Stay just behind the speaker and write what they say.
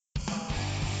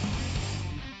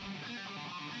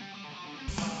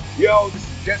Yo, this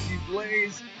is Jesse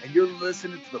Blaze, and you're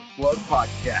listening to the Plug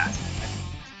Podcast.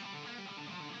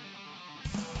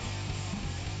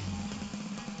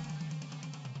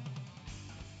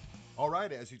 All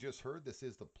right, as you just heard, this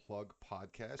is the Plug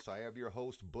Podcast. I am your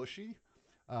host, Bushy,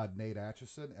 Nate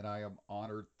Atchison, and I am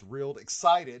honored, thrilled,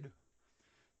 excited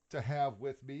to have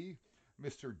with me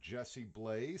Mr. Jesse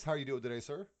Blaze. How are you doing today,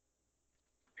 sir?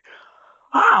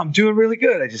 I'm doing really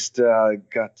good. I just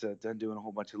got done doing a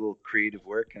whole bunch of little creative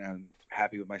work, and I'm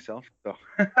happy with myself. So,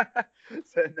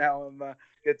 so now I'm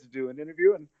get to do an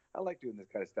interview, and I like doing this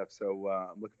kind of stuff. So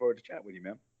I'm looking forward to chatting with you,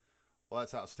 man. Well,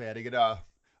 that's outstanding. And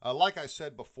like I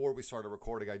said before we started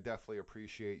recording, I definitely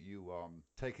appreciate you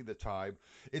taking the time.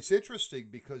 It's interesting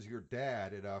because your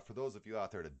dad, and for those of you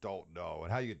out there that don't know,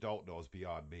 and how you don't know is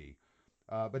beyond me,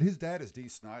 but his dad is Dee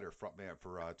Snider, frontman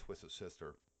for Twisted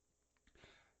Sister.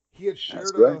 He had That's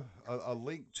shared great. a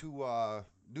link to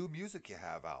new music you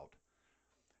have out,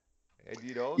 and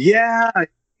so Yeah,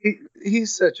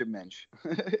 he's such a mensch.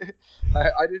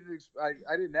 I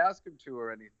didn't ask him to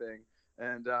or anything,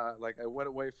 and like I went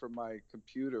away from my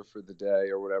computer for the day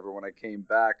or whatever. When I came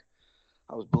back,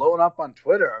 I was blowing up on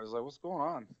Twitter. I was like, "What's going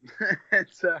on?" and,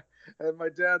 and my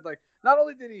dad, like, not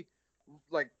only did he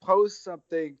like post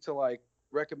something to like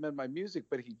recommend my music,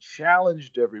 but he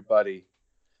challenged everybody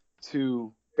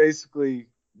to basically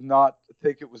not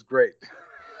think it was great,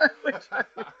 which I,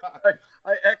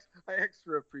 I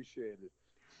extra appreciated.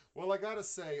 well, I gotta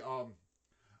say,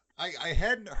 I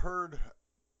hadn't heard.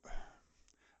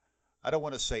 I don't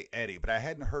want to say any, but I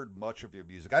hadn't heard much of your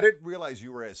music. I didn't realize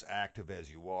you were as active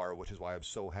as you are, which is why I'm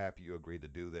so happy you agreed to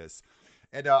do this.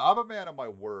 And I'm a man of my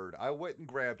word. I went and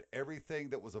grabbed everything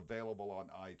that was available on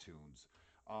iTunes.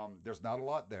 There's not a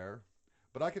lot there,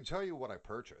 but I can tell you what I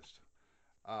purchased.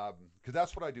 Because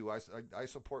that's what I do. I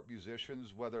support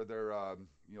musicians, whether they're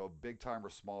big time or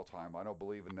small time. I don't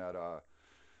believe in that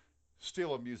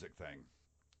steal a music thing.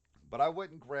 But I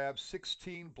went and grabbed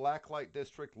 16 Blacklight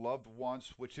District Loved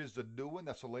Once, which is the new one.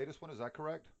 That's the latest one. Is that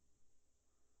correct?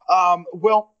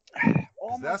 Well,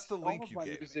 Because that's the all link of you my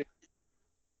gave me. music,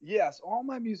 yes, all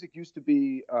my music used to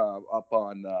be up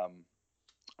on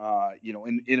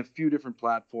in a few different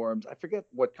platforms. I forget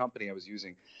what company I was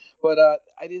using, but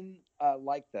I didn't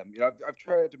like them. I've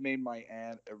tried to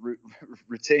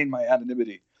retain my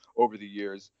anonymity over the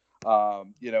years.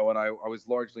 And I was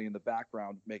largely in the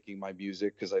background making my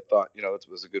music because I thought, it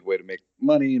was a good way to make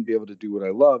money and be able to do what I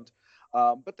loved.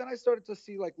 But then I started to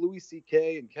see like Louis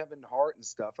C.K. and Kevin Hart and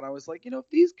stuff, and I was like, if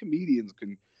these comedians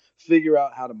can figure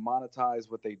out how to monetize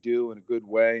what they do in a good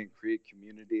way and create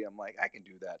community, I'm like, I can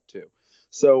do that too.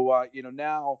 So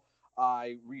now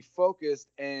I refocused,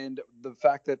 and the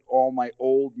fact that all my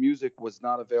old music was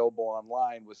not available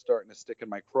online was starting to stick in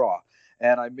my craw.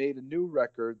 And I made a new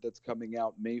record that's coming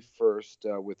out May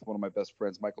 1st with one of my best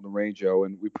friends, Michael Naranjo,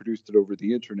 and we produced it over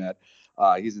the internet.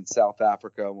 He's in South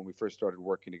Africa. When we first started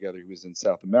working together, he was in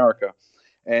South America.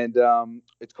 And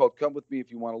it's called Come With Me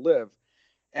If You Want to Live.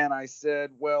 And I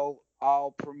said, well,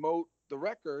 I'll promote the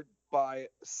record by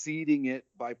seeding it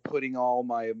by putting all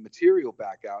my material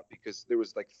back out because there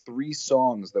was like 3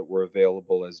 songs that were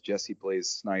available as Jesse Blaze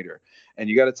Snyder. And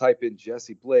you got to type in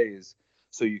Jesse Blaze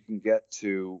so you can get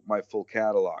to my full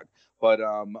catalog. But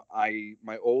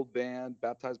my old band,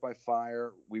 Baptized by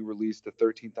Fire, we released the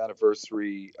 13th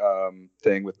anniversary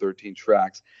thing with 13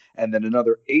 tracks, and then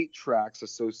another 8 tracks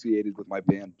associated with my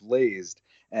band Blazed,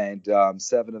 and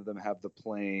 7 of them have the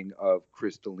playing of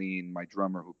Chris Deline, my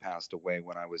drummer, who passed away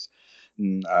when I was,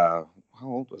 how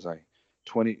old was I?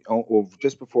 20,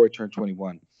 just before I turned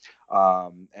 21.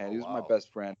 And Oh he was my wow.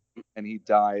 best friend, and he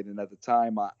died. And at the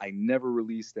time, I never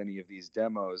released any of these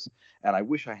demos, and I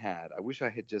wish I had. I wish I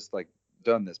had just like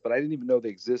done this, but I didn't even know they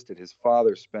existed. His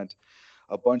father spent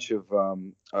a bunch of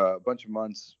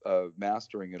months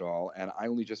mastering it all, and I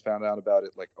only just found out about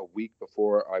it like a week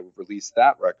before I released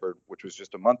that record, which was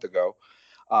just a month ago.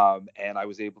 And I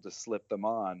was able to slip them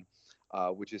on,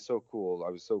 which is so cool.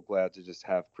 I was so glad to just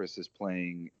have Chris's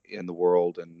playing in the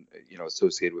world and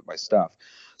associated with my stuff.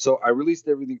 So I released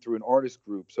everything through an artist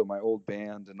group. So my old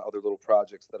band and other little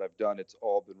projects that I've done, it's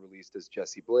all been released as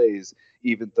Jesse Blaze,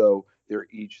 even though they're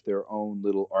each their own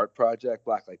little art project.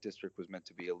 Blacklight District was meant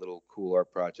to be a little cool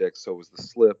art project. So was the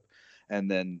Slip, and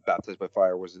then Baptized by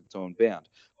Fire was its own band.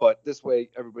 But this way,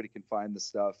 everybody can find the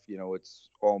stuff. It's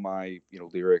all my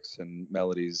lyrics and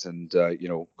melodies and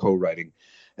co-writing.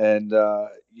 And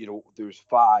there's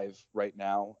 5 right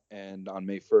now, and on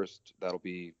May 1st, that'll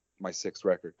be my 6th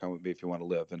record. Come with me if you want to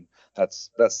live, and that's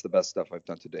the best stuff I've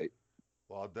done to date.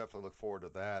 Well, I'll definitely look forward to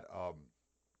that.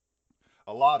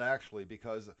 A lot actually,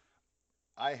 because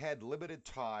I had limited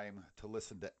time to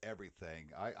listen to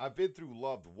everything. I've been through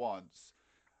Loved once,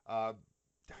 uh,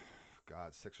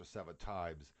 God, 6 or 7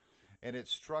 times, and it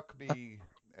struck me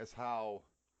as how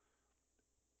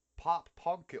pop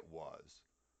punk it was.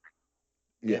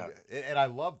 And Yeah. and I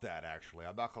love that actually.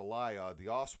 I'm not gonna lie. The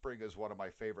Offspring is one of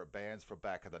my favorite bands from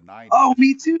back in the Oh, '90s.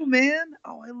 me too, man.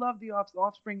 Oh, I love the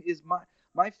Offspring. Is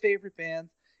my favorite band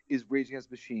is Rage Against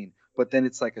the Machine, but then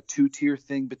it's like a two-tier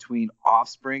thing between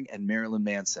Offspring and Marilyn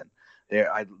Manson.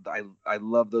 There, I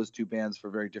love those two bands for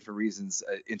very different reasons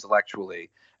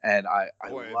intellectually, and I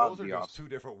Boy, love those are the just Offspring. two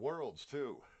different worlds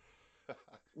too.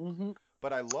 Hmm.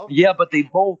 But I love Yeah, but they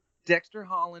both Dexter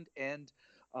Holland and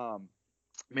um,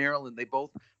 Marilyn, they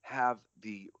both have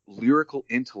the lyrical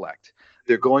intellect.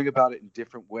 They're going about it in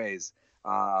different ways.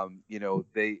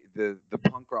 The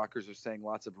punk rockers are saying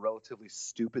lots of relatively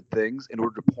stupid things in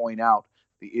order to point out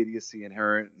the idiocy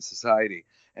inherent in society,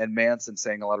 and Manson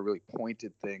saying a lot of really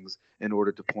pointed things in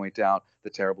order to point out the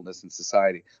terribleness in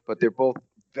society. But they're both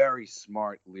very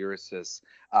smart lyricists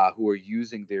who are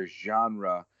using their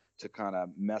genre to kind of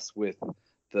mess with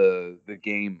the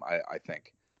game. I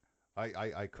think.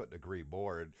 I couldn't agree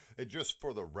more. And just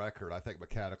for the record, I think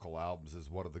Mechanical Albums is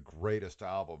one of the greatest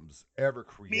albums ever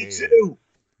Me created. too.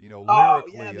 You know, Oh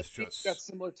yeah, lyrically, it's we've got just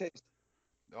similar taste.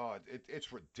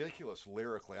 it's ridiculous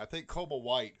lyrically. I think Coma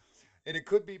White, and it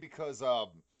could be because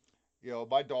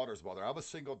my daughter's mother. I'm a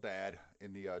single dad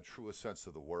in the truest sense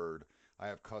of the word. I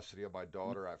have custody of my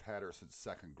daughter. I've had her since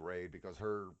second grade because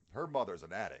her mother's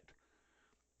an addict,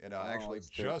 and Oh, actually that's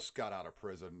terrible. just got out of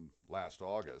prison last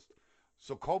August.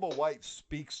 So Coma White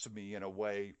speaks to me in a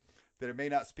way that it may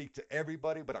not speak to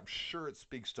everybody, but I'm sure it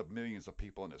speaks to millions of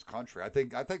people in this country. I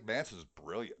think Manson's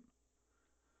brilliant.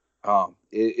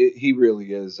 He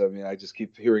really is. I mean, I just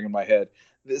keep hearing in my head,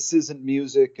 "This isn't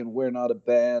music, and we're not a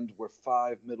band. We're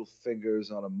five middle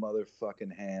fingers on a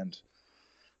motherfucking hand."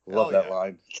 Love Hell that yeah.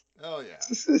 line. Hell yeah.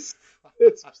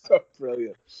 It's so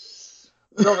brilliant.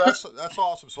 No, that's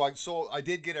awesome. So I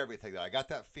did get everything. I got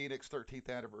that Phoenix 13th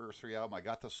anniversary album. I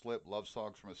got the Slip Love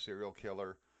Songs from a Serial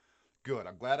Killer. Good.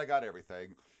 I'm glad I got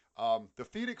everything. The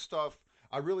Phoenix stuff,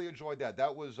 I really enjoyed that.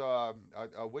 That was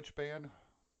which band?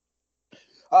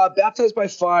 Baptized by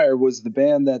Fire was the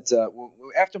band that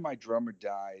after my drummer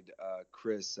died,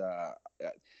 Chris.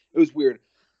 It was weird.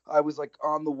 I was like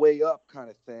on the way up kind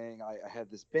of thing. I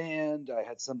had this band. I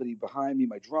had somebody behind me,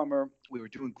 my drummer. We were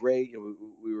doing great.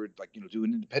 We were like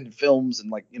doing independent films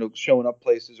and like showing up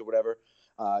places or whatever.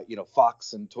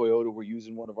 Fox and Toyota were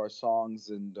using one of our songs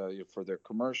and for their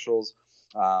commercials,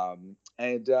 and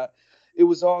it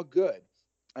was all good.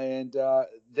 And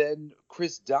then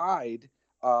Chris died,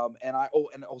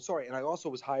 sorry, and I also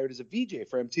was hired as a VJ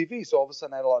for MTV, so all of a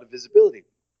sudden I had a lot of visibility.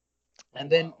 Oh And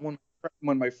then wow.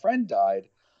 when my friend died,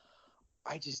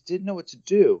 I just didn't know what to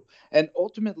do. And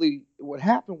ultimately, what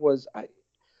happened was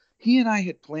he and I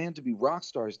had planned to be rock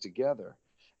stars together.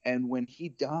 And when he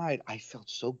died, I felt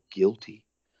so guilty.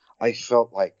 I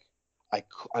felt like I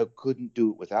couldn't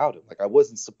do it without him. Like I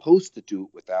wasn't supposed to do it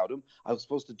without him. I was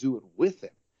supposed to do it with him.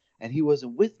 And he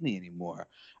wasn't with me anymore.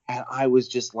 And I was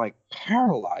just like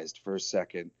paralyzed for a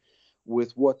second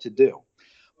with what to do.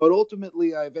 But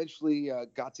ultimately, I eventually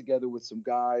got together with some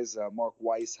guys. Mark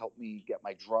Weiss helped me get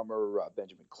my drummer,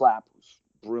 Benjamin Clapp, who's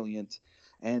brilliant.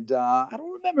 And I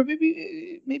don't remember,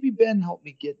 maybe Ben helped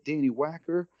me get Danny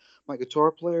Wacker, my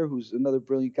guitar player, who's another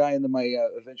brilliant guy. And then my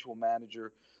eventual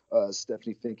manager,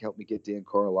 Stephanie Fink, helped me get Dan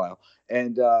Carlisle.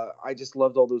 And I just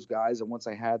loved all those guys. And once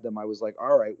I had them, I was like,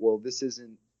 all right, well, this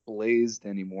isn't Blazed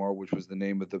anymore, which was the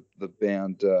name of the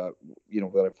band, that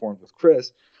I formed with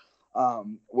Chris.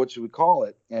 What should we call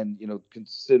it? And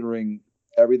considering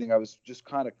everything, I was just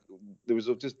kind of there was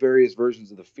just various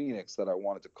versions of the Phoenix that I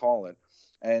wanted to call it,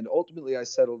 and ultimately I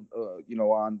settled,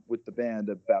 on with the band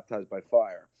of Baptized by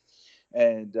Fire,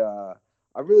 and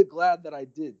I'm really glad that I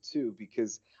did too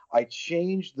because I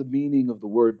changed the meaning of the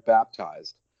word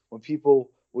baptized when people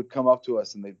would come up to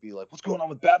us and they'd be like, "What's going on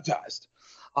with baptized?"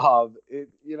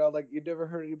 Like you'd never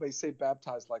heard anybody say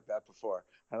baptized like that before,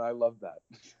 and I love that.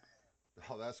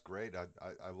 Oh, that's great.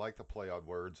 I like to play on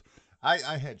words.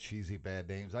 I had cheesy band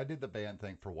names. I did the band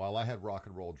thing for a while. I had rock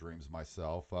and roll dreams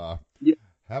myself. Yeah,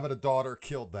 Having a daughter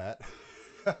killed that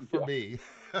for yeah, me.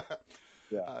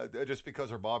 yeah. Just because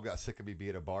her mom got sick of me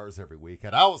being at bars every week,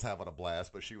 and I was having a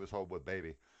blast, but she was home with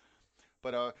baby.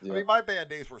 But I Yeah. mean, my band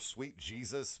names were Sweet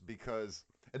Jesus because,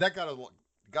 and that got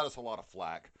us a lot of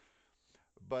flack.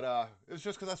 But it was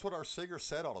just because that's what our singer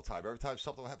said all the time. Every time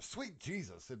something would happen, Sweet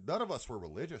Jesus, and none of us were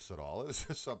religious at all. It was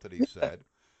just something he said.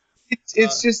 Uh,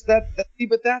 It's just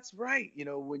but that's right,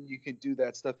 when you can do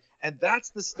that stuff. And that's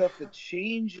the stuff that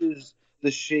changes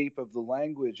the shape of the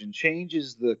language and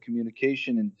changes the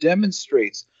communication and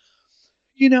demonstrates,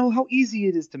 how easy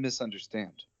it is to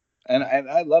misunderstand. And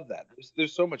I love that.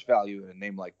 There's so much value in a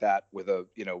name like that with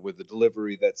with a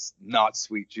delivery that's not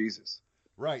sweet Jesus.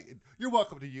 Right. You're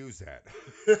welcome to use that.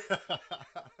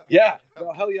 Yeah,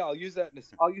 no, hell yeah, I'll use that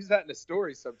in a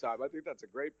story sometime. I think that's a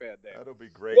great band name. That'll be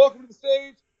great. Welcome to the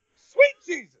stage, Sweet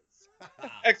Jesus!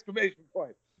 Exclamation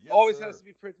point. Yes, Always has sir. to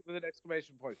be printed with an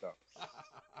exclamation point, though.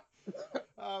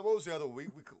 What was the other?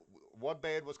 One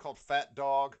band was called Fat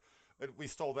Dog, and we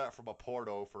stole that from a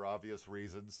porno for obvious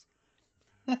reasons.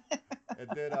 And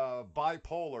then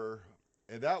Bipolar,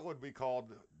 and that one we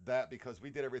called that because we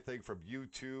did everything from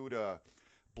U2 to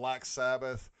Black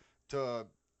Sabbath to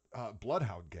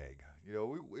Bloodhound Gang.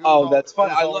 Oh, that's it fun.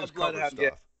 was I always love cover Bloodhound Gang.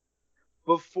 stuff.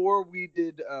 Before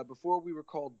we were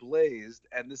called Blazed,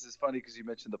 and this is funny because you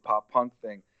mentioned the pop punk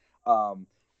thing. Um,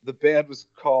 the band was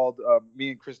called me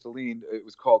and Crystalline. It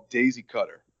was called Daisy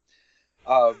Cutter,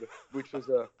 um, which was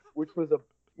a which was a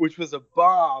which was a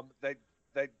bomb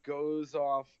that goes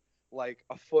off like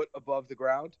a foot above the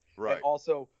ground, and Right.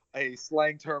 also a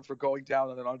slang term for going down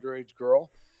on an underage girl,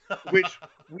 which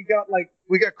we got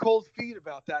cold feet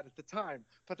about that at the time,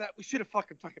 but that we should have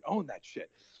fucking owned that shit.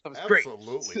 That was great.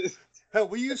 Absolutely. Hell,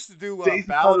 we used to do Daisy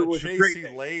Ballad Cutter of was a great J.C.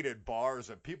 name. Lane in bars,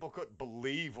 and people couldn't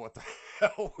believe what the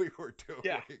hell we were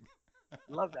Yeah, doing.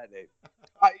 love that name.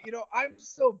 I'm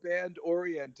so band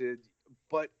oriented,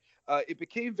 but it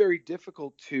became very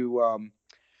difficult to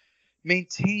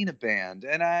maintain a band.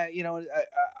 And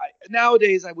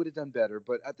nowadays I would have done better,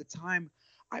 but at the time,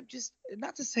 I'm just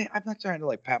not to say I'm not trying to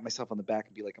like pat myself on the back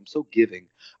and be like I'm so giving,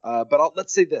 but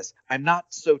let's say this: I'm not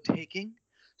so taking,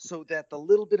 so that the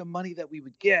little bit of money that we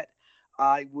would get,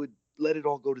 I would let it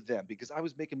all go to them because I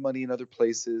was making money in other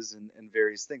places and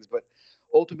various things. But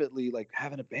ultimately, like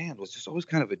having a band was just always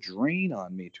kind of a drain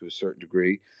on me to a certain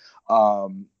degree.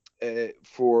 Um,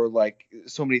 for like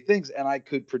so many things, and I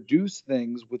could produce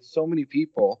things with so many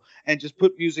people and just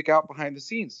put music out behind the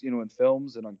scenes, in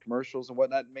films and on commercials and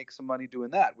whatnot, and make some money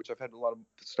doing that, which I've had a lot of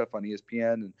stuff on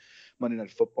ESPN and Monday Night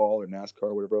Football or NASCAR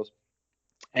or whatever else.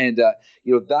 And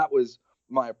that was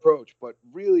my approach, but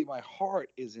really my heart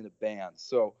is in a band.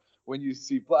 So when you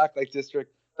see Blacklight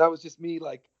District, that was just me,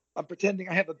 like I'm pretending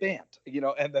I have a band,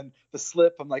 and then the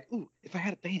slip, I'm like, ooh, if I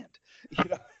had a band, you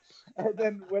know and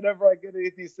then whenever I get any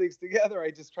of these things together,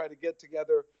 I just try to get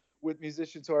together with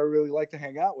musicians who I really like to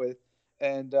hang out with,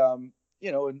 and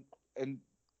and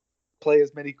play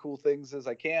as many cool things as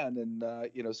I can,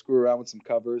 and screw around with some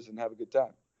covers and have a good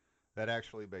time. That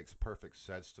actually makes perfect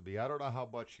sense to me. I don't know how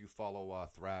much you follow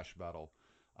thrash metal,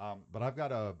 but I've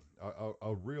got a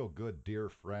real good dear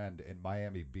friend in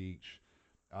Miami Beach.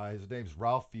 His name's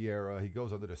Ralph Vieira. He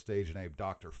goes under the stage name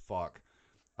Dr. Fuck.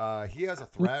 He has a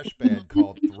thrash band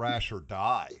called Thrash or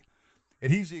Die,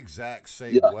 and he's the exact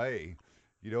same Yeah. way.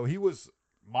 He was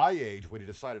my age when he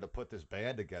decided to put this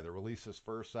band together, released his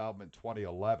first album in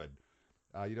 2011.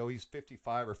 He's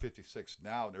 55 or 56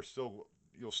 now, and they're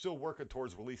still working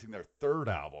towards releasing their third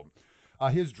album.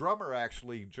 His drummer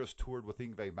actually just toured with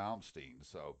Yngwie Malmsteen,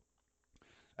 so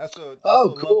that's Oh,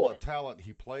 the level cool. of talent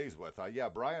he plays with. Yeah,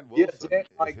 Brian Yeah, Wilson Dan, is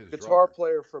my his guitar drummer.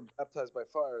 player from Baptized by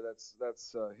Fire.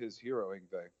 That's his hero,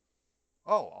 Ingve.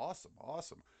 Oh, awesome,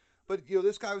 awesome. But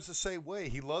this guy was the same way.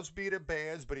 He loves being in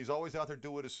bands, but he's always out there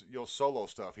doing his solo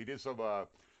stuff. He did some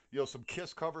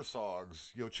Kiss cover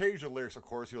songs. Changed the lyrics, of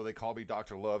course. They call me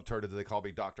Doctor Love, turned into they call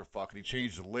me Doctor Fuck, and he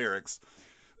changed the lyrics.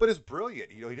 But it's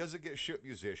brilliant. He doesn't get shit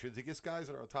musicians. He gets guys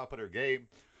that are on top of their game.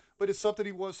 But it's something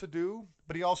he wants to do.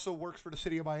 But he also works for the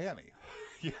city of Miami.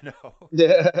 you know.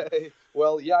 Yeah.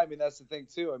 Well, yeah. I mean, that's the thing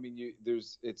too. I mean,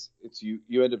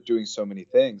 you end up doing so many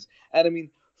things, and I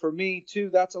mean, for me too,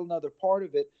 that's another part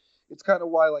of it. It's kind of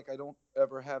why like I don't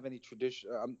ever have any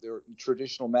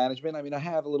traditional management. I mean, I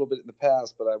have a little bit in the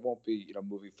past, but I won't be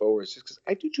moving forward. It's just because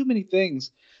I do too many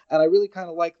things, and I really kind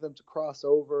of like them to cross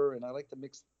over, and I like to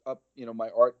mix up my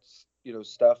art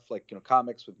stuff like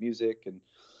comics with music and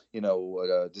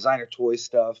designer toy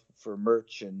stuff for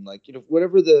merch and like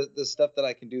whatever the stuff that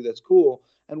I can do that's cool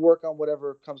and work on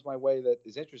whatever comes my way that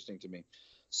is interesting to me.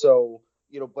 So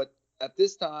but at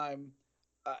this time,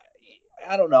 I,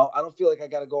 I don't know. I don't feel like I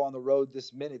got to go on the road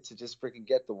this minute to just freaking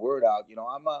get the word out.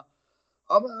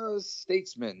 I'm a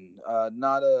statesman,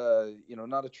 not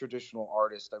a traditional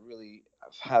artist. I really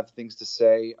have things to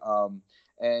say,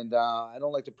 and I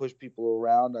don't like to push people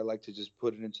around. I like to just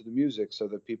put it into the music so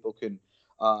that people can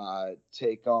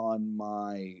take on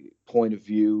my point of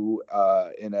view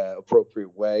in an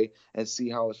appropriate way and see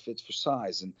how it fits for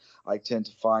size. And I tend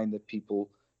to find that people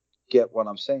get what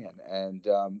I'm saying, and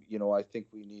I think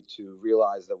we need to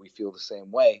realize that we feel the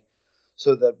same way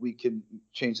so that we can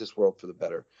change this world for the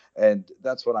better. And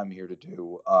that's what I'm here to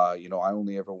do. I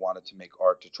only ever wanted to make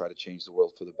art to try to change the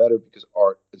world for the better because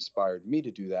art inspired me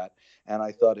to do that. And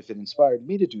I thought if it inspired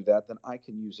me to do that, then I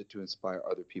can use it to inspire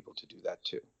other people to do that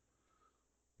too.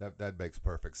 That makes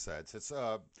perfect sense.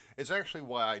 It's actually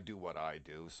why I do what I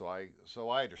do. So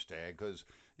I understand because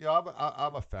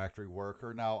I'm a factory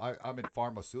worker now. I'm in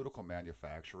pharmaceutical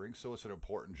manufacturing, so it's an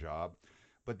important job.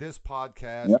 But this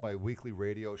podcast, Yeah. my weekly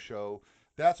radio show,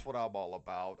 that's what I'm all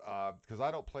about. Because I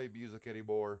don't play music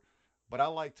anymore, but I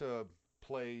like to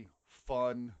play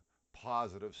fun,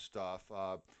 positive stuff.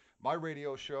 My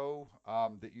radio show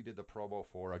that you did the promo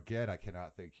for, again, I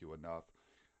cannot thank you enough.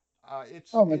 It's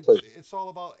Oh, my it's pleasure. it's all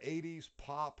about '80s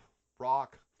pop,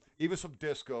 rock, even some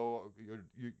disco.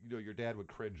 Your dad would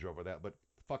cringe over that, but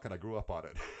fucking, I grew up on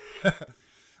it.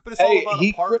 But it's all Hey, about a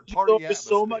he cringes party over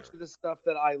so much atmosphere, of the stuff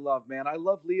that I love, man. I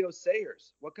love Leo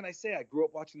Sayers. What can I say? I grew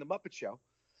up watching The Muppet Show.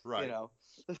 You right? know,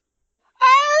 la,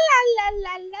 la,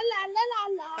 la,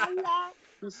 la, la, la,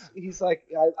 la. He's like,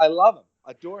 I love him,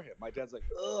 adore him. My dad's like,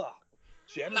 ugh,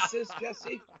 Genesis,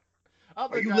 Jesse? I'm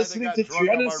Are the you guy that listening got to drunk on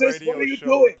my Genesis? What are radio you show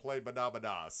doing? and played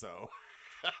Manamana. So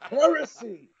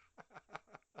Heresy.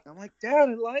 I'm like, Dad,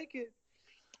 I like it.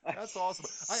 that's awesome.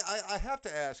 I have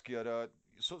to ask you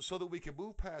so that we can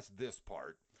move past this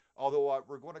part. Although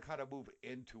we're going to kind of move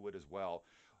into it as well.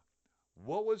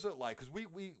 What was it like? Because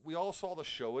we all saw the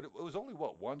show. It was only,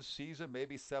 what, one season,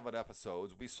 maybe 7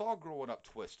 episodes. We saw Growing Up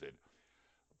Twisted.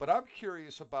 But I'm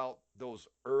curious about those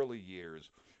early years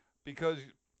because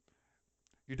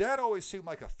your dad always seemed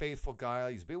like a faithful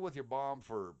guy. He's been with your mom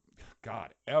for,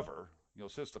 God, ever,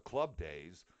 since the club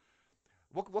days.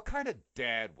 What kind of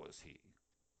dad was he?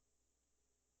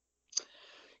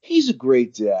 He's a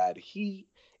great dad. He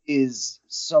is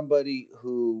somebody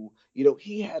who,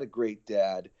 he had a great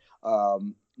dad.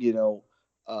 Um, you know,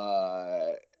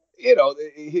 uh,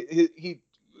 he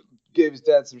gave his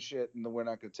dad some shit, and we're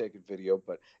not going to take it video,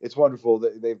 but it's wonderful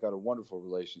that they've got a wonderful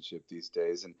relationship these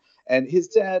days. And his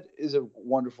dad is a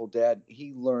wonderful dad.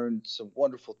 He learned some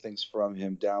wonderful things from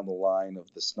him down the line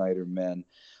of the Snyder Men,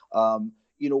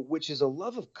 which is a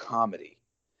love of comedy,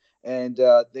 and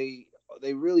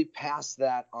they really pass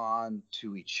that on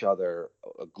to each other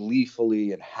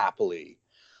gleefully and happily,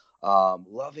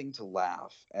 loving to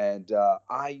laugh. And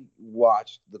I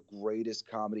watched the greatest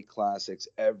comedy classics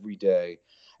every day,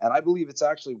 and I believe it's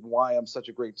actually why I'm such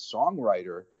a great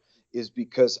songwriter, is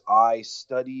because I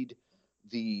studied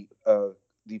the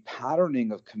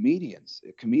patterning of comedians,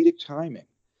 comedic timing,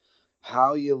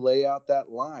 how you lay out that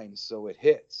line so it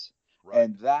hits, Right.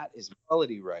 and that is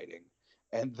melody writing.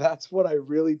 And that's what I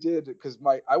really did, because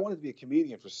my I wanted to be a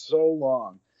comedian for so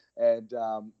long. And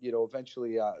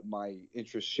eventually my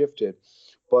interest shifted,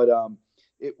 but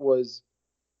it was,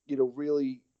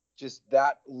 really just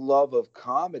that love of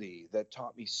comedy that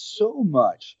taught me so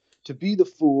much, to be the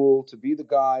fool, to be the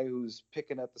guy who's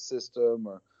picking at the system,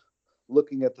 or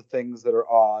looking at the things that are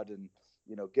odd, and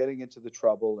getting into the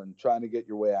trouble and trying to get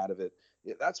your way out of it.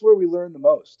 Yeah, that's where we learn the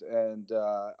most. And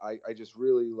I just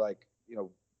really, like,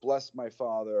 bless my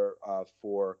father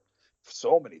for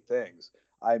so many things.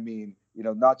 I mean,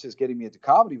 not just getting me into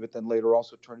comedy, but then later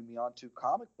also turning me on to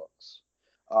comic books.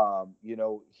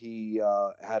 He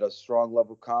had a strong love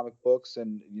of comic books,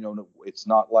 and it's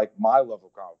not like my love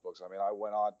of comic books. I mean, I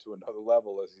went on to another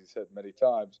level, as he said many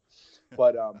times.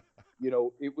 But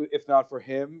if not for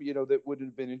him, that wouldn't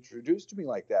have been introduced to me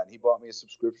like that. And he bought me a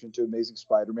subscription to Amazing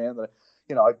Spider-Man that,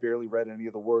 I barely read any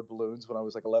of the word balloons when I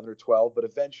was like 11 or 12. But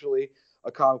eventually,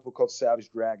 a comic book called Savage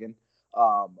Dragon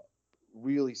um,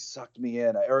 really sucked me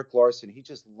in. Eric Larson, he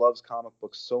just loves comic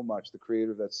books so much. The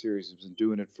creator of that series, he's been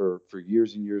doing it for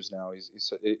years and years now.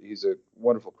 He's a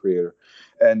wonderful creator,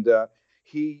 and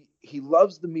he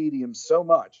loves the medium so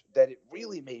much that it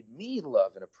really made me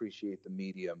love and appreciate the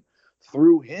medium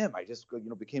through him. I just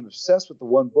became obsessed with the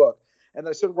one book, and then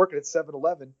I started working at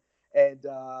 7-Eleven, and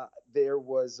there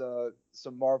was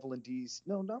some Marvel and DC,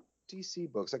 no, not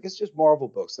DC books, I guess just Marvel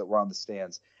books that were on the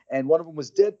stands, and one of them was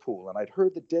Deadpool, and I'd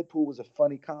heard that Deadpool was a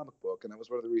funny comic book, and that was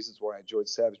one of the reasons why I enjoyed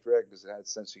Savage Dragon, because it had a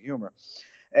sense of humor.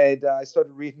 And I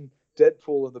started reading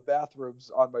Deadpool in the bathrooms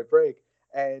on my break,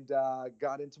 and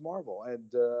got into Marvel, and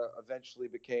eventually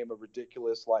became a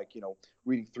ridiculous, like,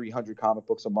 reading 300 comic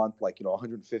books a month, like,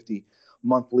 150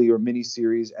 monthly or mini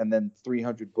series, and then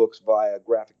 300 books via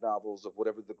graphic novels of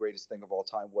whatever the greatest thing of all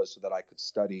time was, so that I could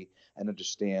study and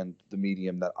understand the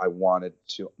medium that I wanted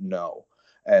to know.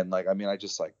 And, like, I mean, I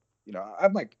just, like,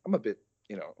 I'm a bit,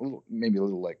 maybe a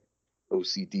little, like,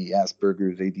 OCD,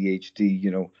 Asperger's,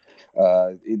 ADHD,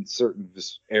 in certain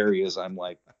areas. I'm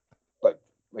like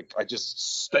like I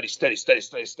just study,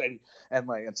 and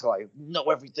like until I know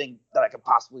everything that I could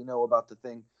possibly know about the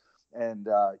thing, and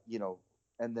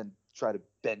and then try to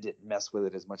bend it and mess with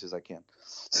it as much as I can.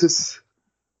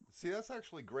 See, that's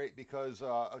actually great because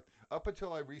up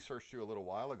until I researched you a little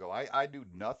while ago, I knew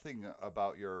nothing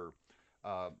about your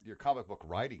comic book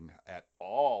writing at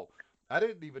all. I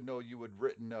didn't even know you had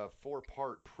written a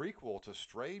four-part prequel to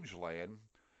Strangeland.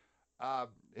 I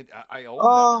own that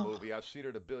Oh, movie. I've seen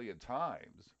it a billion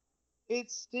times. it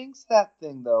stinks that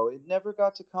thing though. It never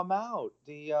got to come out.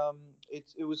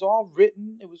 It was all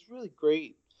written. It was really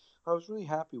great. I was really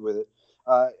happy with it.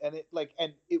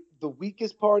 The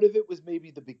weakest part of it was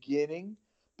maybe the beginning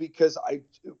because I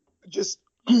just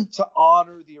to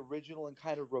honor the original and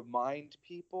kind of remind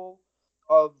people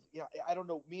of I don't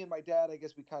know, me and my dad, I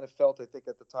guess we kind of felt, I think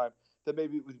at the time, that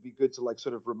maybe it would be good to like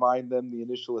sort of remind them the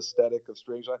initial aesthetic of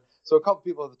Strangeland. So a couple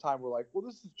people at the time were like, well,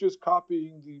 this is just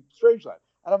copying the Strangeland.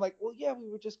 And I'm like, well, yeah, we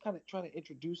were just kind of trying to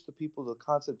introduce the people to the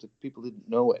concept if people didn't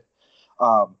know it.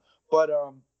 Um, but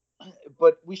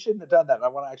but we shouldn't have done that. And I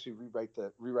want to actually rewrite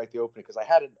the opening because I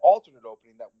had an alternate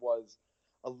opening that was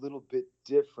a little bit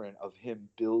different of him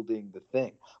building the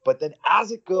thing. But then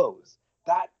as it goes,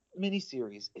 that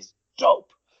miniseries is dope.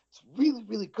 It's really,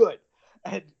 really good.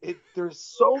 And there's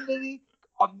so many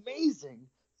amazing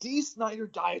D. Snyder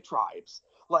diatribes.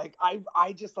 Like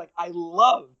I just like I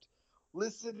loved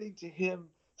listening to him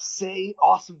say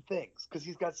awesome things because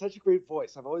he's got such a great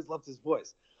voice. I've always loved his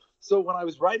voice. So when I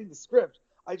was writing the script,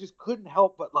 I just couldn't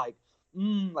help but like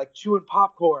chewing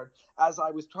popcorn as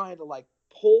I was trying to like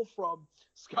pull from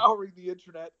scouring the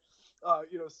internet,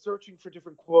 searching for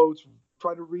different quotes,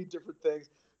 trying to read different things,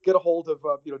 get a hold of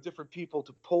different people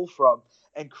to pull from,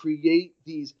 and create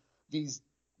these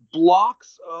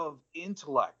blocks of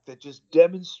intellect that just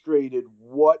demonstrated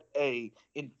what a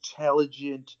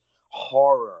intelligent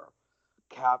horror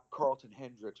Carlton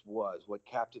Hendricks was, what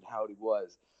Captain Howdy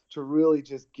was, to really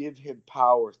just give him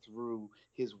power through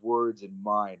his words and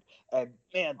mind. And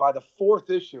man, by the fourth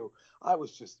issue, I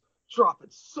was just dropping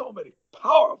so many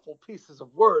powerful pieces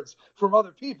of words from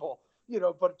other people,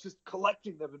 but just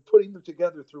collecting them and putting them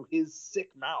together through his sick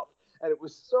mouth. And it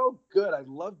was so good. I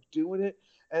loved doing it.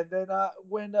 And then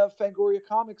when Fangoria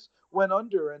Comics went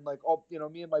under, and like all,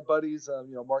 me and my buddies,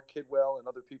 Mark Kidwell and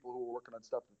other people who were working on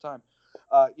stuff at the time,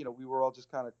 we were all just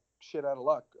kind of shit out of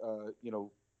luck.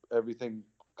 Everything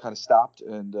kind of stopped,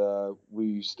 and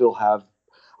we still have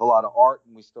a lot of art,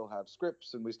 and we still have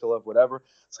scripts, and we still have whatever.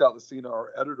 Scott Lucina,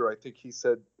 our editor, I think he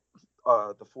said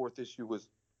the fourth issue was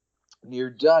near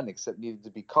done, except needed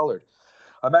to be colored.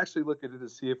 I'm actually looking to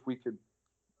see if we could.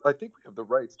 I think we have the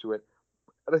rights to it,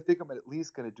 and I think I'm at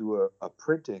least going to do a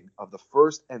printing of the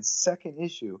first and second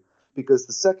issue because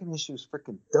the second issue is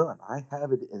freaking done. I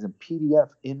have it as a PDF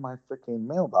in my freaking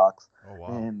mailbox, Oh wow.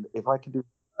 and if I can do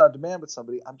on demand with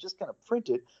somebody, I'm just going to print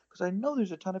it because I know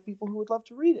there's a ton of people who would love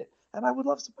to read it, and I would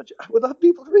love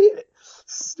people to read it.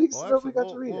 Stinks Well, that nobody absolutely.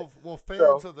 got to read it.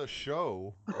 Fans So of the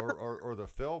show or the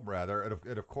film rather,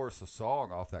 and of course the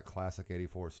song off that classic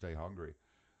 '84 "Stay Hungry,"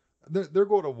 they're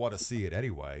going to want to see it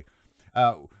anyway.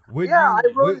 yeah, I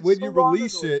wrote it When so you long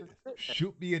release ago. It's it, been sitting there.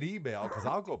 shoot me an email because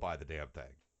I'll go buy the damn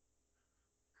thing.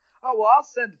 Oh well, I'll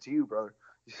send it to you, brother.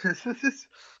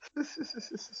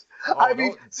 Oh, I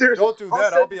mean, seriously, don't do I'll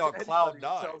that. I'll send be it on to cloud anybody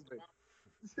who nine. tells me.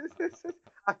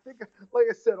 I think, like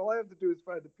I said, all I have to do is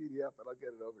find the PDF and I'll get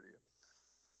it over to you.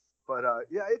 But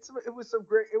yeah, it was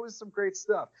some great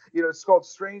stuff. It's called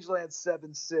Strangeland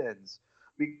Seven Sins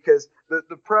because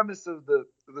the premise of the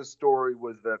story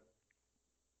was that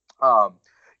um,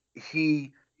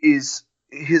 he is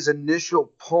his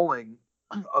initial pulling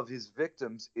of his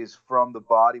victims is from the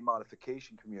body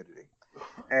modification community.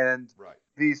 And Right.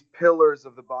 these pillars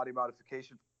of the body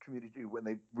modification community, when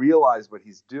they realize what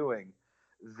he's doing,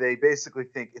 they basically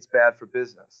think it's bad for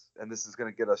business and this is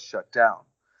going to get us shut down.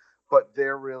 But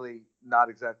they're really not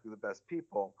exactly the best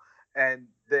people. And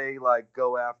they like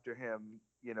go after him,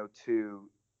 to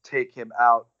take him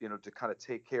out, to kind of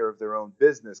take care of their own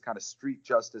business, kind of street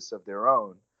justice of their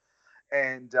own.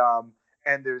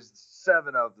 And there's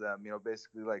seven of them,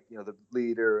 basically like the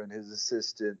leader and his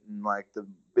assistant and like the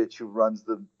bitch who runs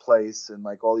the place and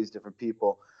like all these different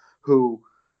people who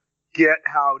get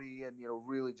Howdy and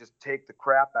really just take the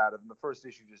crap out of him. The first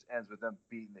issue just ends with them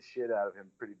beating the shit out of him,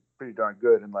 pretty darn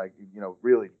good, and like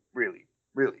really really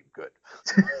really good.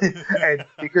 And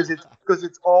because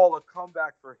it's all a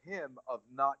comeback for him of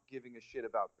not giving a shit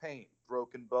about pain.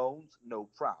 Broken bones, no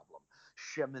problem.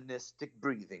 shamanistic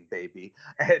breathing, baby.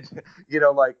 And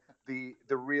like the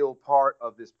real part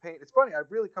of this pain. It's funny.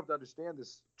 I've really come to understand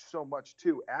this so much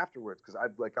too afterwards, because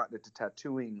I've like gotten into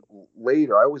tattooing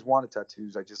later. I always wanted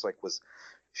tattoos. I just like was,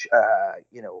 uh,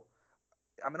 you know,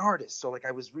 I'm an artist, so like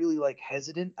I was really like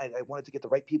hesitant. I wanted to get the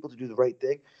right people to do the right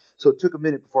thing, so it took a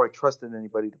minute before I trusted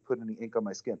anybody to put any ink on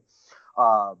my skin.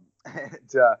 And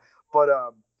but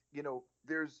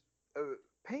there's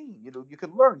pain. You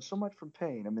can learn so much from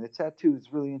pain. I mean, a tattoo is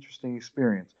a really interesting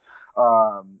experience,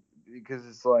 because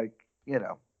it's like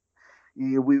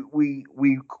we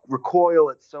recoil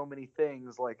at so many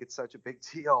things like it's such a big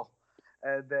deal,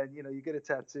 and then you get a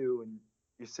tattoo and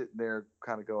you're sitting there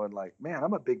kind of going like, man,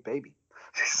 I'm a big baby.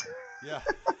 Yeah.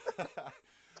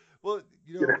 Well,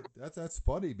 you know? that's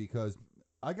funny because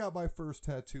I got my first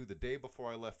tattoo the day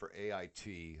before I left for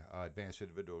AIT, Advanced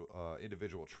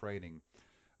Individual Training,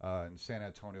 in San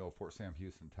Antonio, Fort Sam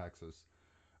Houston, Texas,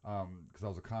 because I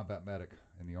was a combat medic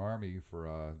in the Army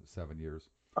for 7 years.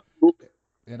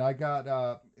 And I got,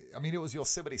 I mean, it was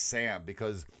Yosemite Sam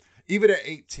because even at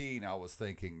 18, I was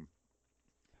thinking,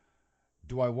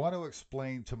 do I want to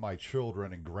explain to my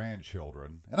children and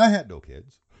grandchildren, and I had no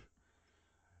kids,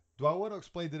 do I want to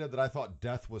explain to them that I thought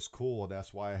death was cool and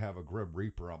that's why I have a Grim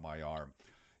Reaper on my arm?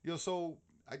 So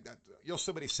I got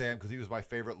Yosemite Sam because he was my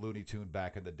favorite Looney Tune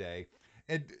back in the day.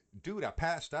 And dude, I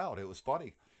passed out. It was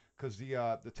funny because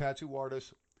the tattoo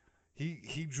artist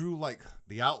he drew like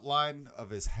the outline of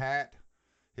his hat,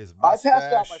 his I passed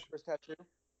out my mustache. first tattoo.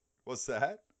 What's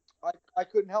that? I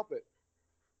couldn't help it.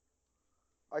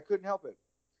 I couldn't help it.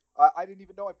 I didn't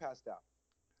even know I passed out.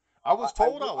 I was I,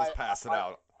 told I was passing I,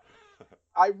 out.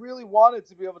 I really wanted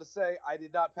to be able to say I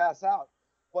did not pass out,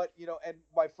 but and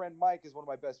my friend Mike is one of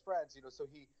my best friends. So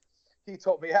he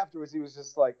told me afterwards. He was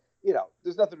just like,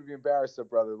 there's nothing to be embarrassed of,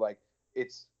 brother. Like,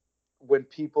 it's when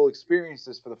people experience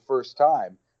this for the first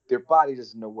time, their body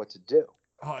doesn't know what to do,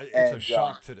 Oh, it's a and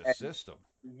shock to the and system.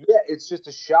 yeah, it's just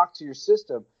a shock to your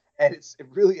system, and it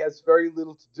really has very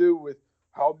little to do with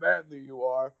how manly you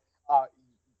are. Uh,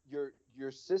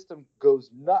 your system goes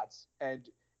nuts, and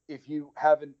if you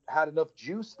haven't had enough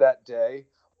juice that day,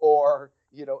 or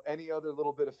any other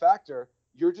little bit of factor,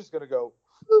 you're just gonna go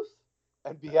 "Poof,"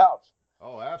 and be out.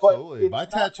 Oh, But absolutely. it's My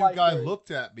not tattoo like guy a looked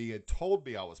at me and told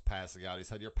me I was passing out. He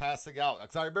said, "You're passing out."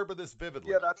 Because I remember this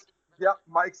vividly. yeah, that's yeah.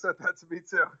 Mike said that to me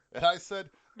too. And I said,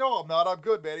 "No, I'm not. I'm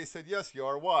good, man." He said, "Yes, you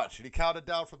are. Watch." And he counted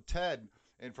down from 10.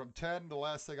 And from 10, the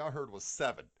last thing I heard was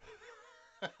 7.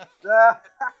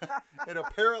 And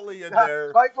apparently in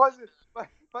there, Mike wasn't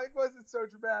so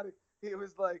dramatic. He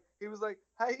was like,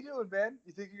 "How you doing, man?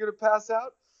 You think you're gonna pass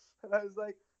out?" And I was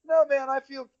like, "No, man. I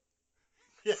feel."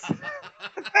 yeah.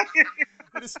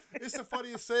 It's the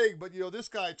funniest thing, but this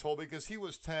guy told me because he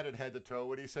was tatted head to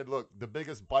toe, and he said, "Look, the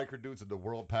biggest biker dudes in the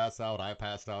world pass out. I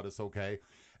passed out. It's okay."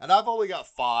 And I've only got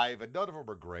 5, and none of them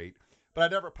are great, but I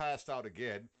never passed out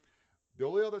again. The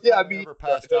only other Yeah, time I I mean, ever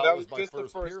passed that out was was my just the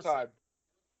first first piercing. time.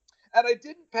 And I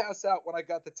didn't pass out when I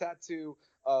got the tattoo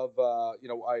of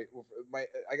I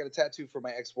got a tattoo for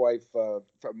my ex-wife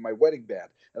from my wedding band,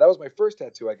 and that was my first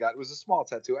tattoo I got. It was a small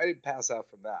tattoo. I didn't pass out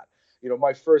from that.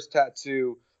 My first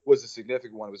tattoo was a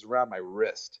significant one. It was around my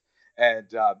wrist, and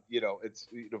it's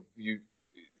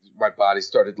my body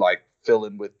started like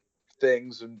filling with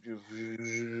things, and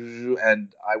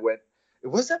I went.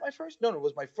 Was that my first? No, it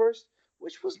was my first.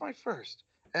 Which was my first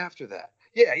after that?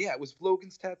 Yeah, it was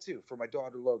Logan's tattoo for my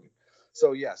daughter Logan.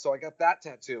 So yeah, so I got that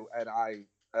tattoo, and I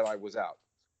was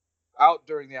out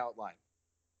during the outline.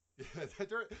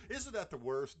 Isn't that the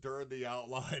worst during the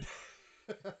outline?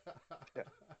 Yeah,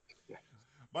 yeah.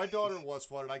 My daughter wants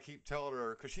one, and I keep telling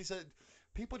her because she said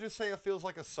people just say it feels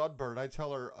like a sunburn. I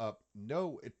tell her,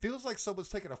 no, it feels like someone's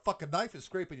taking a fucking knife and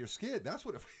scraping your skin. That's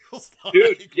what it feels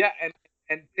Dude, like. yeah,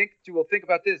 and think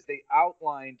about this. They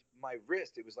outlined my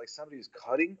wrist. It was like somebody was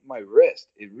cutting my wrist.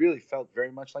 It really felt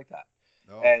very much like that.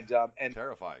 Oh, And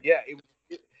terrifying. yeah,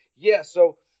 yeah.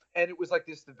 So, and it was like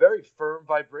this very firm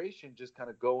vibration, just kind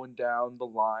of going down the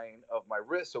line of my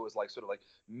wrist. So it was like sort of like,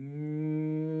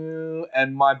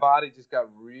 and my body just got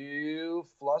real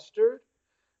flustered,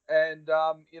 and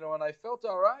I felt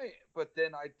all right. But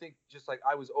then I think just like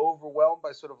I was overwhelmed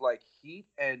by sort of like heat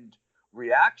and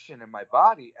reaction in my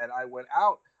body, and I went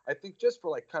out. I think just for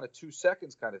like kind of 2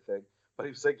 seconds, kind of thing. But he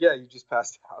was like, "Yeah, you just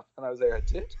passed out," and I was like, "I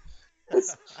did."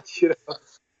 It's, you know,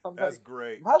 I'm That's like,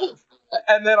 great. mother,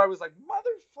 and then I was like,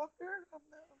 "Motherfucker!" I'm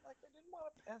like, I didn't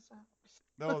want to pass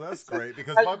No, that's out. great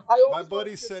because I, my I my always wanted buddy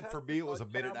to get said for me tested it was on a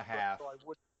minute and a camera, half. so I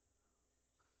would.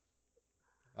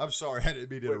 I'm sorry, I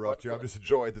didn't mean to Wait, what? interrupt you. I'm just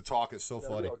enjoying the talk. It's so No, you're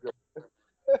funny. all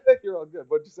good. You're all good.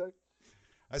 What'd you say?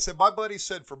 I said my buddy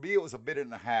said for me it was a minute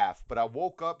and a half, but I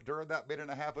woke up during that minute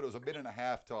and a half, but it was a minute and a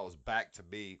half till I was back to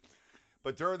me.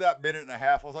 But during that minute and a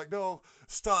half, I was like, no,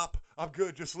 stop. I'm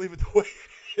good. Just leave it the way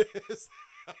it is.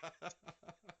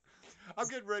 I'm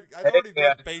getting ready. I'd Hey, already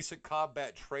done man. basic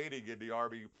combat training in the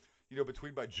Army,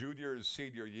 between my junior and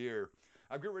senior year.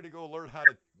 I'm getting ready to go learn how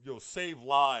to, save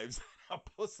lives. I'm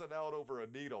pussing out over a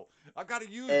needle. I've got to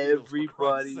use needles for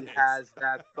Christ's Everybody sakes. has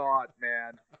that thought,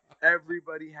 man.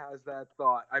 Everybody has that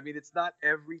thought. I mean, it's not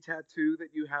every tattoo that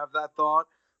you have that thought,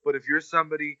 but if you're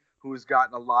somebody who has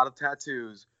gotten a lot of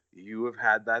tattoos, you have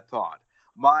had that thought.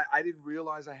 I didn't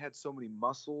realize I had so many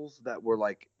muscles that were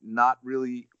like not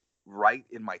really right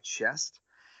in my chest,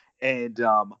 and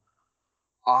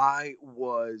I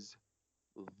was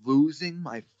losing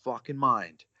my fucking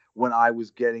mind when I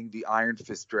was getting the Iron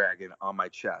Fist Dragon on my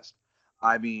chest.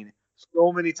 I Oh, mean,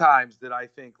 so many times that I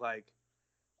think like,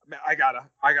 man, I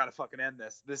gotta fucking end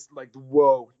this. This like,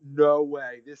 whoa, no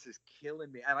way, this is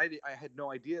killing me. And I had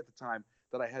no idea at the time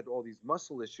that I had all these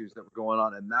muscle issues that were going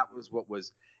on, and that was what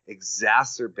was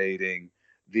exacerbating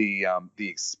the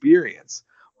experience.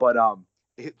 But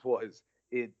it was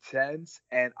intense,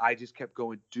 and I just kept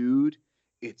going, dude.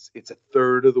 It's a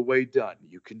third of the way done.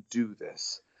 You can do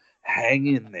this. Hang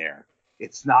in there.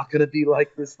 It's not gonna be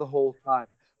like this the whole time.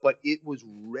 But it was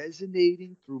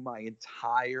resonating through my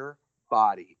entire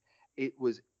body. It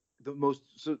was the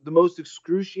most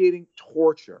excruciating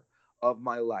torture of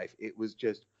my life. It was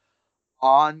just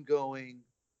ongoing,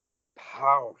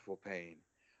 powerful pain.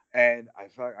 And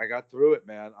I got through it,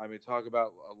 man. I mean, talk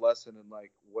about a lesson in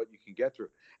like what you can get through.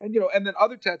 And and then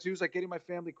other tattoos, like getting my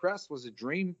family crest, was a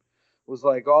dream. Was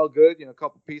like all good. A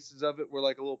couple pieces of it were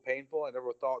like a little painful. I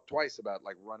never thought twice about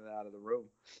like running out of the room.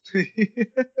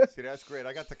 see, that's great.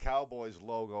 I got the Cowboys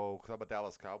logo because I'm a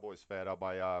Dallas Cowboys fan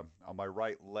on my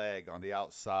right leg on the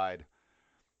outside.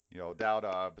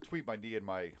 Down between my knee and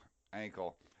my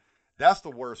ankle. That's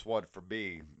the worst one for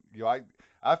me.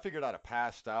 I figured I'd have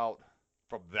passed out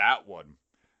from that one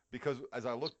because as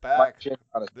I look My back, chin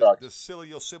kind of the sucks. silly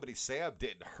Yosemite Sam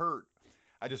didn't hurt.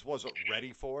 I just wasn't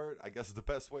ready for it. I guess is the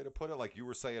best way to put it. Like you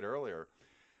were saying earlier,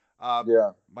 uh,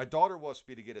 Yeah. my daughter wants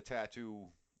me to get a tattoo,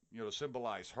 to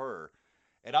symbolize her,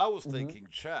 and I was Hmm. thinking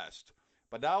chest,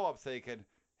 but now I'm thinking,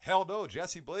 hell no.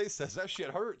 Jesse Blaze says that shit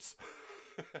hurts.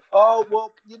 Oh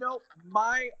well,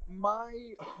 my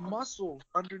muscles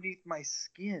underneath my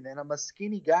skin, and I'm a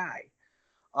skinny guy.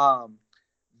 Um,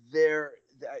 they're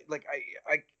like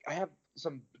I have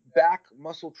some back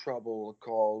muscle trouble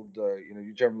called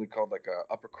you generally called like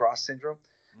a upper cross syndrome,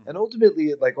 and Hmm. ultimately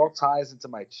it like all ties into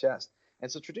my chest.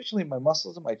 And so traditionally my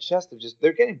muscles in my chest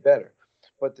they're getting better,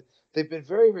 but they've been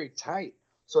very very tight.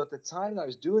 So at the time that I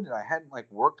was doing it, I hadn't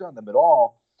like worked on them at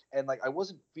all, and like I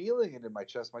wasn't feeling it in my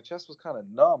chest. My chest was kind of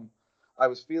numb. I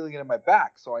was feeling it in my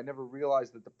back, so I never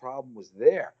realized that the problem was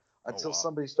there Oh until wow.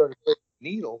 somebody started putting a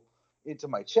needle into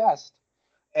my chest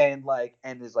and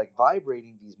is like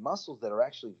vibrating these muscles that are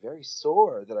actually very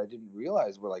sore that I didn't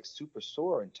realize were like super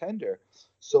sore and tender.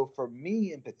 So for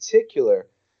me in particular,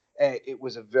 it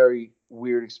was a very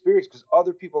weird experience because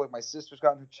other people like my sister's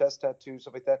gotten her chest tattoo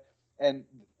stuff like that, and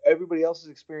everybody else's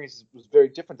experience was very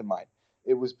different than mine.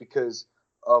 It was because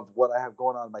of what I have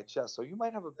going on in my chest. So you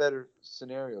might have a better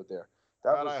scenario there.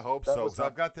 That God, I was hope that so, was because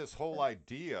not. I've got this whole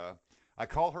idea. I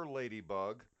call her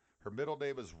Ladybug. Her middle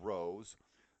name is Rose.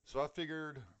 So I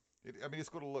figured, I mean, it's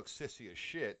going to look sissy as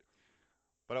shit,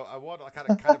 but I want like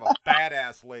kind of a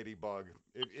badass Ladybug,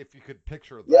 if you could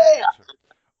picture Yeah, that,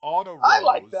 on a I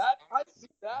like rose that. I see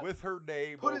that. with her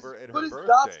name Put his over and her put his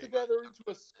dots birthday. together into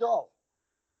a skull.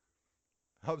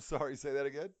 I'm sorry, say that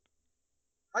again?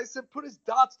 I said put his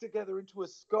dots together into a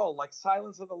skull like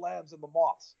Silence of the Lambs and the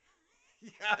Moths.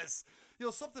 Yes.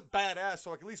 Something badass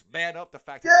so I can at least man up the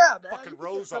fact I got a Yeah, man, fucking you can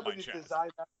get rose on my somebody to chest. design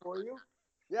that for you.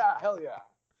 Yeah, hell yeah.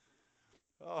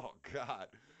 Oh God.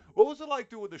 What was it like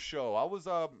doing the show? I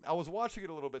was watching it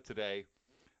a little bit today.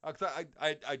 'Cause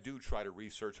I do try to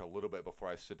research a little bit before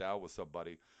I sit down with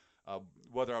somebody,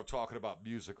 whether I'm talking about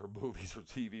music or movies or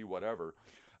TV, whatever.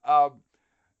 Um,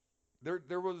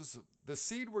 there was the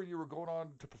scene where you were going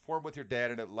on to perform with your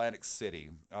dad in Atlantic City.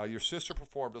 Your sister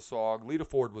performed a song. Lita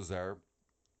Ford was there,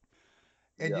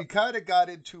 and Yeah. you kind of got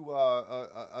into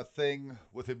a thing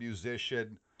with a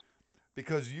musician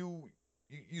because you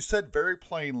said very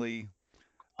plainly,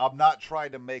 I'm not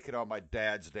trying to make it on my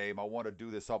dad's name. I want to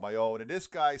do this on my own. And this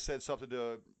guy said something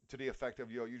to the effect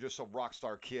of, you're just some rock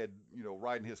star kid,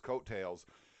 riding his coattails,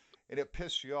 and it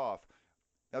pissed you off.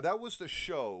 Now that was the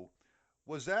show.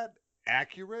 Was that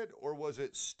accurate or was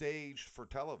it staged for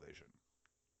television?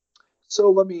 So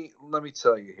let me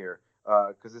tell you here.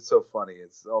 because it's so funny.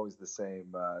 It's always the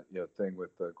same thing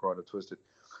with Corona Twisted.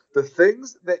 The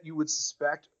things that you would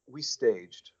suspect we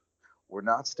staged were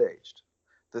not staged.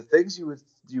 The things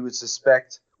you would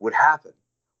suspect would happen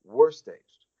were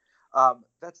staged.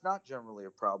 That's not generally a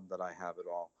problem that I have at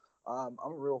all. I'm a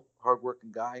real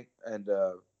hardworking guy and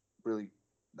really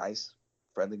nice,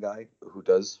 friendly guy who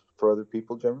does for other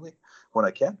people generally when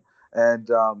I can, and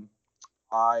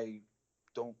I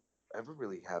don't ever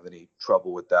really have any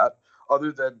trouble with that,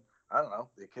 other than I don't know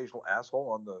the occasional asshole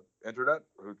on the internet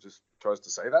who just tries to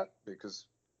say that because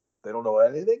they don't know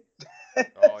anything.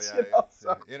 Oh yeah,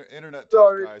 So, internet so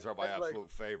tough I mean, guys are my and like,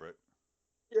 absolute favorite.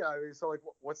 yeah, I mean, so like,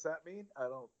 what's that mean? I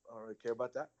don't really care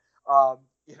about that.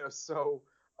 So,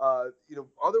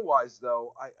 otherwise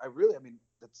though, I really, I mean,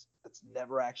 that's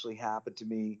never actually happened to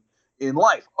me in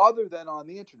life, other than on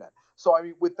the internet. So, I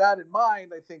mean, with that in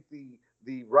mind, I think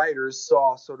the writers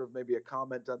saw sort of maybe a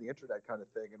comment on the internet kind of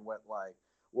thing and went like,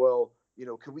 well,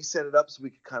 can we set it up so we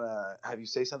could kind of have you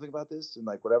say something about this and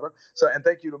like whatever. So, and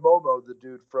thank you to Momo, the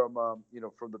dude from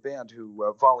the band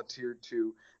who volunteered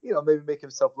to, maybe make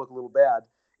himself look a little bad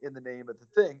in the name of the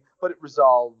thing, but it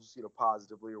resolves,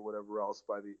 positively or whatever else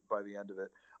by the end of it.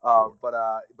 Sure.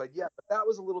 But yeah, that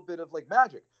was a little bit of like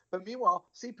magic. But meanwhile,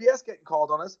 CPS getting called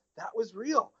on us, that was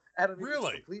real, and I mean it's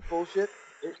Really? complete bullshit.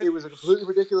 It was a completely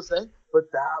ridiculous thing, but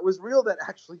that was real. That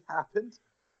actually happened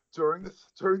during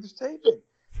this taping.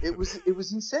 It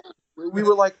was insane. We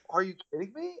were like, "Are you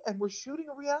kidding me?" And we're shooting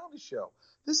a reality show.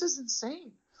 This is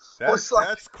insane. That's It's like,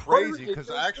 that's what a crazy because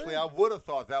ridiculous actually thing. I would have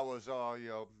thought that was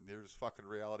here's fucking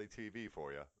reality TV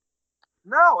for you.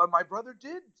 No, and my brother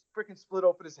did freaking split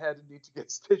open his head and need to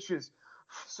get stitches,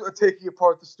 so taking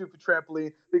apart the stupid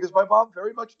trampoline because my mom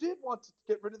very much did want to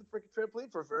get rid of the freaking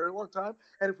trampoline for a very long time.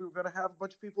 And if we were going to have a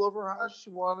bunch of people over her house, she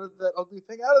wanted that ugly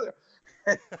thing out of there.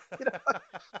 And, you know,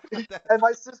 and That's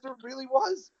my sister really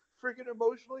was freaking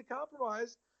emotionally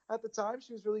compromised at the time.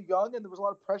 She was really young, and there was a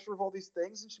lot of pressure of all these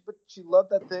things, and but she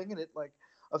loved that thing, and it like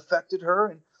affected her,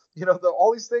 and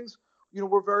all these things,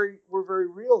 were very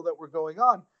real that were going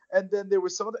on. And then there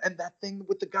was some other, and that thing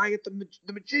with the guy at the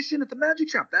magician at the magic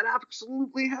shop, that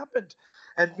absolutely happened.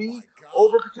 And oh my me god.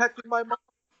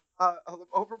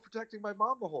 overprotecting my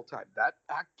mom the whole time. That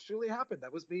actually happened.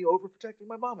 That was me overprotecting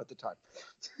my mom at the time.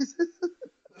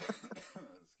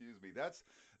 Excuse me.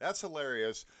 That's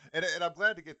hilarious, and I'm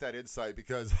glad to get that insight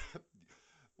because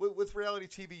with reality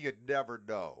TV you never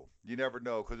know. You never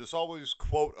know because it's always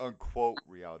quote unquote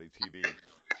reality TV.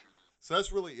 So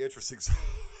that's really interesting. So,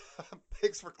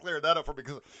 thanks for clearing that up for me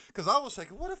because I was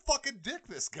thinking, what a fucking dick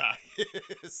this guy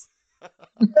is.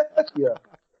 Yeah,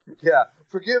 yeah.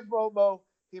 Forgive Momo.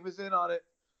 He was in on it.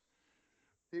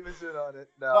 He was in on it.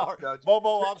 No, Sorry, no.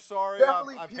 Momo, I'm sorry.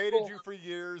 Generally, I've hated people. you for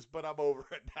years, but I'm over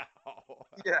it now.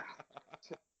 Yeah.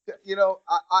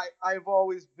 I've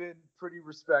always been pretty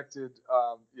respected,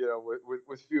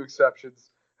 with few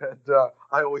exceptions, and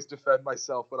I always defend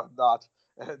myself when I'm not,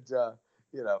 and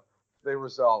you know, they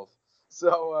resolve.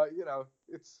 So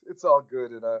it's all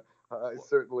good, and I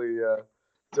certainly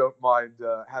don't mind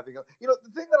having a.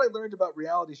 The thing that I learned about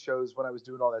reality shows when I was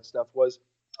doing all that stuff was,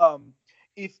 um,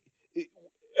 if it,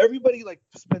 everybody like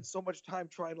spends so much time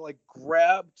trying to like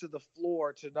grab to the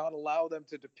floor to not allow them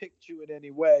to depict you in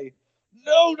any way.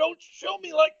 No, don't show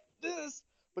me like this.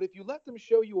 But if you let them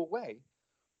show you a way,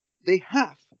 they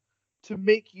have to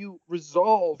make you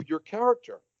resolve your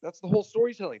character. That's the whole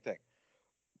storytelling thing.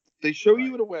 They show you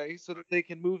Right. in a way so that they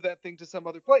can move that thing to some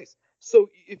other place. So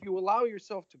if you allow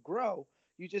yourself to grow,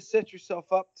 you just set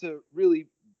yourself up to really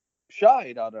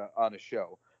shine on a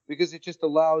show because it just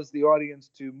allows the audience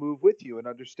to move with you and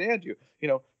understand you.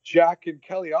 Jack and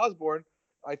Kelly Osbourne,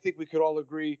 I think we could all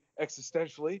agree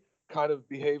existentially kind of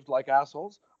behaved like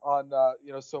assholes on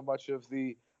so much of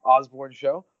the Osbourne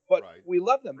show, but Right. we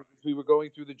love them because we were going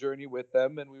through the journey with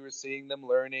them and we were seeing them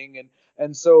learning,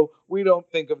 and so we don't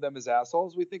think of them as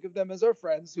assholes. We think of them as our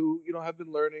friends who have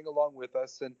been learning along with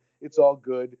us, and it's all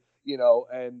good.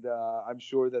 And I'm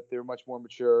sure that they're much more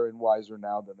mature and wiser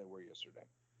now than they were yesterday.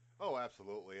 Oh,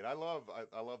 absolutely. And I love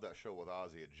that show with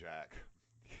Ozzy and Jack.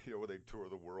 Where they tour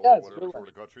the world or Yeah, it's a whatever, good one. tour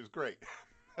the country is great.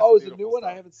 That's Oh, is it a new beautiful one? I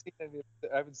stuff. haven't seen any.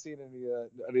 I haven't seen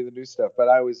any of the new stuff, but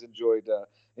I always enjoyed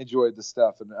the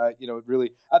stuff, and it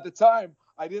really at the time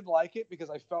I didn't like it because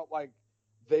I felt like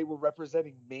they were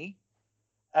representing me,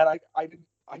 and I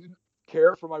didn't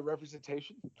care for my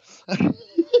representation.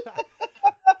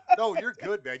 No, you're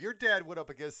good, man. Your dad went up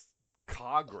against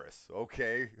Congress,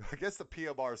 okay? Against the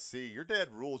PMRC. Your dad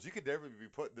rules. You could never be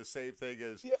put in the same thing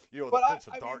as, Yeah, the but Prince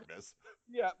of I mean, Darkness.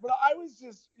 yeah, but I was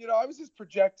just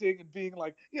projecting and being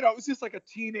like, it was just like a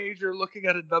teenager looking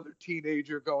at another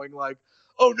teenager going like,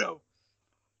 "Oh no.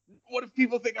 what if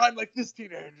people think I'm like this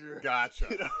teenager? Gotcha.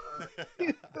 You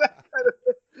know, that kind of,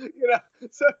 you know.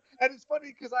 So, and it's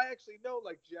funny because I actually know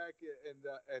like Jack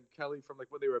and Kelly from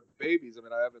like when they were babies. I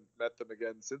mean, I haven't met them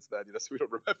again since then, so we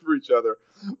don't remember each other.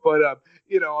 But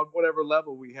on whatever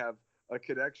level we have a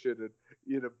connection,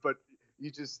 and but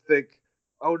you just think,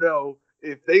 oh no,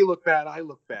 if they look bad, I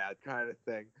look bad, kind of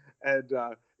thing. And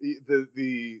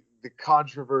the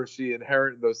controversy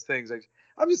inherent in those things.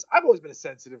 I've always been a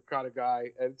sensitive kind of guy,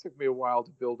 and it took me a while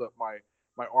to build up my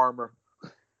armor.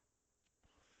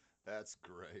 That's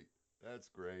great. That's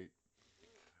great.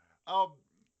 Um,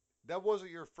 that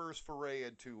wasn't your first foray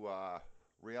into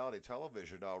reality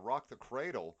television. Rock the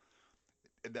Cradle.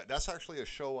 That's actually a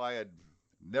show I had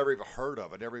never even heard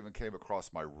of. It never even came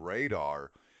across my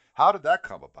radar. How did that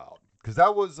come about? Because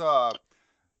that was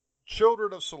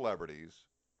children of celebrities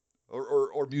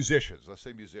or musicians. Let's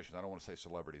say musicians. I don't want to say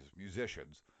celebrities.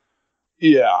 Musicians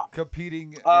Yeah.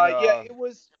 competing in Yeah, a. it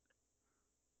was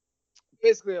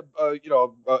basically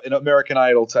an American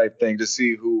Idol type thing to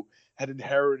see who had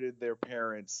inherited their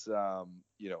parents'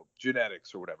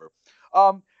 genetics or whatever.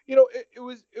 It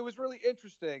was really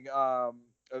interesting. I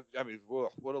mean,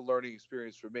 what a learning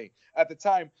experience for me. At the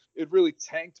time, it really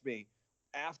tanked me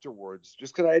afterwards,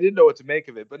 just because I didn't know what to make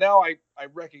of it. But now I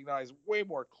recognize way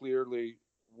more clearly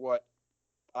what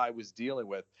I was dealing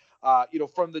with.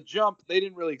 From the jump, they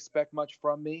didn't really expect much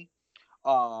from me.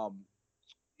 Um,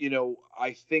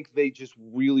 I think they just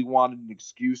really wanted an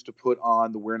excuse to put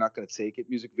on the "We're Not Gonna Take It"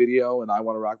 music video and "I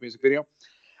Want to Rock" music video.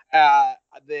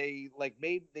 They like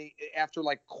made they after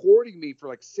like courting me for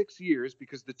like 6 years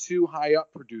because the two high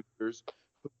up producers,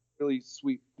 really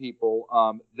sweet people,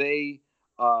 um, they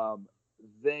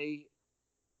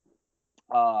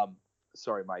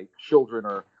sorry, my children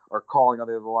are calling on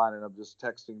the other line, and I'm just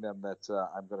texting them that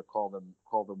I'm going to call them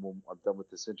when I'm done with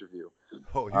this interview.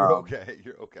 Oh, you're Um, okay.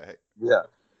 You're okay. yeah.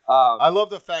 I love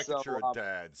the fact So that you're a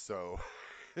dad. So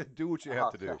do what you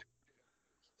have to okay. do.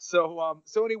 So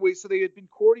anyway, so they had been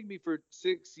courting me for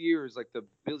 6 years, like the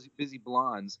busy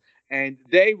blondes, and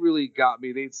they really got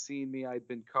me. They'd seen me. I'd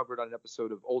been covered on an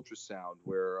episode of Ultrasound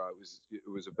where it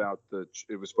was about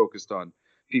it was focused on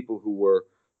people who were,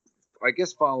 I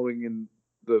guess, following in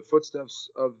the footsteps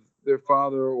of their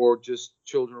father or just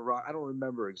children of rock. I don't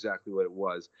remember exactly what it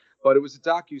was, but it was a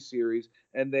docu series,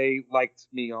 and they liked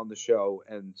me on the show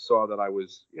and saw that I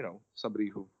was, somebody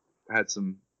who had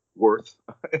some worth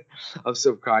of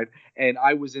some kind, and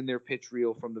I was in their pitch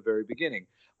reel from the very beginning.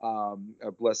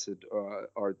 Blessed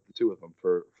are the two of them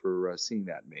for seeing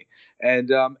that in me,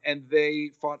 and they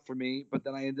fought for me. But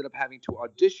then I ended up having to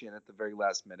audition at the very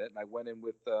last minute, and I went in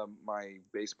with my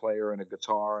bass player and a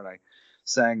guitar, and I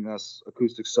sang this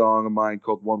acoustic song of mine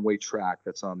called "One Way Track"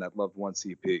 that's on that Loved One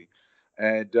EP,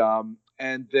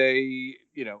 and they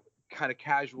kind of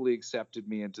casually accepted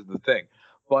me into the thing.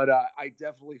 But I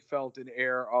definitely felt an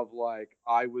air of like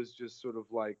I was just sort of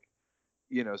like,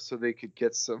 so they could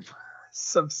get some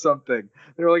something.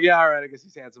 They were like, yeah, all right, I guess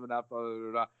he's handsome enough, blah, blah,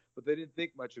 blah, blah. But they didn't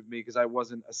think much of me because I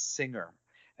wasn't a singer,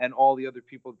 and all the other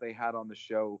people that they had on the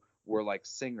show were like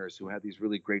singers who had these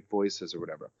really great voices or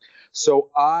whatever. So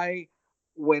I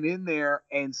went in there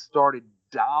and started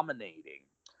dominating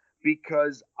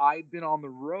because I'd been on the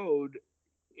road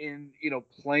in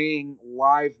playing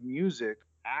live music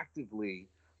actively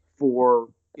for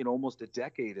almost a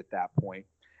decade at that point,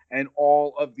 and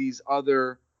all of these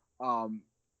other um,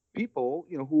 people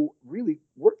who really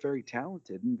were very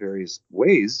talented in various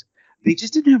ways, they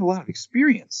just didn't have a lot of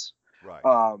experience Right.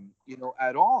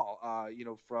 at all.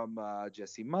 From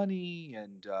Jesse Money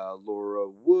and Laura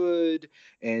Wood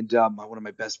and one of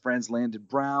my best friends, Landon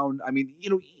Brown. I mean,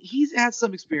 he's had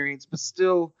some experience, but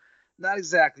still not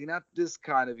exactly, not this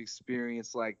kind of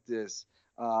experience like this.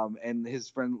 And his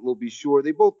friend Lil B. Shore,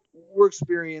 they both were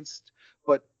experienced,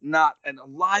 but not in a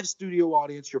live studio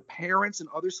audience. Your parents and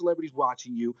other celebrities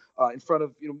watching you in front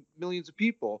of millions of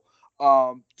people,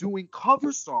 doing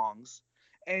cover songs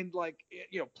and like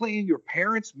playing your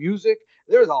parents' music.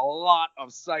 There's a lot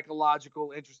of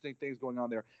psychological, interesting things going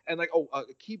on there. And like,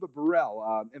 Akiba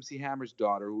Burrell, MC Hammer's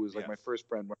daughter, who was like my Yes. first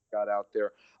friend when I got out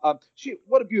there. She,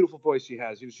 what a beautiful voice she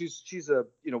has. She's a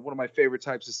one of my favorite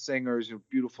types of singers.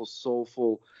 Beautiful,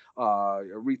 soulful,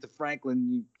 Aretha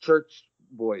Franklin church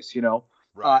voice.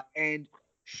 Right. And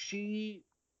she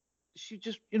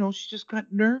just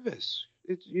got nervous.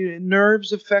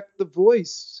 Nerves affect the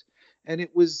voice, and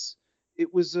it was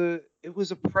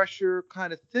a pressure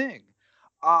kind of thing.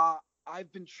 Uh,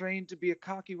 I've been trained to be a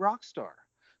cocky rock star,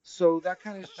 so that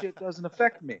kind of shit doesn't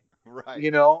affect me. Right.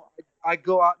 You know, I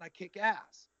go out and I kick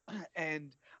ass,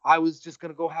 and I was just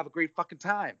gonna go have a great fucking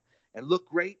time and look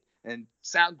great and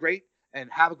sound great and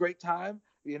have a great time.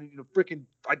 Freaking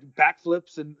I do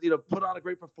backflips and put on a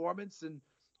great performance and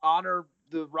honor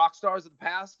the rock stars of the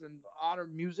past and honor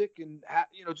music and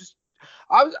just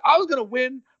I was gonna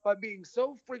win by being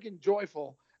so freaking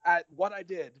joyful at what I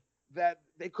did that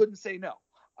they couldn't say no.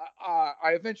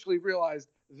 I eventually realized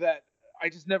that I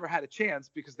just never had a chance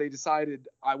because they decided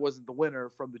I wasn't the winner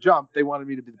from the jump. They wanted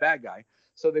me to be the bad guy.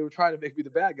 So they were trying to make me the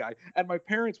bad guy. And my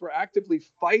parents were actively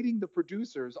fighting the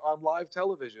producers on live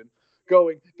television,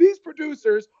 going, these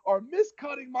producers are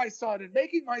miscutting my son and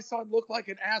making my son look like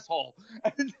an asshole.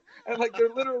 And like they're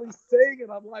literally saying it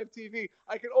on live TV.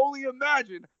 I can only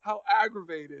imagine how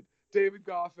aggravated David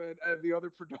Goffin and the other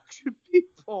production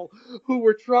people who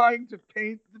were trying to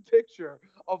paint the picture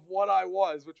of what I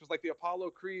was, which was like the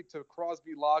Apollo Creed to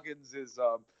Crosby Loggins'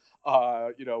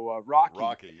 Rocky.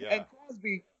 Rocky, And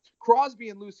yeah. Crosby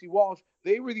and Lucy Walsh,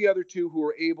 they were the other two who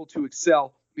were able to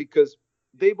excel because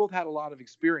they both had a lot of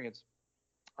experience.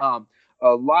 Um, a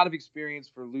lot of experience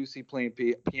for Lucy playing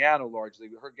piano largely.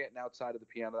 Her getting outside of the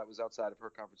piano, that was outside of her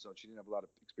comfort zone. She didn't have a lot of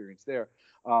experience there.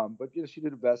 But she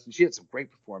did her best, and she had some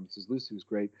great performances. Lucy was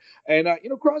great, and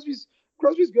Crosby's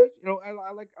good.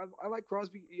 I like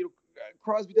Crosby.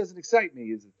 Crosby doesn't excite me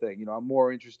is the thing. I'm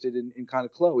more interested in kind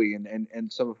of Chloe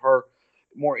and some of her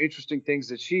more interesting things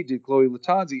that she did. Chloe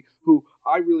Latanzi, who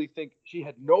I really think she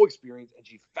had no experience and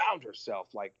she found herself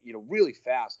like really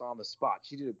fast on the spot.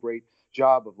 She did a great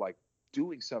job of like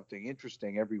doing something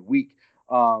interesting every week.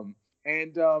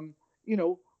 And you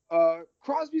know,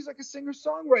 Crosby's like a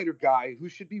singer-songwriter guy who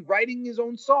should be writing his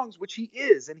own songs, which he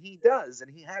is, and he does,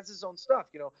 and he has his own stuff.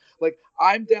 Like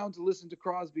I'm down to listen to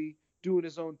Crosby doing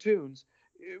his own tunes.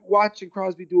 Watching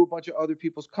Crosby do a bunch of other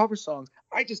people's cover songs,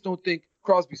 I just don't think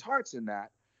Crosby's heart's in that.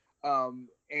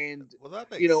 And Well, that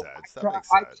makes sense. That makes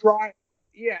I sense. try,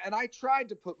 yeah, and I tried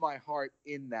to put my heart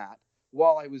in that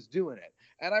while I was doing it,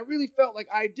 and I really felt like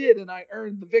I did, and I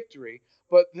earned the victory.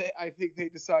 But I think they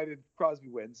decided Crosby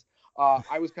wins.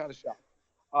 I was kind of shocked,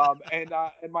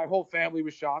 and my whole family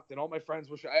was shocked, and all my friends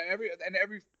were shocked.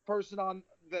 Every person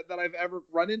that I've ever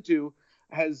run into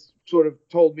has sort of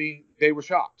told me they were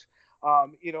shocked.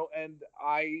 And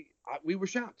we were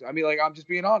shocked. I mean, like I'm just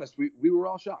being honest. We were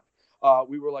all shocked.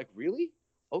 We were like, really?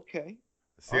 Okay,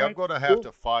 all See, I'm right, going to have cool.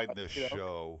 to find this You know,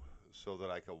 show so that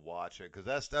I can watch it because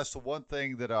that's the one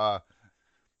thing that uh,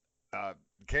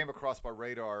 came across my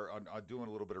radar on doing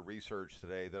a little bit of research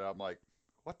today that I'm like,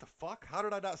 what the fuck? How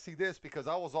did I not see this? Because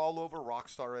I was all over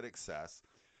Rockstar at Excess.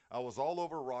 I was all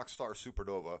over Rockstar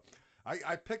Supernova.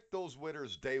 I picked those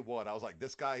winners day one. I was like,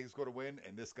 this guy is going to win,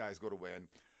 and this guy's going to win.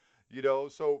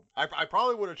 So I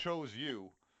probably would have chose you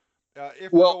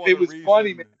if for well, no it other was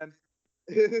funny, reason. man.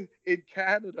 In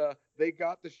Canada, they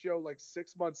got the show like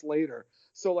 6 months later.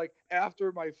 So like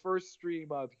after my first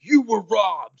stream of "You Were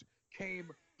Robbed" came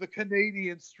the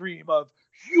Canadian stream of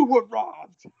 "You Were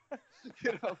Robbed."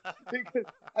 you know, because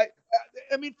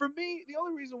I mean, for me, the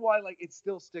only reason why like it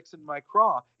still sticks in my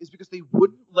craw is because they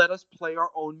wouldn't let us play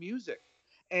our own music.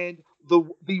 And the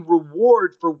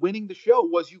reward for winning the show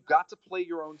was you got to play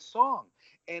your own song.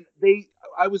 And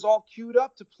I was all queued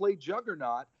up to play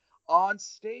Juggernaut on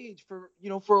stage for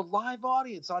a live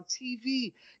audience on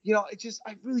TV.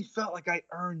 I really felt like I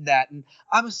earned that, and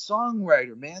I'm a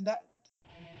songwriter, man. That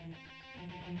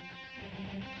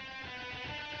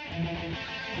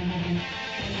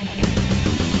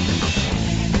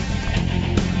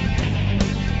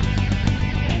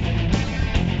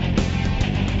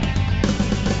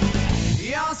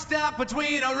You're stuck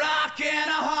between a rock and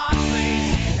a hard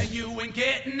place, and you ain't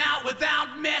getting out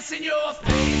without messing your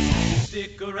face.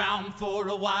 Stick around for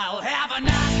a while, have a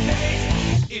nice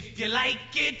taste. If you like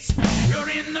it, you're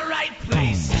in the right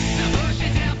place. Now push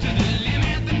yourself to the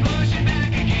limit, then push it back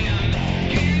again.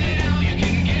 Give it all you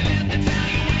can give it, that's how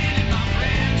you win it, my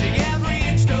friend. Take every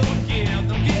inch, don't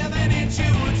give, I'm giving it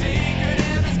you a take.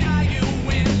 Whatever sky you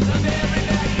win, the very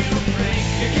back you break.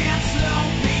 You can't slow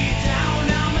me down,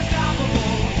 I'm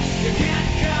unstoppable. You can't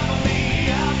cover me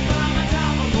up, I'm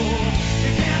unstoppable.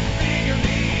 You can't figure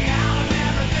me out of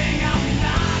everything I'm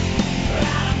not.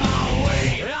 Out of my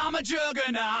way, I'm a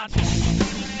juggernaut.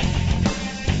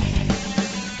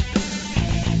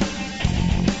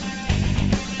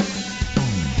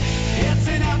 It's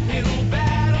an uphill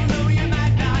battle, no, you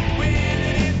might not win.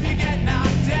 And if you get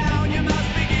knocked down, you must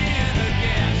begin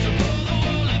again. So pull the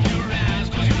wool of your eyes,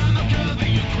 cause you're the cover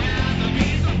you cry. The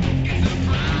beast of fucking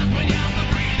surprise when you're the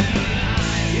breathing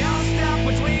alive. You're stuck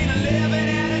between a living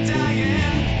and a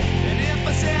dying. And if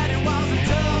I said it wasn't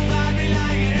tough, I'd be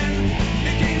lying.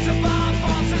 You came so far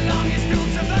for so long, you're still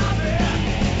surviving.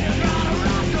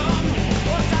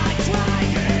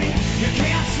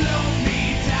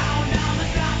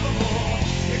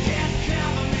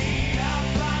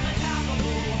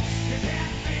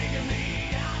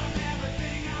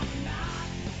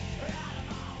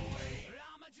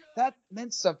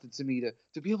 meant something to me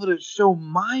to be able to show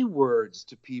my words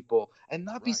to people and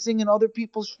not be Right. singing other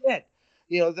people's shit.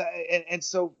 And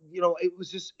so it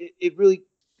was just it really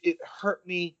it hurt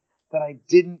me that I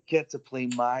didn't get to play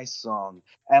my song.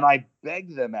 And I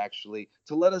begged them actually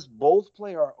to let us both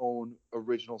play our own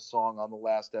original song on the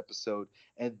last episode,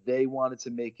 and they wanted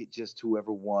to make it just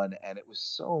whoever won, and it was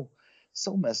so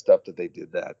messed up that they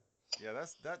did that. Yeah,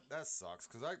 that sucks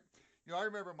because I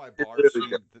remember my It bar really did.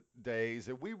 scene days,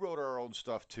 and we wrote our own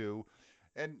stuff too.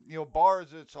 And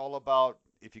bars, it's all about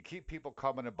if you keep people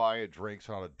coming and buying drinks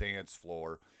on a dance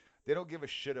floor, they don't give a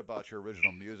shit about your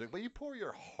original music, but you pour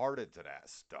your heart into that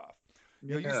stuff.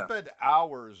 You Yeah. spend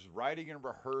hours writing and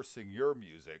rehearsing your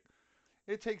music.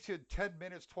 It takes you 10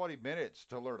 minutes, 20 minutes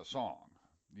to learn a song.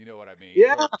 You know what I mean?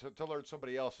 Yeah, To learn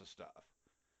somebody else's stuff.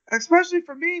 especially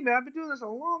for me, man. I've been doing this a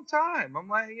long time. I'm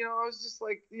like, I was just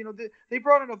like, they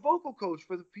brought in a vocal coach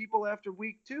for the people after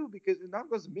week 2 because not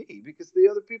because of me, because the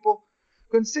other people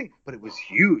couldn't sing. But it was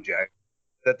huge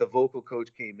that the vocal coach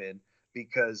came in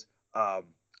because um,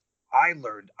 I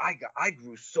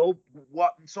grew so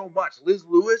much. Liz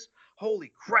Lewis,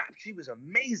 holy crap, she was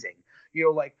amazing. It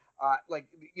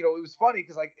was funny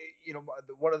because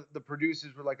one of the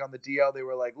producers were like on the DL. They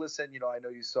were like, listen, I know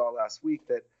you saw last week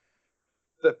that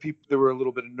people there were a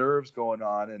little bit of nerves going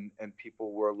on, and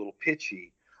people were a little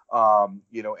pitchy, and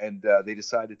they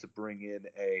decided to bring in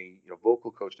a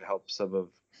vocal coach to help some of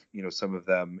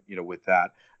them with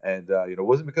that, and it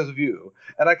wasn't because of you.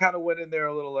 And I kind of went in there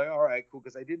a little like, all right, cool,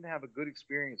 because I didn't have a good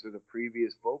experience with a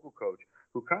previous vocal coach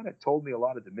who kind of told me a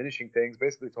lot of diminishing things,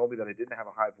 basically told me that I didn't have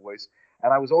a high voice,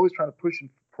 and I was always trying to push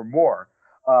for more,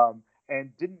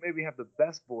 and didn't maybe have the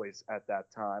best voice at that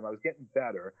time. I was getting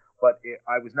better, but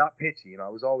I was not pitchy. I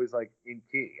was always like in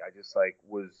key. I just like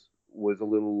was a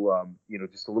little,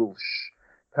 just a little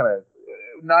kind of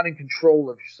not in control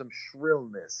of some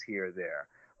shrillness here or there.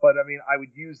 But I mean, I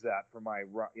would use that for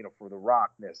for the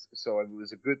rockness. So it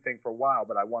was a good thing for a while.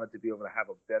 But I wanted to be able to have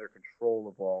a better control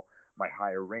of all my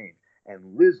higher range.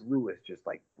 And Liz Lewis just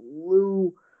like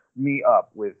blew me up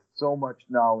with so much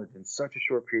knowledge in such a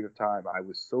short period of time. I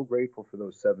was so grateful for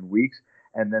those 7 weeks.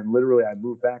 And then literally, I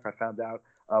moved back. I found out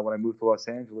when I moved to Los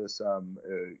Angeles,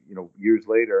 years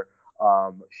later,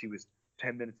 she was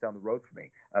 10 minutes down the road from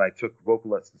me, and I took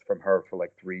vocal lessons from her for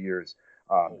like 3 years,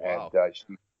 Oh and wow.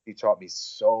 she taught me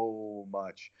so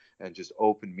much and just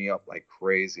opened me up like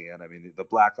crazy. And I mean, the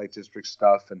Blacklight District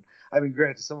stuff, and I mean,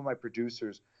 granted, some of my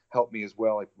producers helped me as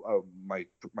well, like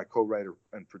my co-writer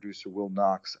and producer Will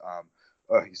Knox.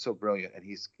 He's so brilliant, and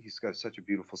he's got such a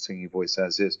beautiful singing voice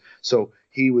as is. So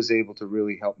he was able to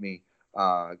really help me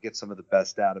get some of the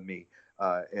best out of me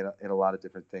in a lot of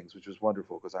different things, which was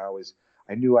wonderful because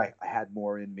I knew I had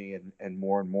more in me and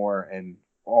more, and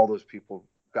all those people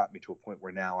got me to a point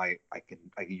where now I can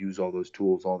use all those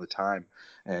tools all the time,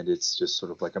 and it's just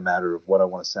sort of like a matter of what I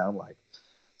want to sound like.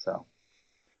 So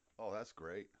Oh, that's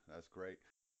great. That's great.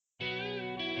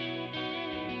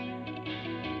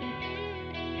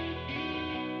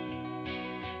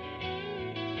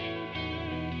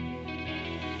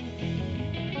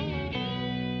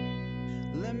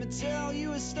 Let me tell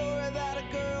you a story about a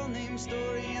girl named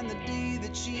Story and the day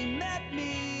that she met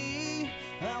me.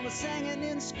 I was hanging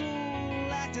in school,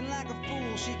 acting like a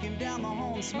fool. She came down the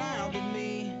hall and smiled at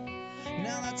me.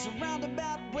 Now that's around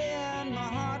about when my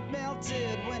heart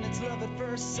melted, when it's love at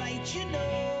first sight, you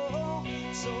know.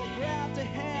 So I grabbed her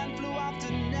hand, flew off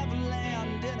to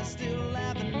Neverland, and I still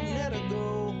haven't let her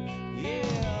go.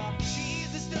 Yeah,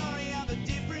 she's the story of a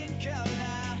different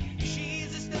color.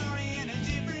 She's a story in a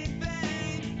different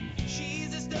vein.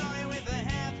 She's a story with a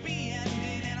happy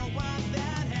ending, and I want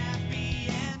that happy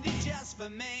ending just for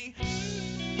me.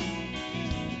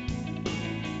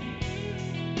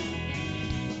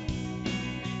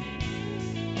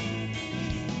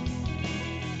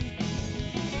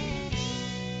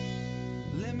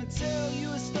 Let me tell you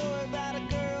a story about a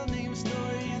girl named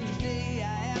Story, and the day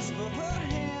I asked for her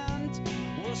hand,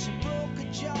 well, she broke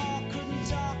a jaw, couldn't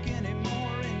talk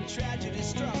anymore, and tragedy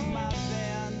struck my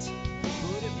band.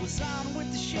 But it was on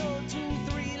with the show,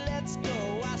 2, 3, let's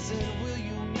go. I said, will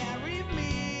you marry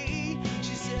me?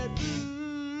 She said,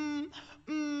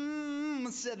 I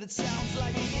said, that sounds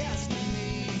like a yes to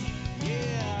me.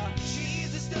 Yeah,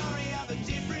 she's the story of a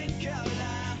different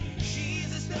color.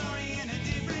 She's a story in a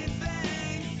different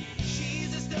vein.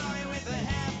 She's a story with a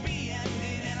happy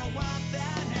ending, and I want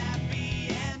that happy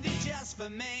ending just for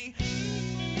me.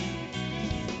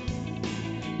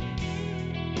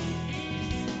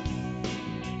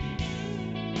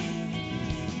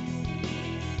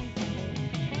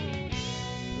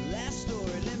 Last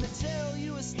story, let me tell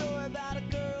you a story about a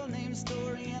girl named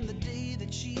Story and the day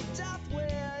that she died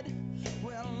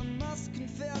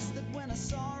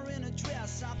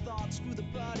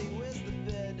party, where's the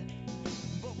bed?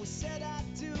 But we said I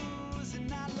do's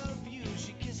and I love you.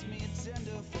 She kissed me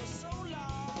tender for so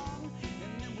long,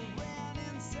 and then we ran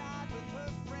inside with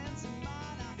her friends and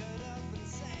mine. I got up and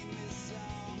sang this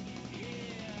song.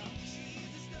 Yeah, she's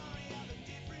the story of a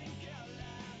different girl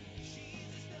life. She's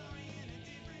the story in a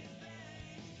different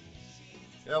vein.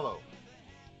 She's the Hello.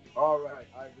 All right,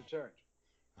 I've returned.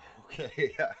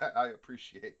 Okay, I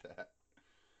appreciate that.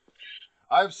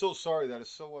 I'm so sorry that it's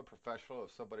so unprofessional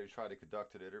of somebody trying to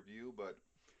conduct an interview, but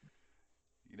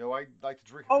I like to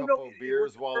drink a Oh no, couple of it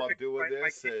beers worked while I'm perfect. doing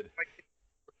this. And My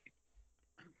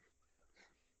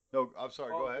no, I'm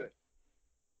sorry. Go all ahead. good.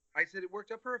 I said it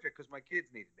worked out perfect because my kids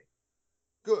needed me.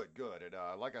 Good, good. And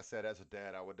like I said, as a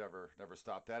dad, I would never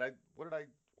stop that. What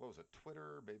was it?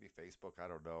 Twitter, maybe Facebook? I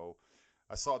don't know.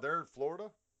 I saw they're in Florida.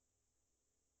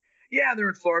 Yeah, they're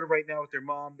in Florida right now with their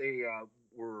mom. They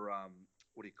were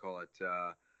what do you call it?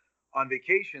 On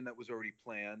vacation that was already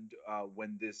planned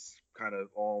when this kind of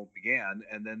all began,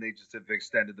 and then they just have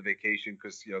extended the vacation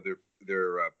because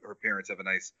their her parents have a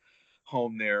nice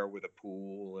home there with a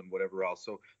pool and whatever else.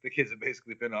 So the kids have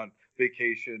basically been on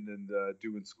vacation and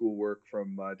doing schoolwork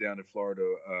from down in Florida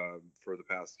for the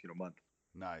past month.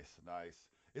 Nice, nice.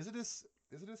 Isn't this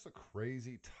a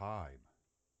crazy time?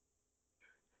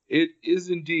 It is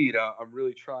indeed. I'm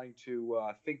really trying to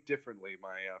think differently.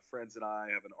 My friends and I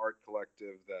have an art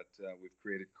collective that we've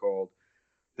created called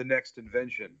The Next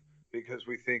Invention because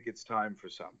we think it's time for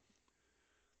some.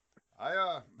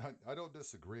 I don't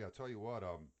disagree. I tell you what.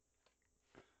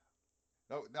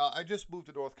 No, now I just moved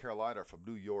to North Carolina from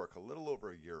New York a little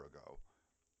over a year ago,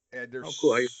 and there's Oh,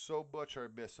 cool. so much I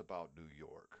miss about New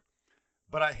York.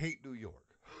 But I hate New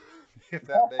York, if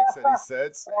that makes any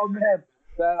sense. Oh man,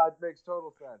 that makes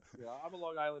total sense. I'm a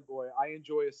Long Island boy. I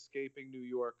enjoy escaping New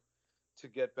York to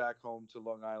get back home to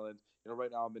Long Island.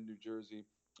 Right now I'm in New Jersey,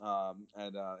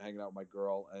 and hanging out with my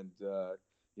girl, and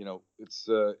it's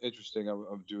interesting.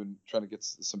 I'm trying to get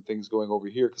some things going over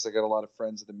here because I got a lot of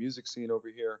friends in the music scene over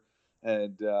here,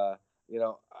 and I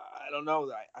don't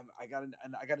know. I got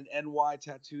an NY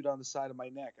tattooed on the side of my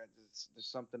neck. There's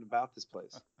something about this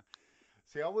place.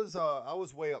 See, I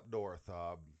was way up north.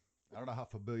 I don't know how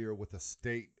familiar with the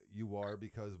state you are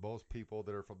because most people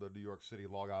that are from the New York City,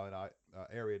 Long Island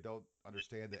area don't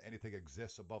understand that anything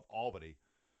exists above Albany.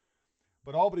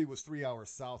 But Albany was 3 hours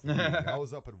south of me. I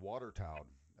was up in Watertown,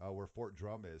 where Fort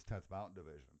Drum is, 10th Mountain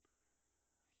Division.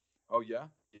 Oh yeah,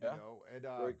 You yeah, know, and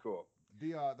very cool.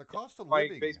 the cost of My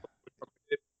living. bass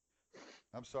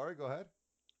I'm sorry. Go ahead.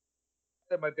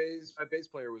 my bass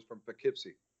player was from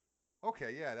Poughkeepsie.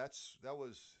 Okay, yeah, that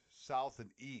was south and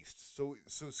east. So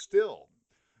still,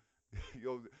 you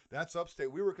know, that's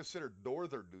upstate. We were considered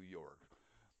northern New York.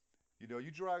 You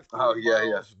drive Oh 30 yeah,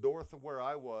 yeah. miles north of where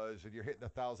I was, and you're hitting the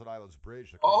Thousand Islands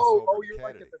Bridge that crosses Oh, over oh, into you're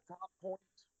like Kennedy. at the top point.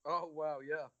 Oh wow,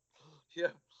 yeah,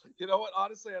 yeah. You know what?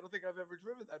 Honestly, I don't think I've ever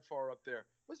driven that far up there.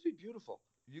 Must be beautiful.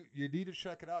 You need to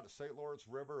check it out. The St. Lawrence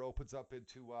River opens up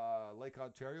into Lake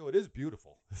Ontario. It is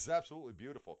beautiful. It's absolutely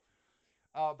beautiful.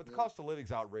 But the Yeah. cost of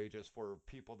living's outrageous for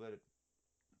people that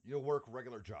work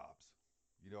regular jobs.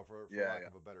 For Yeah, lack yeah.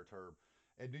 of a better term,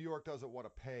 and New York doesn't want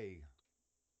to pay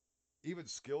even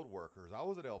skilled workers. I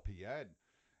was an LPN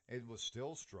and was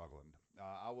still struggling.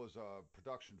 I was a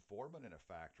production foreman in a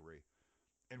factory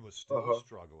and was Uh still huh.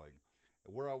 struggling.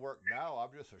 Where I work now,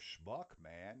 I'm just a schmuck,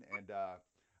 man, and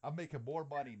I'm making more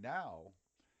money now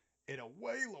in a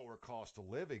way lower cost of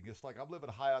living. It's like I'm living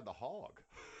high on the hog.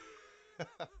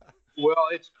 Well,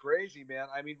 it's crazy, man.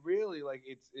 I mean, really, like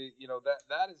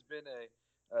that has been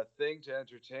a thing to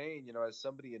entertain. As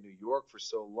somebody in New York for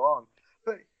so long,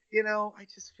 but I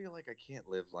just feel like I can't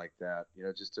live like that.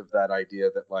 Just of that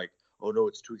idea that like, oh no,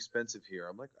 it's too expensive here.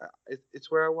 I'm like, it's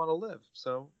where I want to live,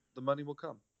 so the money will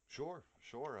come. Sure,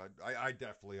 sure. I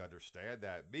definitely understand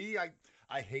that.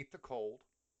 I hate the cold.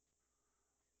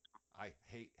 I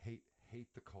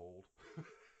hate the cold.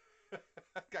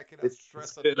 I cannot It's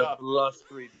stress been a enough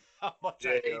blustery how much I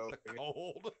day hate over the here.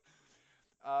 cold.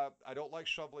 I don't like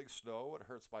shoveling snow. It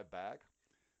hurts my back.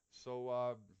 So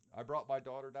I brought my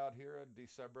daughter down here in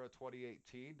December of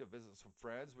 2018 to visit some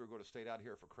friends. We were going to stay down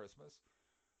here for Christmas.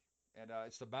 And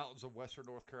it's the mountains of western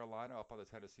North Carolina up on the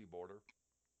Tennessee border.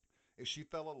 And she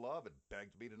fell in love and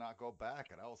begged me to not go back.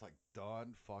 And I was like,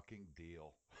 done fucking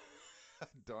deal.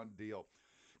 Done deal.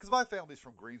 Because my family's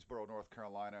from Greensboro, North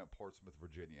Carolina, and Portsmouth,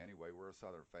 Virginia. Anyway, we're a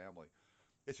Southern family.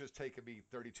 It's just taken me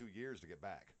 32 years to get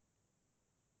back.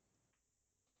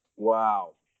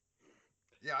 Wow,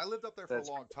 Yeah, I lived up there for a that's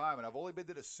long time, and I've only been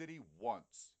to the city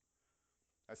once.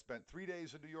 I spent 3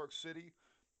 days in New York City,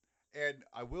 and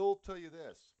I will tell you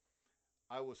this: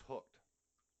 I was hooked.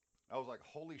 I was like,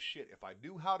 holy shit, if I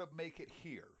knew how to make it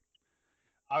here,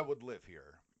 I would live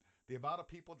here. The amount of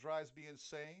people drives me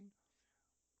insane,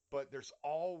 but there's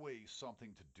always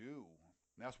something to do.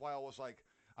 And that's why I was like,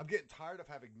 I'm getting tired of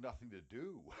having nothing to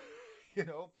do. you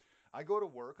know, I go to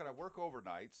work and I work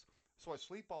overnights, so I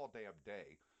sleep all damn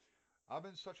day. I'm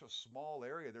in such a small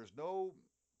area. There's no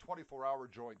 24-hour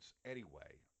joints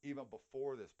anyway, even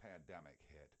before this pandemic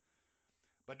hit.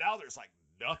 But now there's like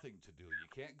nothing to do. You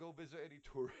can't go visit any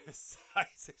tourist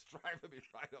sites. It's driving me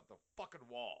right up the fucking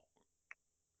wall.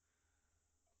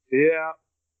 Yeah.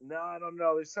 No, I don't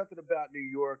know. There's something about New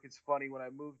York. It's funny. When I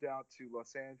moved out to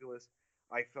Los Angeles,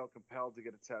 I felt compelled to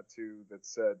get a tattoo that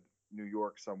said New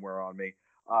York somewhere on me,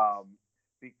 Nice. um,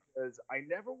 because I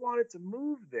never wanted to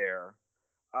move there.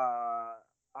 Uh,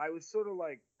 I was sort of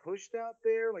like pushed out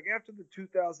there. Like after the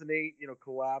 2008,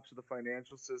 collapse of the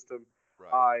financial system,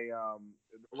 Right. I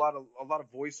a lot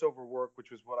of voiceover work,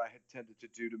 which was what I had tended to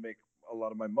do to make a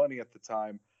lot of my money at the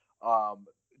time, um,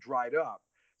 dried up.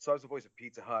 So I was the voice of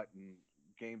Pizza Hut and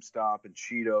GameStop and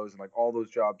Cheetos, and like all those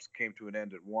jobs came to an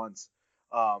end at once.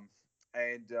 Um,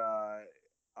 and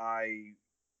I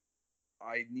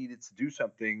I needed to do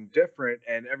something different,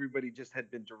 and everybody just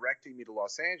had been directing me to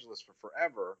Los Angeles for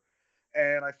forever.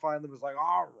 And I finally was like,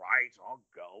 "All right, I'll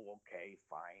go. Okay,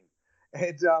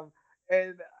 fine."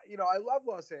 And I love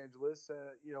Los Angeles.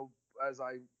 As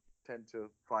I tend to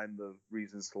find the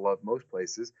reasons to love most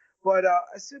places. But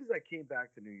as soon as I came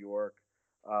back to New York,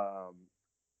 um,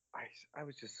 I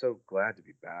was just so glad to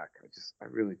be back. I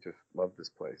really just love this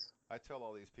place. I tell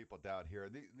all these people down here,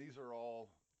 these are all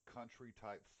country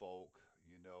type folk.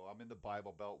 I'm in the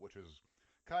Bible Belt, which is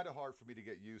kind of hard for me to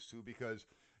get used to because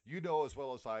you know as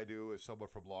well as I do, as someone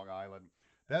from Long Island,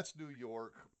 that's New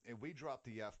York, and we drop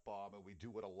the F bomb and we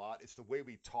do it a lot. It's the way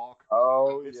we talk,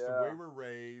 Oh it's the way yeah. we're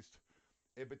raised.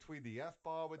 And between the F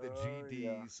bomb and the Oh yeah.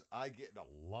 GDs, I get in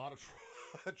a lot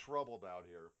of trouble down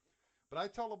here. But I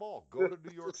tell them all, go to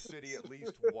New York City at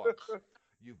least once.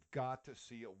 You've got to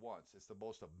see it once. It's the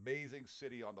most amazing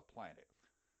city on the planet.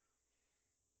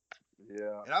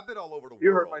 Yeah. And I've been all over the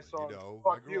You heard my world, song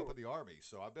I "Fuck grew up You." in the army,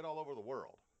 so I've been all over the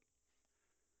world.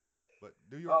 But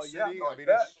New York Oh yeah, City, no, I I mean,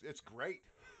 bet. it's great.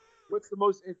 What's the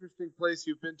most interesting place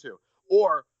you've been to?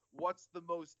 Or what's the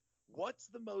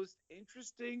most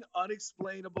interesting,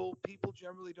 unexplainable, people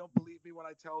generally don't believe me when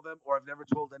I tell them, or I've never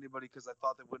told anybody because I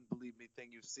thought they wouldn't believe me, thing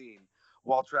you've seen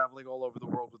while traveling all over the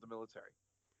world with the military?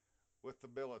 With the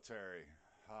military,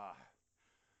 ah,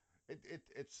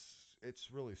 it's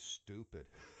really stupid.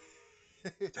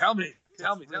 Tell me,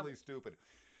 tell It's me, tell me. really stupid.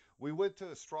 We went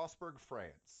to Strasbourg,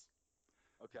 France,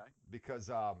 Okay. because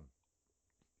at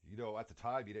the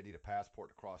time you didn't need a passport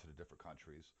to cross into different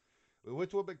countries. We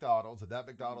went to a McDonald's, and that Mhm.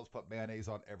 McDonald's put mayonnaise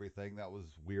on everything. That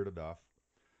was weird enough.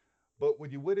 But when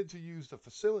you went in to use the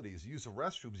facilities, use the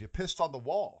restrooms, you pissed on the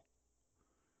wall.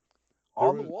 There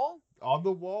On the was wall? on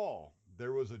the wall.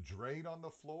 There was a drain on the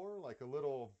floor, like a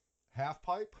little half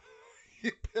pipe.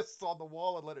 You pissed on the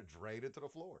wall and let it drain into the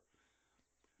floor.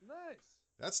 Nice.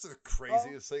 That's the Oh,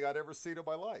 craziest thing I'd ever seen in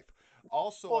my life.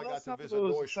 Also, well, I got that's to not the visit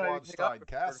most exciting thing I've Neuschwanstein ever heard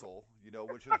Castle,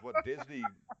 which is what Disney.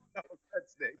 about.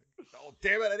 That's Nate. Oh,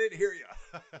 damn it! I didn't hear you.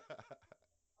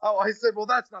 Oh, I said, well,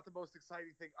 that's not the most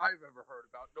exciting thing I've ever heard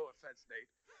about. No offense,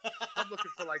 Nate. I'm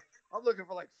looking for like I'm looking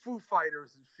for like Foo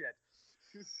Fighters and shit.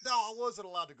 No, I wasn't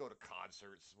allowed to go to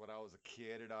concerts when I was a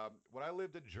kid, and when I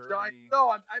lived in Giant, Germany. no,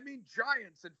 I mean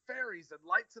giants and fairies and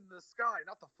lights in the sky,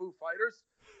 not the Foo Fighters.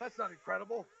 That's not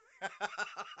incredible.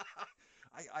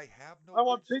 I have no I good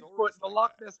want Bigfoot stories and the like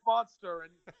Loch that. Ness monster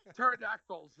and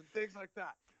pterodactyls and things like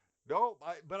that. No,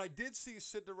 but I did see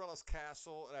Cinderella's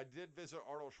castle, and I did visit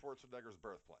Arnold Schwarzenegger's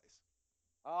birthplace.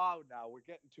 Oh no, we're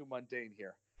getting too mundane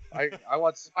here. I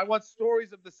want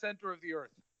stories of the center of the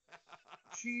earth.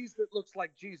 Cheese that looks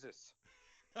like Jesus.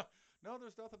 No,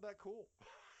 there's nothing that cool.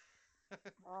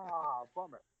 Ah,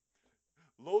 bummer.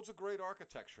 Loads of great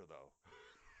architecture,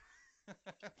 though.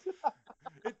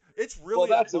 It's Well, really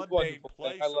a that's a mundane wonderful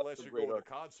thing. I place love unless the you're great going to art.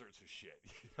 concerts and shit.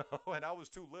 And I was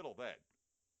too little then.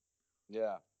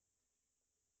 Yeah.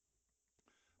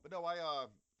 But no, I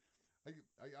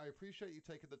appreciate you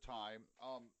taking the time.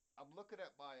 I'm looking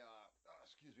at my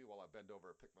excuse me while I bend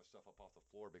over and pick my stuff up off the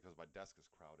floor because my desk is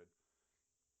crowded.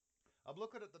 I'm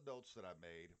looking at the notes that I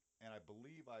made, and I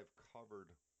believe I've covered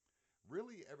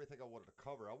really everything I wanted to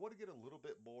cover. I want to get a little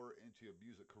bit more into your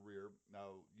music career.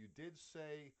 Now, you did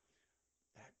say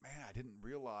that, man, I didn't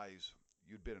realize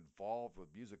you'd been involved with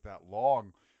music that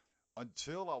long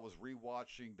until I was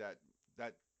rewatching that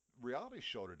reality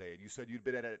show today, and you said you'd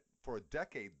been at it for a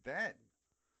decade then.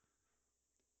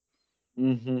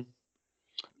 Mm-hmm.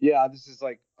 Yeah, this is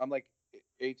like I'm like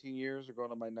 18 years, or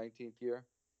going on my 19th year.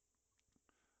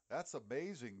 That's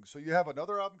amazing. So you have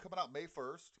another album coming out May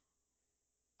 1st.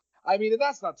 I mean, and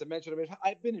that's not to mention. I mean,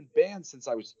 I've been in bands since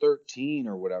I was 13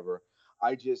 or whatever.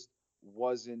 I just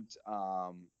wasn't.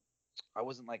 I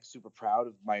wasn't like super proud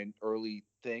of my early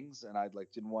things, and I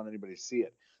like didn't want anybody to see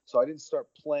it. So I didn't start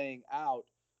playing out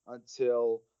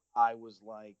until I was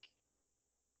like,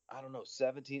 I don't know,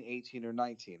 17, 18, or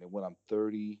 19, and when I'm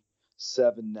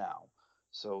 37 now.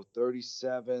 So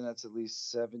 37, that's at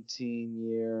least 17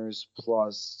 years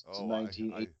plus to Oh,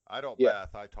 19. I don't Yeah.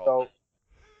 math. I talk. So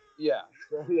yeah,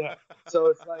 so, yeah. So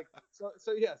it's like so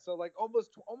yeah, so like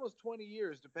almost 20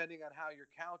 years, depending on how you're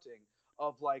counting,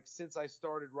 of like since I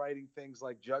started writing things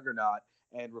like Juggernaut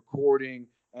and recording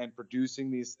and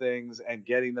producing these things and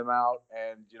getting them out,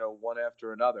 and one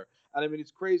after another. And I mean,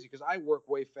 it's crazy because I work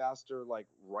way faster like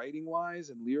writing wise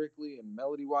and lyrically and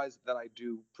melody wise than I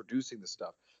do producing the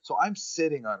stuff. So I'm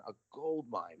sitting on a gold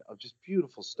mine of just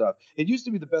beautiful stuff. It used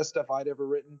to be the best stuff I'd ever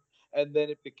written, and then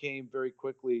it became very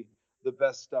quickly the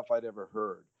best stuff I'd ever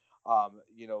heard.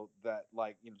 That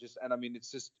like, just, and I mean,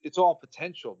 it's all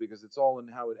potential because it's all in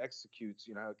how it executes,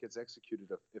 how it gets executed,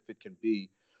 if it can be,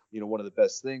 one of the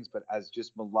best things. But as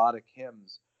just melodic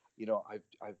hymns,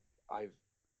 I've,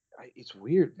 it's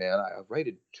weird, man. I write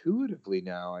intuitively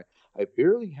now. I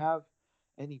barely have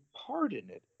any part in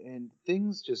it, and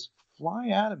things just fly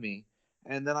out of me,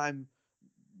 and then I'm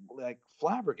like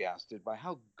flabbergasted by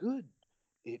how good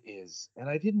it is. And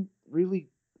I didn't really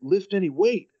lift any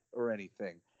weight or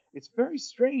anything. It's very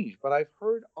strange, but I've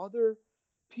heard other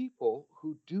people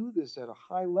who do this at a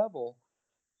high level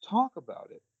talk about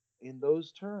it in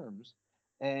those terms.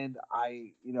 And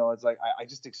it's like I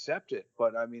just accept it.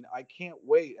 But I mean, I can't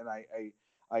wait. And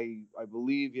I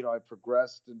believe, I've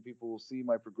progressed, and people will see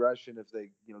my progression if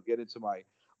they, get into my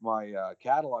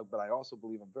catalog. But I also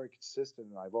believe I'm very consistent,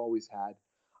 and I've always had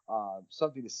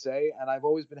something to say, and I've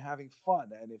always been having fun.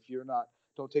 And if you're not,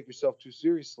 don't take yourself too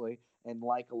seriously and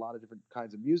like a lot of different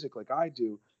kinds of music like I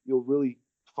do, you'll really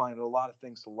find a lot of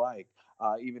things to like.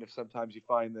 Even if sometimes you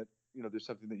find that there's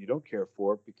something that you don't care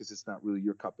for because it's not really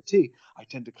your cup of tea. I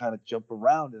tend to kind of jump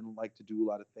around and like to do a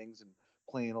lot of things and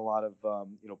play in a lot of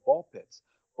ball pits.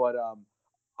 But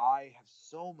I have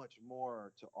so much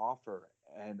more to offer,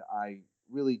 and I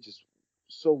really just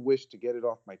so wish to get it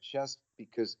off my chest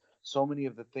because so many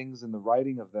of the things in the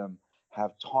writing of them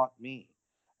have taught me,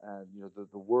 and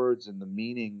the words and the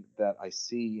meaning that I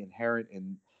see inherent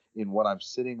in what I'm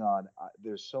sitting on.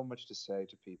 There's so much to say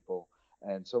to people,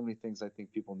 and so many things I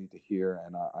think people need to hear,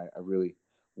 and I really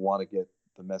want to get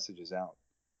the messages out.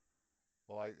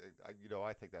 Well,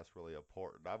 I think that's really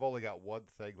important. I've only got one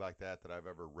thing like that I've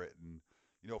ever written,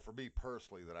 for me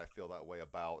personally, that I feel that way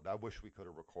about. And I wish we could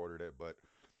have recorded it, but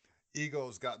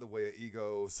egos got in the way of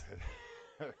egos.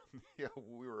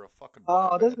 We were a fucking boy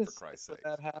Oh, doesn't band, it for suck Christ's when sakes.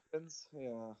 that happens?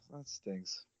 Yeah, that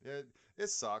stinks. It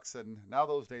sucks, and now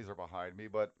those days are behind me.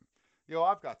 But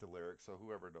I've got the lyrics, so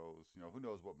whoever knows, who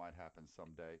knows what might happen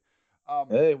someday. Um,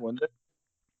 Hey, one day.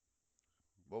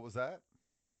 what was that?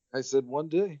 I said one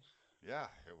day. Yeah,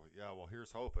 yeah. Well,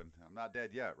 here's hoping. I'm not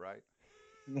dead yet, right?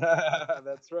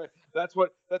 That's right. That's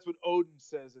what Odin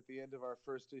says at the end of our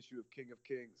first issue of King of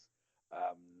Kings.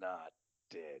 I'm not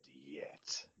dead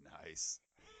yet. Nice,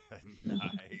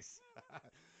 nice.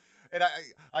 And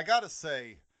I gotta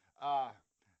say, uh,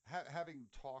 having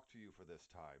talked to you for this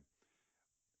time,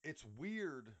 it's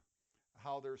weird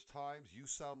how there's times you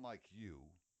sound like you,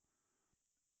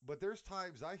 but there's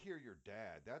times I hear your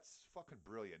dad. That's fucking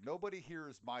brilliant. Nobody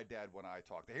hears my dad when I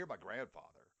talk. They hear my grandfather.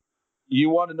 You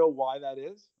want to know why that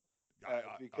is? I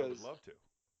would love to.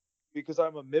 Because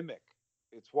I'm a mimic.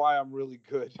 It's why I'm really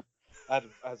good as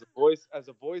a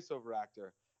voiceover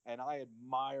actor, and I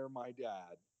admire my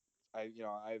dad.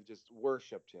 I've just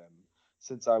worshipped him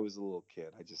since I was a little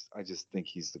kid. I just think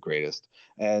he's the greatest,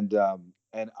 and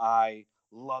I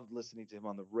loved listening to him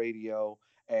on the radio,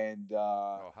 and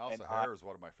Oh, House and of I Hair is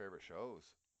one of my favorite shows.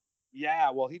 yeah,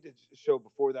 well, he did a show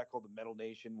before that called the Metal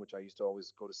Nation, which I used to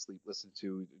always go to sleep listen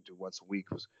to once a week.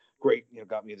 It was great.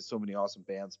 Got me into so many awesome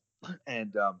bands,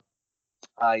 and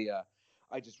I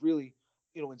just really,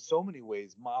 in so many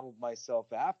ways, modeled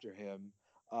myself after him,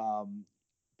 um,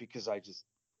 because I just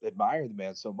admire the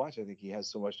man so much. I think he has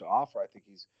so much to offer. I think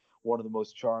he's one of the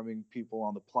most charming people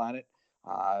on the planet.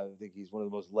 I think he's one of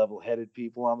the most level-headed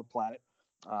people on the planet.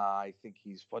 I think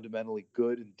he's fundamentally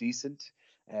good and decent,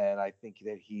 and I think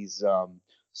that he's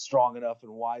strong enough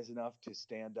and wise enough to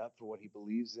stand up for what he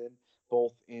believes in,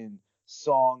 both in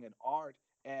song and art,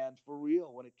 and for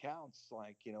real when it counts.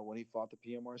 Like when he fought the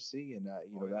PMRC, and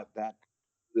Oh yeah. that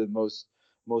the most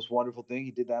most wonderful thing.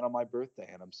 He did that on my birthday,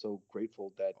 and I'm so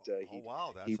grateful that Oh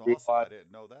wow, he that's awesome. I realized.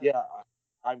 didn't know that. Yeah,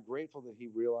 I'm grateful that he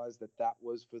realized that that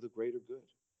was for the greater good,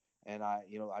 and I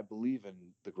believe in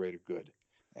the greater good,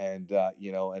 and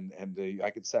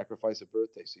I could sacrifice a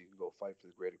birthday so you can go fight for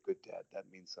the greater good, Dad. That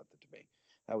means something to me.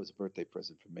 That was a birthday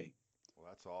present for me. Well,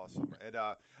 that's awesome. And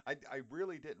I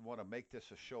really didn't want to make this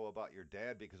a show about your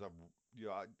dad because I'm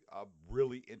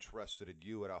really interested in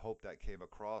you, and I hope that came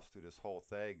across through this whole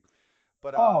thing.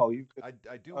 But Oh, you could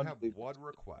I do have unbelievable. one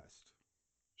request.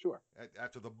 Sure.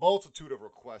 After the multitude of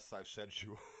requests I've sent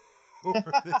you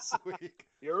over this week,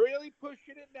 You're really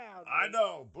pushing it now, I Nate.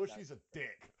 know Bushy's a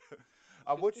dick.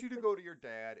 I want you to go to your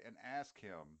dad and ask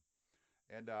him,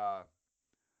 and I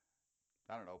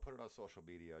don't know, put it on social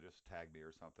media, just tag me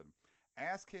or something.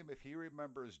 Ask him if he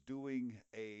remembers doing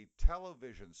a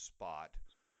television spot.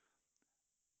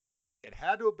 It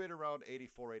had to have been around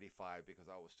 84, 85 because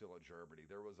I was still in Germany.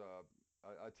 There was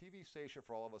a TV station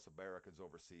for all of us Americans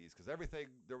overseas because everything,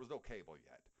 there was no cable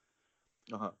yet.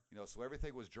 Uh-huh. So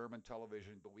everything was German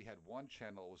television, but we had one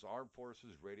channel. It was Armed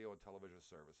Forces Radio and Television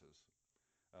Services,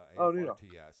 Oh, you know.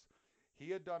 AFRTS. He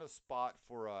had done a spot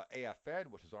for AFN,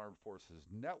 which is Armed Forces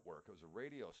Network. It was a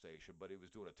radio station, but he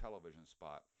was doing a television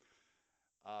spot.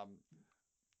 Um,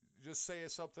 just saying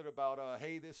something about,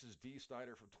 hey, this is Dee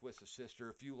Snider from Twisted Sister.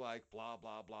 If you like blah,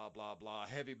 blah, blah, blah, blah,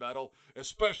 heavy metal,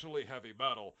 especially heavy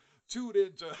metal, tune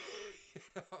into. you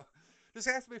know, just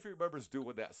ask me if he remembers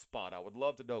doing that spot. I would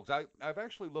love to know because I've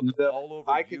actually looked No, all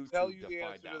over I can tell YouTube you to the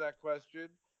find answer to out. that question,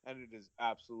 and it is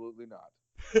absolutely not.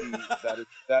 That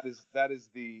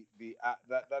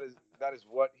is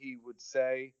what he would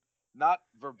say, not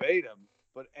verbatim,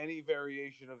 but any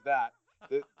variation of that.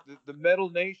 The Metal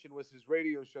Nation was his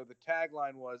radio show. The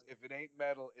tagline was, "If it ain't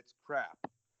metal, it's crap."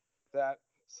 That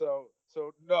so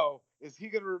no. Is he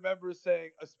gonna remember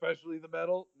saying, especially the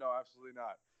metal? No, absolutely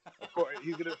not. Of course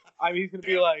he's gonna. I mean, he's gonna be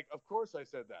Damn it. like, of course I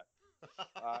said that.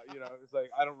 It's like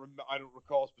I don't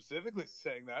recall specifically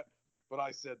saying that, but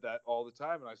I said that all the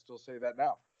time, and I still say that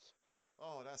now.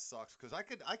 Oh, that sucks. Because I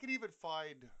could even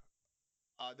find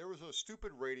there was a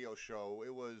stupid radio show.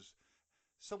 It was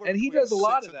somewhere And he between does a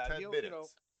lot six of and that. ten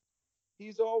minutes.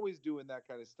 He's always doing that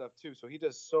kind of stuff too. So he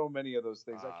does so many of those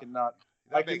things. Uh, I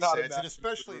that makes cannot sense. imagine And he would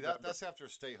especially remember. that's after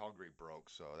Stay Hungry broke,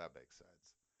 so that makes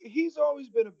sense. He's always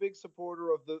been a big supporter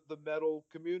of the metal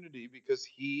community because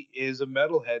he is a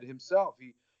metalhead himself.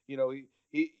 He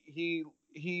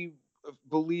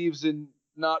believes in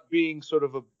not being sort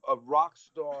of a rock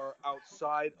star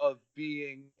outside of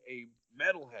being a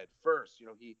metalhead first.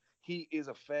 He is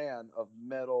a fan of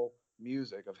metal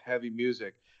music, of heavy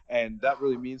music, and that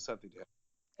really means something to him.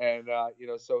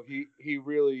 And so he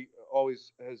really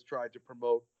always has tried to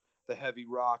promote the heavy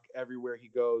rock everywhere he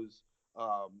goes,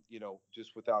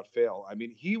 just without fail. I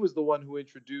mean, he was the one who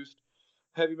introduced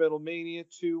Heavy Metal Mania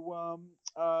to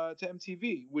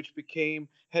MTV, which became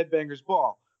Headbangers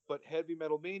Ball. But Heavy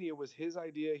Metal Mania was his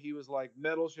idea. He was like,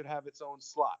 metal should have its own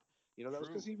slot. That was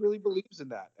because True. he really believes in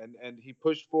that, and he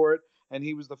pushed for it. And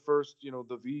he was the first,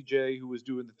 the VJ who was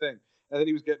doing the thing. And then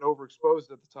he was getting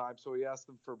overexposed at the time, so he asked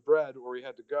them for bread, or he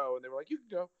had to go, and they were like, "You can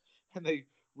go," and they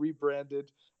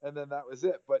rebranded, and then that was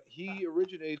it. But he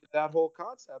originated that whole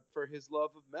concept for his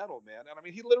love of metal, man. And I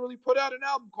mean, he literally put out an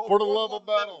album called For the "For the love Love of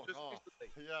of Metal" metal. just Oh,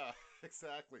 recently. yeah,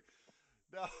 exactly.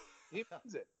 No. He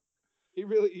means it. He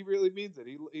really means it.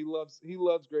 He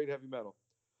loves great heavy metal.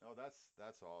 No,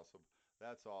 that's awesome.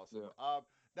 That's awesome. Yeah.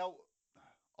 Now,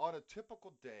 on a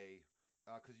typical day,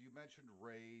 because you mentioned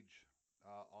Rage,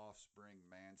 Offspring,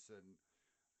 Manson,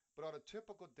 but on a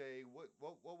typical day,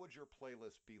 what would your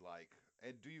playlist be like?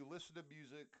 And do you listen to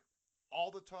music all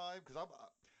the time? Because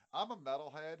I'm a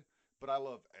metalhead, but I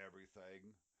love everything.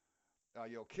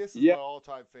 Kiss is my Yeah.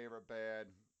 all-time favorite band.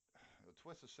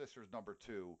 Twisted Sister's number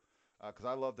two, because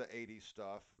I love the '80s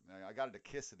stuff. I got into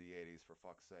Kiss in the '80s for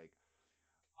fuck's sake.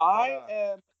 But I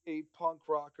am a punk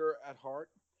rocker at heart.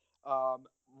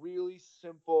 Really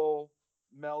simple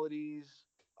melodies,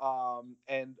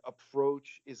 and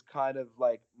approach is kind of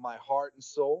like my heart and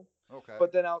soul. okay,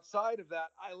 But then outside of that,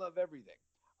 I love everything.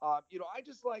 I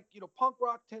just like, punk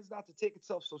rock tends not to take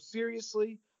itself so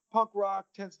seriously. Punk rock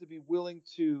tends to be willing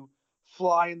to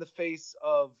fly in the face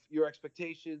of your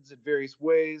expectations in various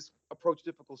ways, approach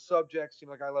difficult subjects.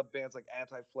 Like I love bands like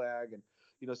Anti Flag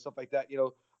and stuff like that.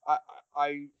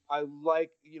 I I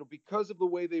like, because of the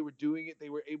way they were doing it, they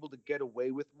were able to get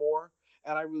away with more,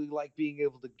 and I really like being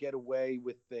able to get away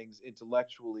with things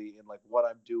intellectually in like what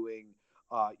I'm doing,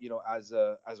 as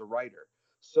a writer.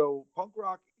 So punk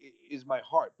rock is my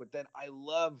heart, but then I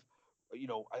love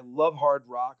hard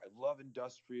rock, I love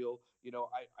industrial.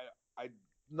 I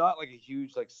not like a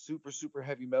huge like super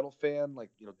heavy metal fan, like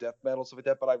death metal stuff like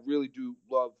that. But I really do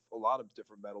love a lot of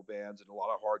different metal bands and a lot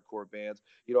of hardcore bands.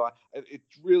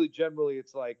 It's really generally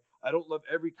it's like I don't love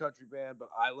every country band, but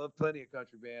I love plenty of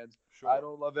country bands. I Sure.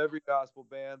 don't love every gospel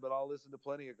band, but I'll listen to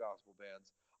plenty of gospel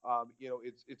bands.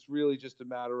 It's really just a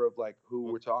matter of like who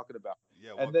What? we're talking about.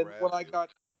 Yeah. And What then grabs you?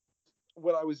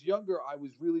 when I was younger, I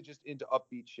was really just into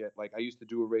upbeat shit. Like I used to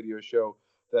do a radio show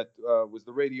that was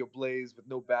the Radio Blaze with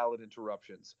no ballad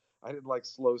interruptions. I didn't like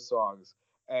slow songs,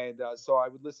 and so I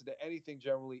would listen to anything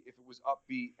generally if it was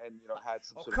upbeat and had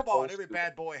some Oh, sort of come on! pulse Every to it.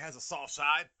 bad boy has a soft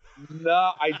side.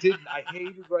 No, I didn't. I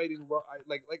hated writing.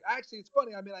 Like actually, it's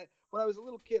funny. I mean, when I was a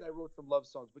little kid, I wrote some love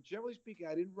songs, but generally speaking,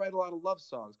 I didn't write a lot of love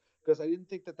songs because I didn't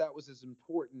think that that was as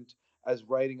important as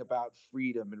writing about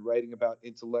freedom and writing about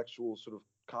intellectual sort of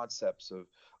concepts of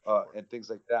Sure. and things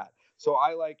like that. So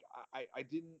I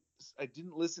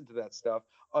didn't listen to that stuff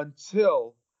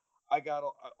until I got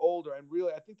older, and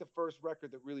really, I think the first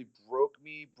record that really broke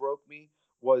me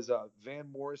was Van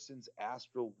Morrison's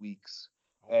Astral Weeks,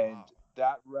 Oh and wow.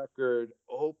 that record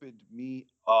opened me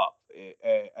up.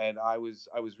 And I was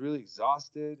really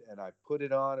exhausted, and I put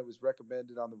it on. It was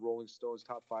recommended on the Rolling Stones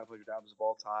top 500 albums of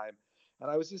all time, and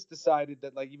I was just decided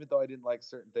that, like, even though I didn't like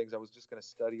certain things, I was just going to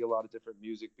study a lot of different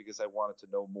music because I wanted to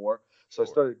know more. So I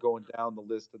Sure. started going down the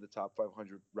list of the top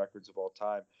 500 records of all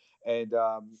time, and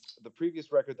the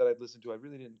previous record that I'd listened to I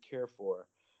really didn't care for,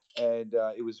 and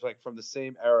it was like from the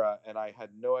same era, and I had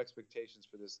no expectations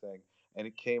for this thing, and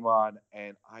it came on,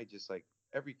 and I just, like,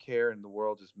 every care in the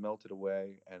world just melted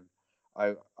away, and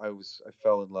I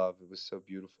fell in love. It was so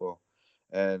beautiful,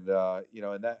 and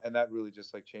and that really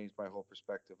just like changed my whole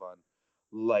perspective on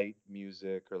light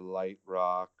music or light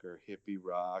rock or hippie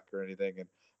rock or anything,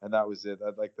 and that was it.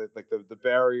 The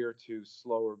barrier to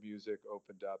slower music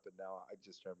opened up, and now I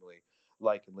just generally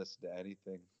like and listen to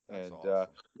anything. That's And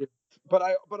awesome.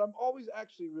 but I'm always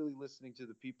actually really listening to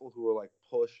the people who are like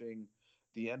pushing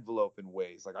the envelope in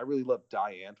ways. Like I really love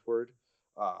Die Antwoord.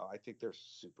 I think they're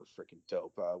super freaking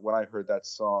dope. When I heard that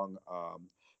song,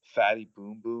 Fatty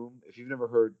Boom Boom. If you've never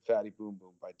heard Fatty Boom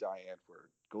Boom by Die Antwoord,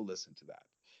 go listen to that.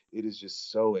 It is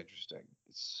just so interesting.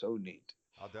 It's so neat.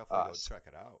 I'll definitely go So check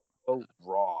it out.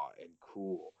 raw and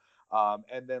cool.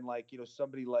 And then like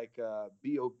somebody like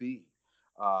B.O.B.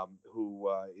 Who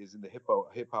is in the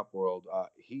hip hop world.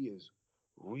 He is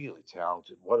really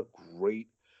talented. What a great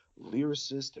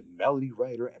lyricist and melody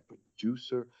writer and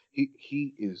producer.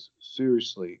 He is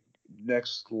seriously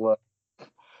next level.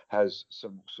 Has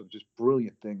some just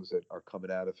brilliant things that are coming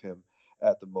out of him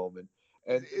at the moment.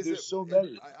 And Is it? there's so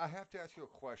many. I have to ask you a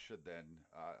question then,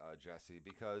 Jesse,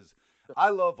 because I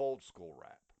love old school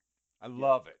rap. I Yeah,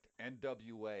 love it.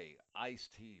 N.W.A., Ice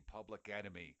T, Public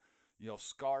Enemy,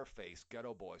 Scarface,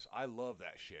 Ghetto Boys. I love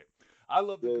that shit. I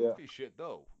love the yeah, goofy shit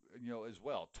though, as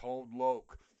well. Tone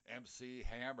Loc, MC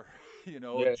Hammer, yeah.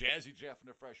 Jazzy Jeff and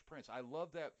the Fresh Prince. I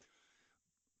love that.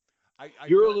 I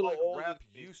You're a felt little like older than rap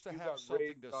me, so used to you have got raised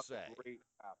something to on the say. great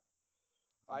rap.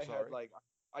 I'm I had sorry. like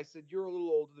I said you're a little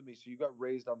older than me, so you got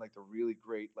raised on like the really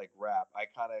great like rap.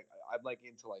 I'm like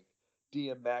into like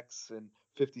DMX and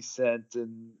 50 Cent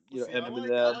and Well, see, I like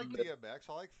Eminem DMX.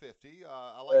 I like 50.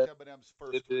 I liked and Eminem's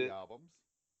first three Snippet, albums.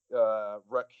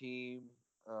 Rakim.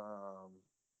 Um,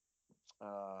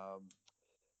 um,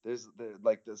 there's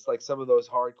like some of those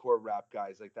hardcore rap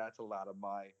guys. Like that's a lot of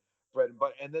my bread and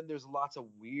butter. And then there's lots of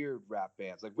weird rap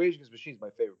bands. Like Rage Against the Machine is my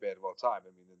favorite band of all time.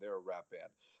 I mean, they're a rap band.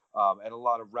 And a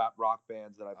lot of rap rock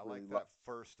bands that I've I really like liked. that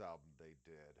first album they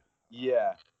did.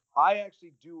 Yeah, I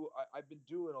actually do. I've been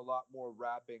doing a lot more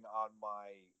rapping on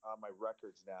my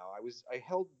records now. I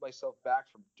held myself back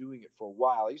from doing it for a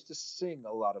while. I used to sing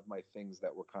a lot of my things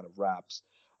that were kind of raps,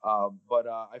 but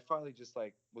I finally just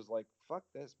like was like, fuck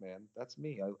this, man. That's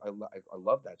me. I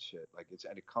love that shit. Like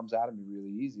and it comes out of me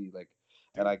really easy. Like,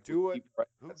 and Do I would do it. keep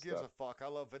writing Who that gives stuff. a fuck? I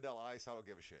love Vanilla Ice. I don't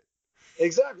give a shit.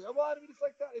 Exactly. Well, I mean, it's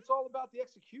like that. It's all about the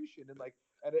execution, and like,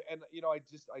 and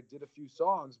I did a few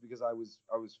songs because I was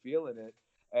feeling it,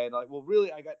 and like, well,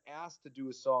 really, I got asked to do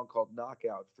a song called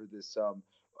Knockout for this.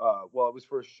 Well, it was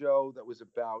for a show that was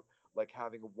about like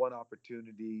having one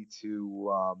opportunity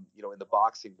to, in the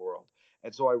boxing world,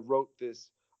 and so I wrote this,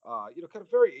 kind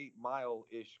of very 8 Mile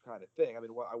ish kind of thing. I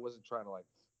mean, I wasn't trying to like,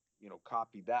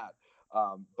 copy that,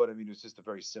 but I mean, it was just a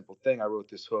very simple thing. I wrote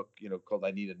this hook, called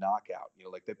 "I Need a Knockout."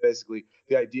 Like that. Basically,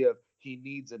 the idea of he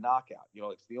needs a knockout.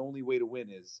 It's the only way to win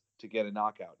is to get a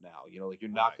knockout now. Like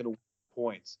you're not Right. going to win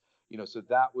points. So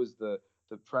that was the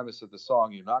premise of the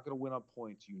song. You're not going to win on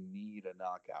points. You need a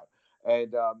knockout.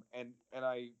 And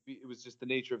it was just the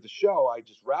nature of the show. I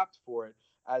just rapped for it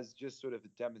as just sort of a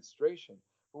demonstration.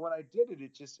 But when I did it,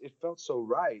 it felt so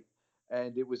right.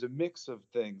 and it was a mix of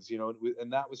things,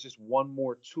 and that was just one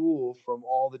more tool from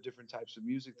all the different types of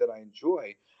music that I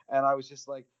enjoy. And I was just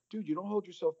like, dude, you don't hold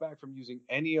yourself back from using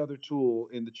any other tool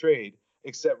in the trade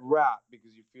except rap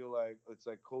because you feel like it's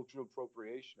like cultural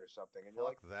appropriation or something, and you're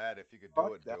Fuck like, that. If you could do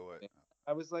fuck it, that, do it. man.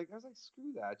 I was like,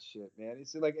 screw that shit, man.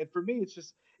 It's like, and for me,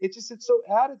 it's so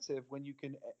additive when you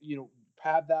can,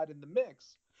 have that in the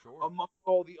mix Sure. among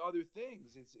all the other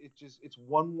things. It's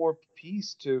one more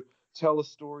piece to tell a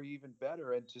story even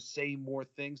better and to say more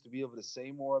things, to be able to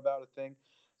say more about a thing.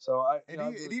 So And, I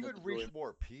and really even enjoy reach it.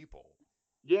 more people.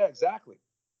 Yeah, exactly.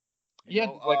 You Yeah,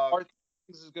 know, like our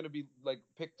things is going to be like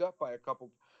picked up by a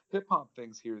couple hip hop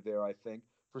things here or there, I think,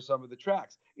 for some of the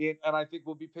tracks, and I think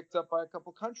we'll be picked up by a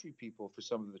couple country people for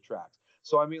some of the tracks.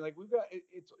 So I mean, like we've got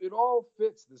it all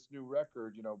fits this new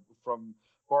record, from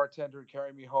Bartender and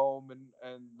Carry Me Home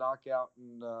and Knockout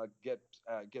and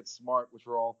Get Smart, which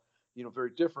are all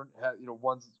very different.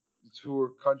 One's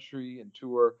two country and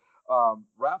two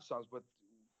rap songs, but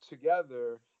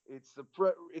together it's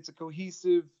a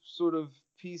cohesive sort of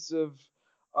piece of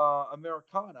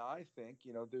Americana. I think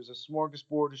there's a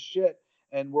smorgasbord of shit,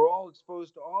 and we're all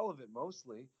exposed to all of it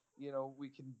mostly. We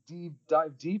can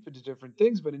dive deep into different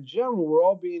things, but in general, we're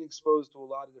all being exposed to a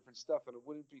lot of different stuff, and it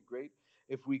wouldn't be great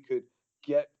if we could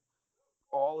get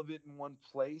all of it in one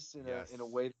place yes. in a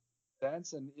way that makes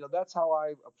sense. And that's how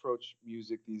I approach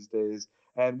music these days.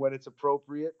 And when it's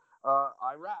appropriate,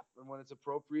 I rap, and when it's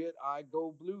appropriate, I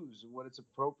go blues, and when it's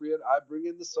appropriate, I bring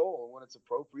in the soul, and when it's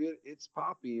appropriate, it's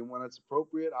poppy, and when it's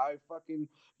appropriate, I fucking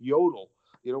yodel.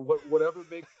 Whatever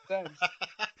makes sense.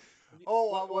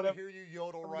 Oh, I want to Whatever. hear you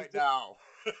yodel right now.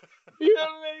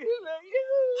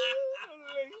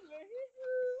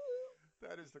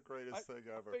 That is the I, greatest thing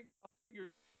I'll ever.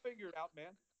 figure, I'll figure it out,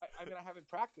 man. I mean, I haven't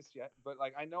practiced yet, but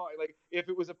like I know, like if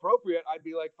it was appropriate, I'd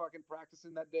be like fucking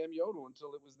practicing that damn yodel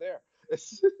until it was there.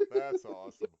 That's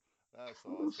awesome. That's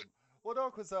awesome. Well, no,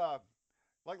 because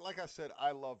like I said,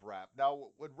 I love rap. Now,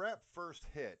 when rap first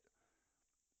hit,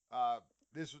 uh,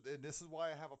 this is why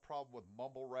I have a problem with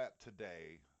mumble rap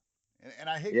today, and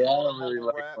I hate Yeah, I calling it don't really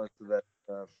mumble like rap, most of that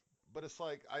stuff. but it's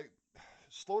like I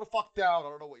slow the fuck down. I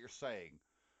don't know what you're saying.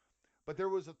 But there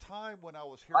was a time when I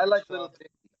was I hearing like Little stuff. Dicky.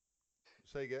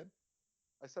 Say again?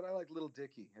 I said I like Little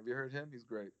Dicky. Have you heard him? He's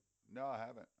great. No, I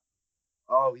haven't.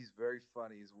 Oh, he's very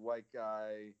funny. He's a white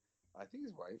guy. I think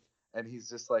he's white, and he's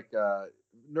just like a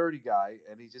nerdy guy,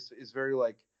 and he just is very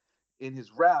like in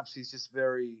his raps. He's just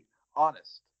very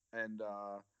honest and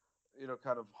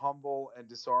kind of humble and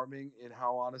disarming in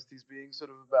how honest he's being, sort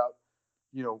of about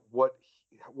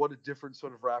what a different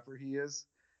sort of rapper he is,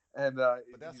 and But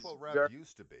that's he's what rap very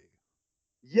used to be.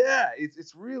 yeah,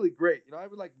 it's really great. I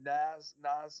would like Nas in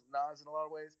a lot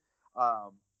of ways.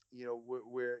 Um,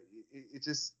 where it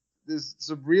just there's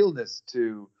some realness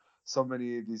to so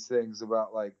many of these things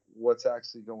about like what's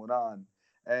actually going on,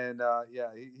 and yeah,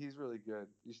 he's really good.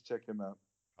 You should check him out.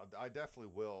 I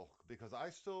definitely will because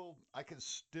I can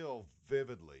still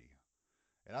vividly,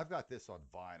 and I've got this on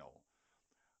vinyl.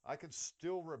 I can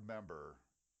still remember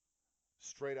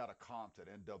Straight Outta Compton,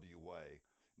 NWA.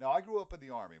 Now, I grew up in the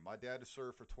Army. My dad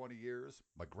served for 20 years.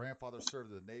 My grandfather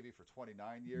served in the Navy for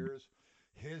 29 years.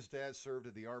 His dad served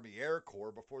in the Army Air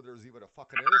Corps before there was even a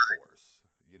fucking Air Force,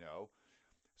 you know?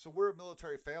 So we're a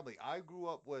military family. I grew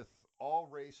up with all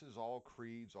races, all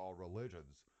creeds, all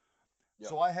religions. Yep.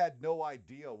 So I had no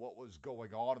idea what was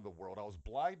going on in the world. I was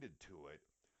blinded to it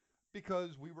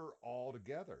because we were all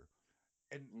together.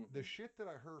 And the Hmm. shit that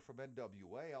I heard from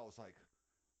NWA, I was like,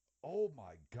 oh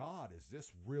my God, is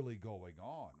this really going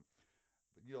on?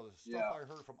 The stuff Yeah. I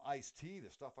heard from Ice T, the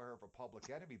stuff I heard from Public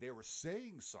Enemy, they were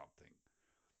saying something,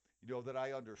 that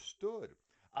I understood.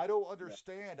 I don't Yeah.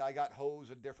 understand. I got hoes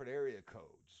in different area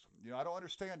codes. I don't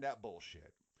understand that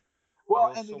bullshit. Well,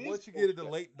 and So it is once you get into the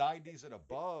bullshit. late 90s and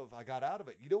above, I got out of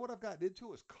it. You know what I've gotten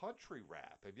into is country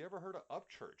rap. Have you ever heard of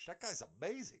Upchurch? That guy's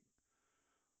amazing.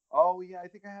 Oh yeah, I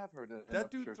think I have heard That enough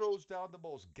dude churches. throws down the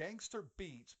most gangster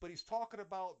beats, but he's talking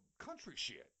about country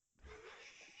shit.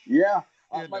 Yeah,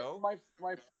 You my know? my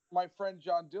my my friend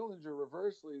John Dillinger,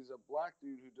 reversely, is a black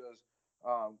dude who does,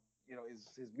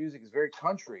 his music is very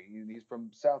country. He's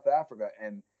from South Africa,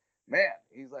 and man,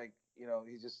 he's like,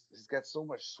 he's got so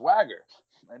much swagger,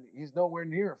 and he's nowhere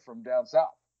near from down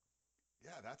south.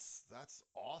 Yeah, that's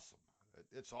awesome.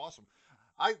 It's awesome.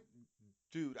 I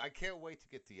Dude, I can't wait to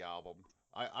get the album.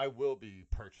 I will be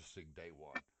purchasing day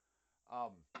one.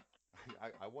 Um,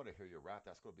 I want to hear your rap.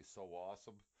 That's going to be so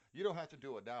awesome. You don't have to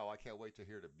do it now. I can't wait to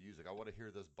hear the music. I want to hear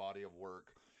this body of work.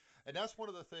 And that's one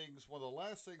of the things, one of the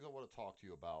last things I want to talk to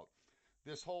you about.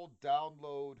 This whole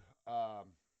um,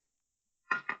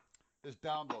 this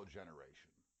download generation.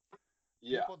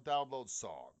 Yeah. People download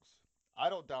songs. I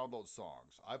don't download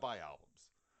songs. I buy albums.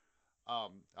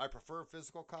 I prefer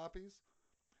physical copies,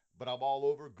 but I'm all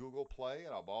over Google Play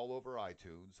and I'm all over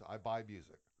iTunes. I buy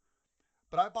music.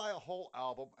 But I buy a whole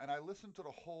album and I listen to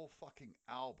the whole fucking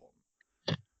album.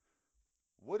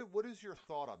 What is your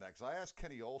thought on that? Because I asked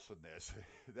Kenny Olson this.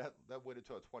 That went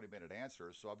into a 20-minute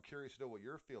answer, so I'm curious to know what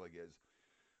your feeling is.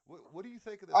 What do you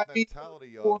think of this I mean,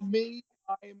 mentality for of me,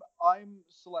 I'm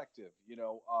selective,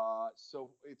 so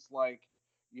it's like,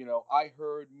 I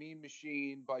heard Mean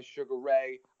Machine by Sugar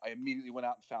Ray. I immediately went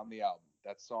out and found the album.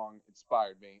 That song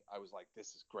inspired me. I was like, this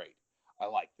is great. I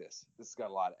like this. This has got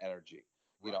a lot of energy,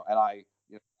 right? and I,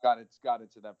 got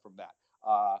into them from that.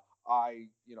 Uh, I,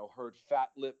 heard Fat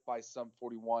Lip by Sum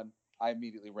 41. I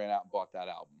immediately ran out and bought that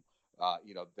album.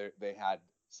 They had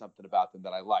something about them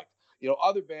that I liked.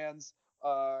 Other bands,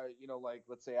 like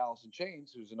let's say Alice in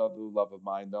Chains, who's another love of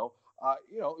mine, though.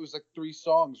 It was like 3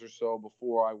 songs or so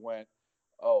before I went,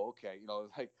 oh, okay.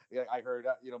 Like, yeah, I heard,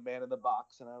 Man in the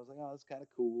Box, and I was like, oh, that's kind of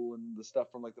cool, and the stuff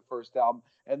from like the first album,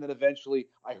 and then eventually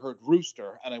I heard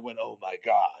Rooster, and I went, oh my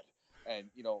god, and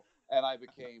and I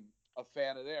became a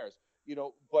fan of theirs.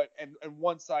 But and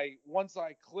once I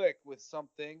click with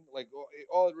something, like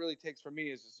all it really takes for me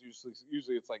is just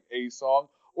usually it's like a song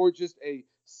or just a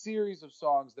series of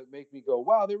songs that make me go,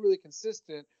 wow, they're really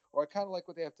consistent, or I kind of like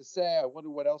what they have to say. I wonder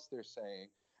what else they're saying.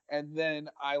 And then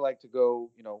I like to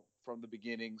go, from the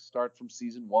beginning, start from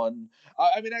season one.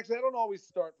 I mean, actually, I don't always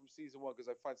start from season one because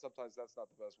I find sometimes that's not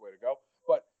the best way to go.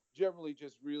 But generally,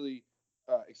 just really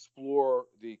explore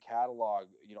the catalog,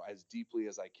 as deeply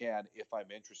as I can if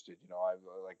I'm interested. I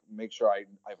like make sure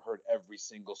I've heard every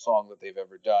single song that they've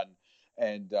ever done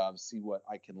and see what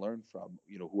I can learn from,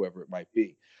 whoever it might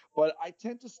be. But I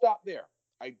tend to stop there.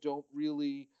 I don't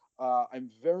really. I'm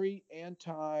very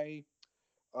anti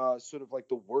sort of like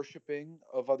the worshiping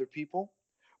of other people,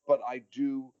 but I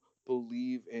do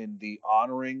believe in the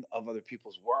honoring of other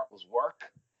people's work,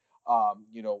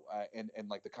 and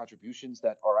like the contributions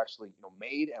that are actually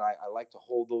made, and I like to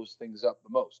hold those things up the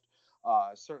most.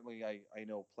 Certainly, I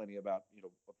know plenty about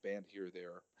a band here or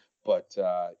there, but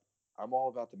I'm all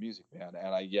about the music, man,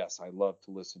 and I love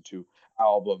to listen to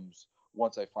albums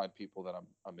once I find people that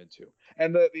I'm into.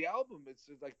 And the album, it's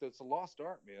like it's a lost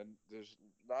art, man. There's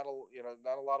not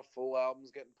a lot of full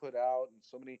albums getting put out, and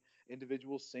so many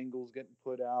individual singles getting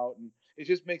put out, and it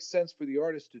just makes sense for the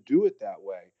artist to do it that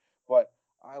way. But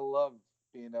I love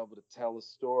being able to tell a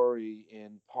story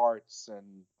in parts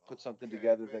and put something Okay,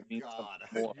 together thank that means something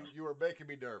God. more. You were making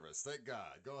me nervous. Thank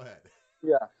God. Go ahead.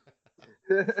 Yeah.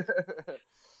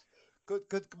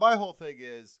 Cause my whole thing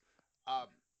is, um,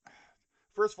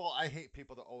 first of all, I hate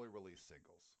people that only release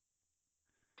singles,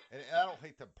 and I don't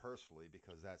hate them personally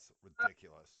because that's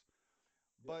ridiculous.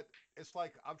 But it's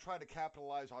like I'm trying to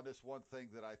capitalize on this one thing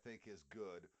that I think is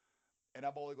good, and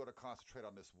I'm only going to concentrate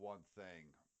on this one thing.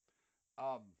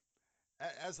 Um,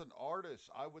 as an artist,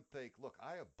 I would think, look,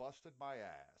 I have busted my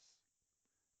ass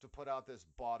to put out this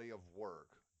body of work.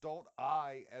 Don't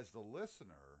I, as the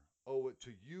listener, owe it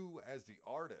to you as the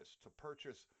artist to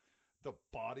purchase the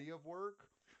body of work?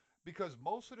 Because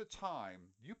most of the time,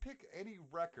 you pick any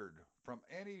record from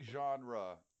any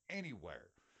genre anywhere,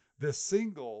 the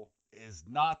single is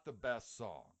not the best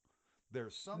song.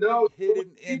 There's something No,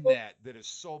 hidden in people, that is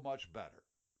so much better.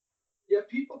 yeah,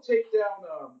 people take down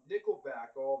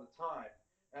Nickelback all the time,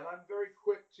 and I'm very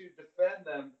quick to defend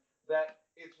them. That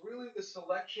it's really the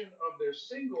selection of their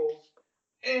singles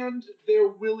and their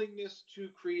willingness to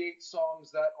create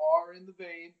songs that are in the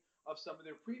vein of some of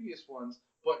their previous ones.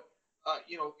 But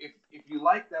if you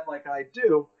like them like I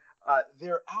do,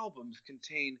 their albums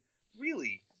contain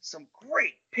really some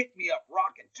great pick me up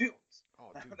rockin' tunes.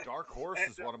 Oh, dude, Dark Horse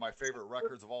And is one of my favorite there's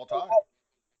records of all a time. lot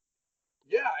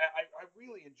yeah, I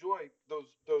really enjoy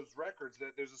those records.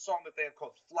 There's a song that they have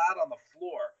called "Flat on the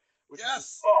Floor," which is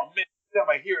just Yes! oh man, every time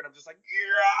I hear it, I'm just like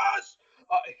yes.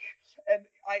 And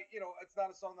it's not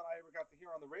a song that I ever got to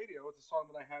hear on the radio. It's a song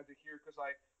that I had to hear because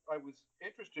I was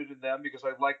interested in them because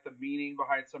I liked the meaning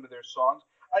behind some of their songs.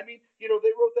 I mean, they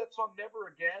wrote that song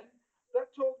 "Never Again."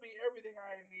 That told me everything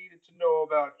I needed to know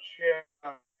about Chad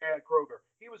Kroger.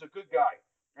 He was a good guy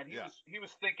and he Yeah. was he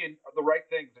was thinking of the right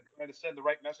things and trying to send the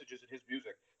right messages in his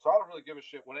music. So I don't really give a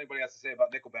shit what anybody has to say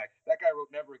about Nickelback. That guy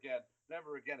wrote "Never Again."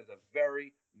 "Never Again" is a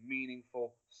very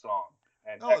meaningful song,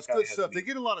 and No, that it's guy good has stuff. They meaning.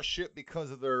 get a lot of shit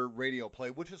because of their radio play,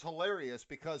 which is hilarious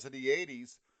because in the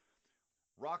 80s,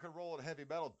 rock and roll and heavy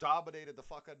metal dominated the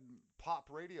fucking pop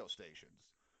radio stations.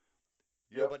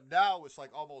 Yep. But now it's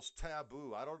like almost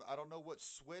taboo. I don't know what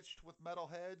switched with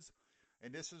metalheads,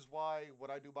 and this is why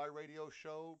when I do my radio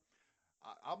show,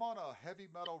 I'm on a heavy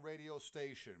metal radio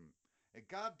station, And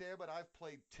God damn it, I've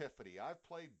played Tiffany. I've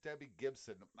played Debbie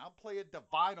Gibson. I'm playing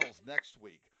Divinyls next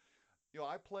week.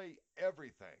 I play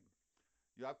everything.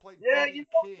 I played Yeah, B.B.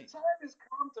 the King. time has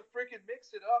come to freaking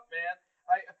mix it up, man.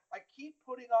 I keep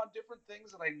putting on different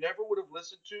things that I never would have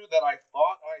listened to that I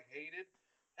thought I hated,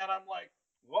 and I'm like,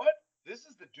 what? This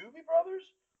is the Doobie Brothers?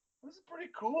 This is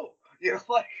pretty cool.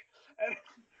 And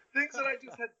things that I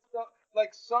just had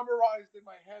like summarized in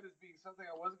my head as being something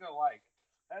I wasn't gonna like,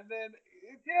 and then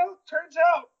turns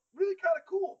out really kind of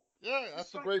cool. Yeah, that's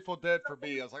Just the like Grateful Dead for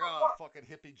me. I was like, oh, fucking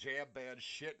hippie jam band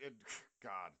shit. And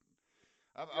God,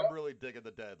 I'm yeah. really digging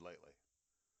the Dead lately.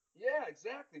 Yeah,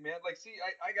 exactly, man. Like, see,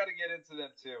 I got to get into them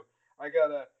too. I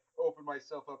got to open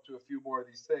myself up to a few more of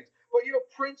these things. But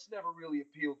Prince never really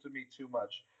appealed to me too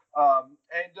much.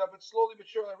 But slowly but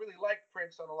surely, I really liked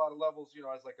Prince on a lot of levels.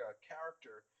 As like a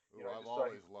character. Ooh, I I've just thought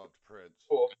he always was loved Prince.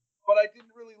 cool. But I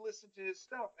didn't really listen to his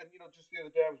stuff. And just the other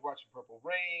day, I was watching Purple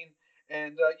Rain,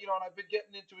 and and I've been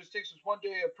getting into his things. Since one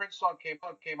day a Prince song came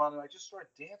on, and I just started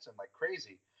dancing like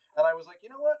crazy. And I was like, you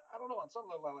know what? I don't know. On some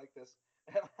level, I like this,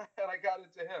 and I got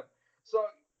into him. So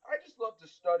I just love to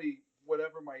study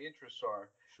whatever my interests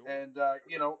are, Sure. and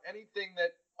anything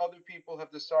that other people have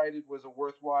decided was a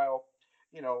worthwhile,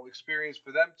 experience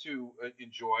for them to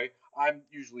enjoy. I'm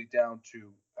usually down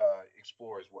to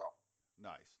explore as well.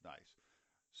 Nice, nice.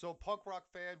 So, punk rock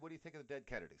fan, what do you think of the Dead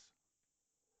Kennedys?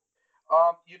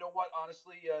 You know what?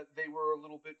 Honestly, they were a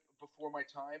little bit before my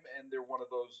time, and they're one of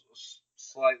those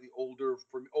slightly older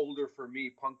for me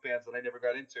punk bands that I never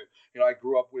got into. I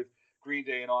grew up with Green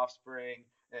Day and Offspring,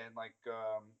 and like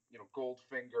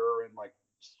Goldfinger, and like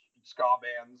ska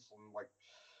bands, and like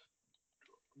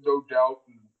No Doubt,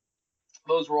 and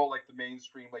those were all like the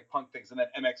mainstream like punk things, and then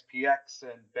MXPX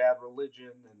and Bad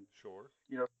Religion, and Sure.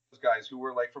 those guys who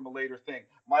were like from a later thing.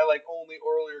 My like only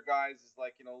earlier guys is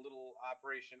like little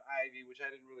Operation Ivy, which I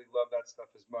didn't really love that stuff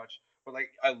as much, but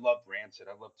like I loved Rancid.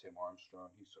 I love Tim Armstrong.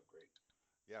 He's so great.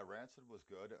 Yeah, Rancid was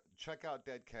good. Check out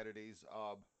Dead Kennedys.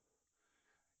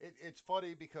 It's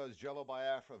funny because Jello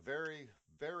Biafra, very,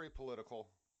 very political,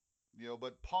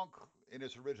 but punk in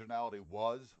its originality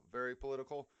was very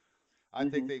political. I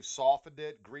think Mhm. they've softened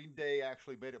it. Green Day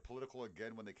actually made it political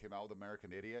again when they came out with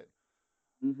American Idiot.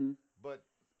 Mhm. But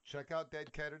check out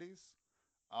Dead Kennedys.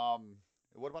 Um,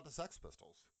 what about the Sex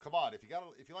Pistols? Come on, if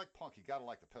you like punk, you gotta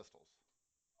like the Pistols.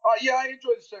 Yeah, I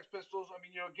enjoy the Sex Pistols. I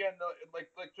mean, again,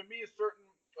 like to me, a certain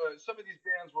some of these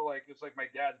bands were like it's like my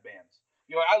dad's bands.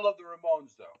 I love the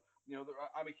Ramones though.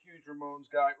 I'm a huge Ramones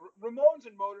guy. Ramones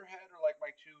and Motorhead are like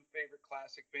my two favorite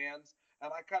classic bands,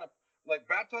 and I kind of like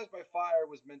Baptized by Fire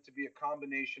was meant to be a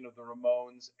combination of the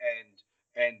Ramones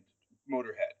and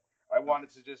Motorhead. I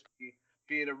wanted to Nice. just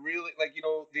be in a really like the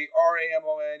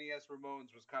Ramones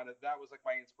Ramones was kind of that was like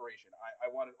my inspiration. I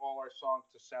wanted all our songs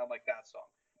to sound like that song.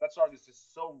 That song is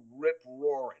just so rip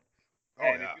roaring. Oh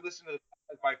And if yeah. you listen to the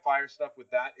by Fire stuff with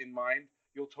that in mind,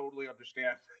 you'll totally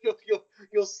understand.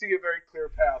 You'll see a very clear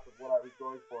path of what I was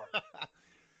going for.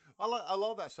 I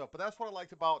love that stuff, but that's what I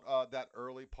liked about that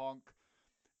early punk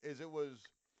is it was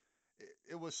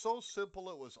so simple.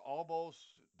 It was almost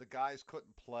the guys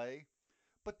couldn't play,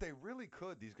 but they really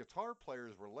could. These guitar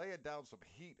players were laying down some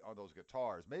heat on those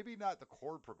guitars. Maybe not the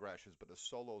chord progressions, but the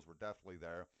solos were definitely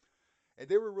there, and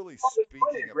they were really Oh, there's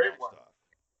plenty speaking of great about ones. stuff.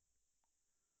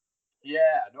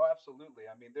 Yeah, no, absolutely.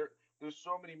 I mean, there's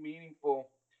so many meaningful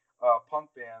punk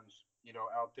bands,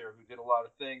 out there who did a lot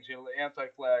of things. The Anti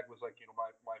Flag was like,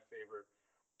 my favorite.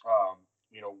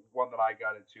 One that I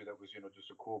got into that was,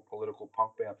 just a cool political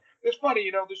punk band. It's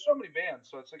funny, there's so many bands,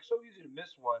 so it's like so easy to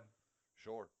miss one.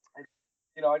 Sure.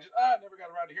 I just never got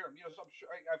around to hear them. So I'm sure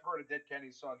I've heard a Dead Kennedy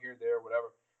song here, there,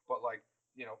 whatever. But like,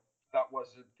 that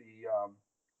wasn't the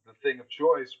thing of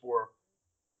choice for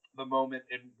the moment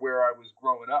and where I was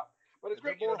growing up. But it's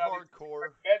They're great, more now that you hardcore,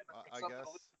 recommend, I got I something to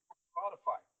guess. listen to on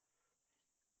Spotify.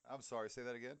 I'm sorry. Say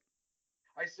that again.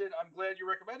 I said I'm glad you're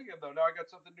recommending them though. Now I got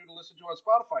something new to listen to on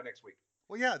Spotify next week.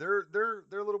 Well, yeah, they're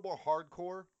a little more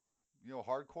hardcore,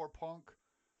 hardcore punk.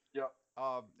 Yeah.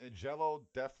 And Jello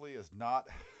definitely is not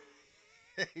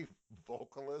a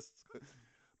vocalist,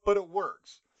 but it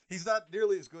works. He's not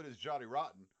nearly as good as Johnny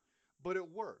Rotten, but it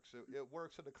works. It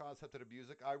works in the concept of the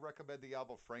music. I recommend the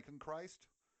album Frankenchrist.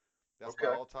 That's my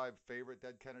Okay. all-time favorite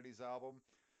Dead Kennedys album.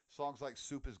 Songs like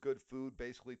 "Soup is Good Food,"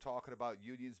 basically talking about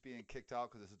unions being kicked out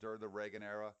because this is during the Reagan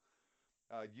era.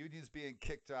 Unions being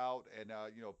kicked out, and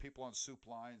people on soup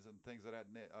lines and things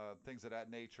of that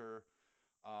nature.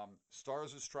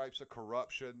 Stars and Stripes of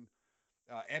Corruption.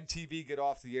 MTV get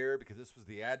off the air because this was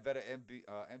the advent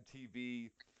of MTV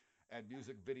and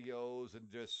music videos and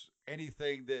just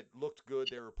anything that looked good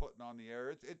they were putting on the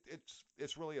air.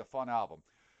 It's really a fun album.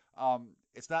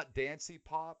 It's not dancey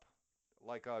pop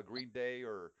like Green Day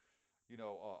or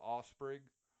Offspring,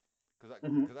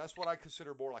 Hmm. because that's what I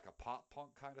consider more like a pop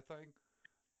punk kind of thing.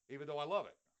 Even though I love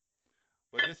it,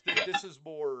 but this is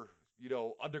more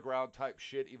underground type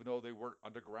shit. Even though they weren't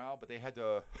underground, but they had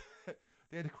to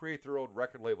they had to create their own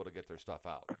record label to get their stuff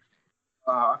out.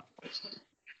 Uh,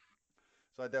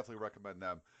 So I definitely recommend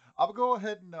them. I'll go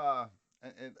ahead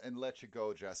and let you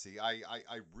go, Jesse. I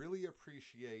really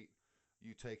appreciate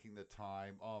you taking the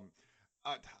time.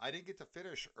 I didn't get to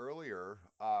finish earlier.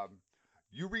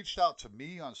 You reached out to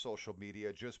me on social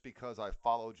media just because I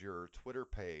followed your Twitter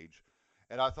page,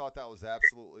 and I thought that was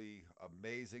absolutely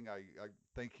amazing. I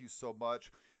thank you so much.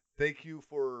 Thank you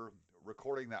for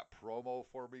recording that promo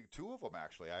for me. Two of them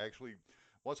actually. I actually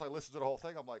once I listened to the whole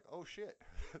thing, I'm like, oh shit,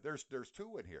 there's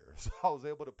two in here. So I was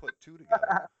able to put two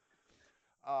together.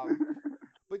 Um,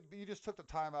 but you just took the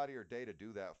time out of your day to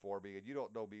do that for me, and you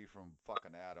don't know me from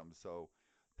fucking Adam. So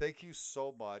thank you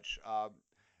so much.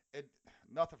 And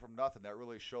nothing from nothing. That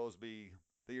really shows me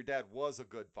that your dad was a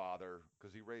good father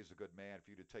because he raised a good man.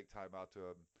 For you to take time out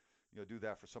to, do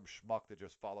that for some schmuck that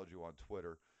just followed you on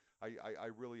Twitter, I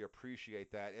really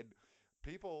appreciate that. And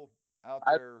people out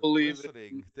I don't there believe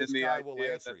listening, in this the guy will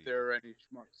idea answer that you. there are any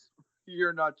schmucks.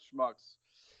 You're not schmucks.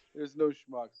 There's no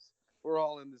schmucks. We're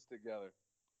all in this together.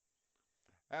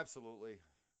 Absolutely.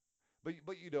 But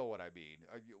you know what I mean.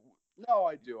 No,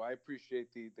 I do. I appreciate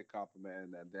the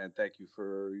compliment and thank you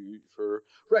for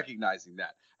recognizing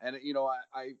that. And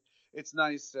I it's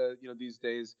nice these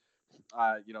days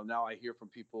now I hear from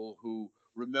people who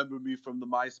remember me from the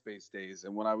MySpace days.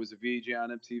 And when I was a VJ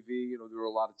on MTV, there were a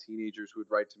lot of teenagers who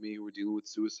would write to me who were dealing with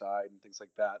suicide and things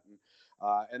like that.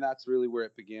 And that's really where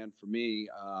it began for me.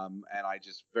 And I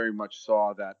just very much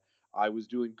saw that I was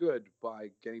doing good by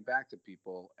getting back to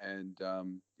people and,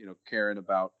 caring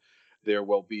about their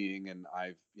well-being. And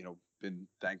I've, been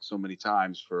thanked so many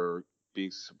times for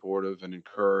being supportive and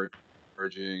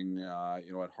encouraging,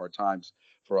 at hard times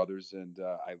for others, and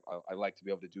I like to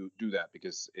be able to do that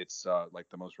because it's like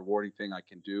the most rewarding thing I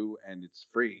can do, and it's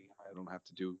free. I don't have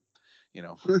to do,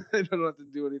 I don't have to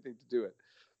do anything to do it.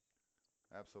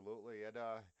 Absolutely, and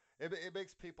it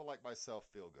makes people like myself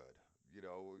feel good. You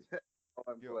know, Oh,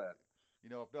 I'm you know,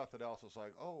 glad. if nothing else, it's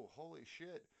like, oh, holy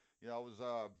shit. I was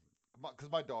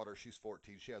because my daughter, she's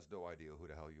 14, she has no idea who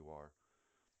the hell you are,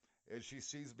 and she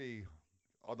sees me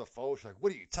on the phone. She's like,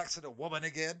 "What are you texting a woman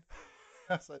again?"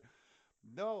 I said,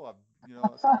 "No,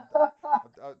 I said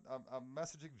I'm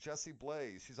messaging Jesse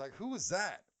Blaze." She's like, "Who is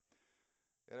that?"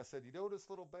 And I said, "You know this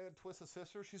little band, Twisted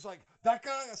Sister?" She's like, "That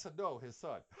guy?" I said, "No, his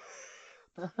son."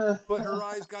 But her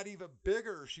eyes got even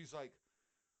bigger. She's like,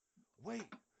 "Wait,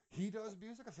 he does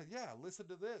music?" I said, "Yeah, listen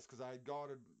to this," because I had gone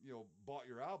and bought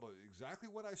your album exactly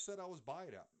what I said I was buying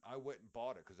it. I went and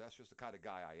bought it because that's just the kind of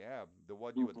guy I am. The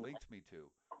one you had Mhm. linked me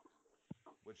to,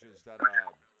 which is that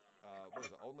what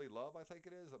is it? Only Love, I think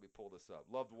it is. Let me pull this up.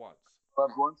 Loved Once.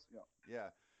 Loved ones, yeah. Yeah.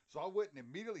 So I went and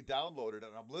immediately downloaded it,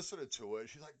 and I'm listening to it.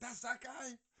 She's like, "That's that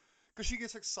guy," because she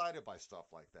gets excited by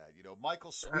stuff like that.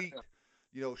 Michael Sweet,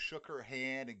 shook her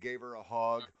hand and gave her a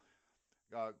hug.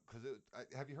 Because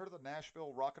have you heard of the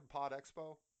Nashville Rock and Pod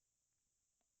Expo?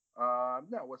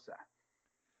 No, what's that?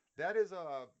 That is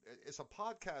it's a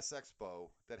podcast expo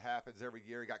that happens every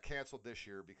year. It got canceled this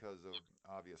year because of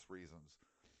obvious reasons.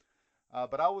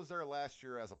 But I was there last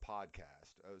year as a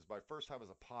podcast. It was my first time as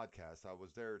a podcast. I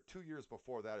was there 2 years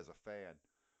before that as a fan.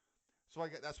 So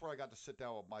that's where I got to sit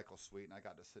down with Michael Sweet, and I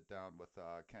got to sit down with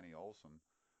Kenny Olson,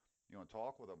 and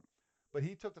talk with him. But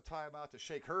he took the time out to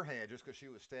shake her hand just because she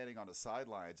was standing on the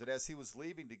sidelines. And as he was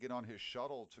leaving to get on his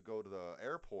shuttle to go to the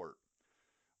airport,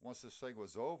 once this thing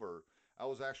was over, I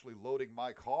was actually loading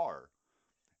my car.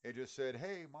 It just said,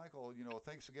 "Hey, Michael,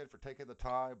 thanks again for taking the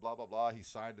time." Blah blah blah. He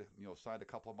signed a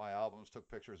couple of my albums, took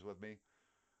pictures with me,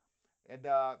 and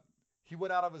he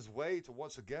went out of his way to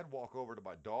once again walk over to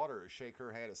my daughter and shake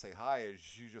her hand and say hi. And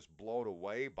she's just blown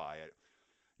away by it.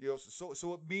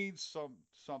 So it means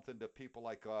something to people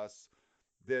like us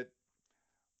that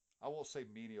I won't say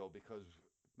menial because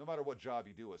no matter what job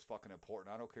you do, it's fucking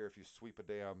important. I don't care if you sweep a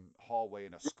damn hallway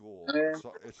in a school. Eh,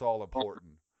 It's all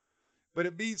important. But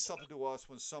it means something to us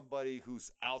when somebody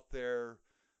who's out there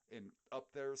and up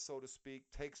there, so to speak,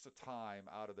 takes the time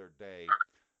out of their day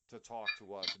to talk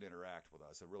to us and interact with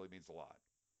us. It really means a lot.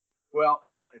 Well,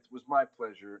 it was my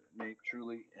pleasure, Nate,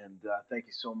 truly, and thank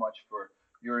you so much for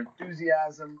your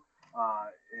enthusiasm uh,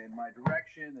 in my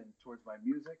direction and towards my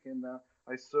music. And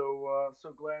I so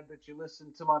glad that you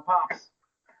listened to my pops.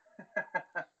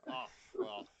 Oh,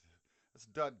 well, it's a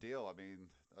done deal. I mean,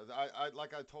 I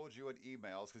like I told you in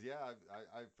emails, because yeah,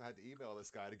 I've had to email this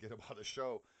guy to get him on the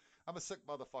show. I'm a sick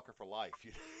motherfucker for life.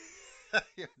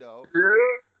 You know.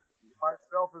 Yeah,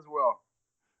 myself as well.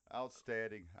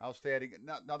 Outstanding, outstanding.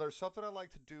 Now, there's something I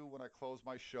like to do when I close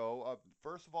my show.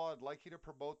 First of all, I'd like you to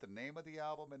promote the name of the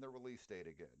album and the release date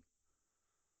again.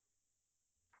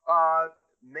 Uh,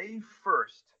 May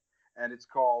 1st, and it's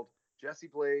called Jesse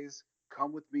Blaze.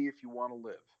 Come with me if you want to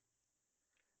live.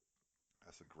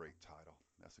 That's a great title.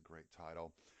 That's a great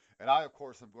title. And I, of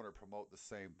course, am going to promote the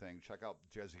same thing. Check out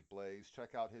Jesse Blaze. Check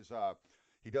out his.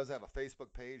 He does have a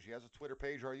Facebook page. He has a Twitter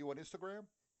page. Are you on Instagram?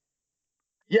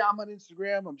 Yeah, I'm on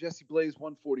Instagram. I'm Jesse Blaze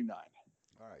 149.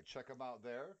 All right, check him out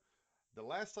there. The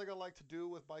last thing I like to do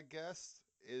with my guests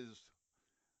is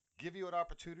give you an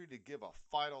opportunity to give a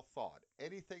final thought.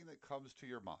 Anything that comes to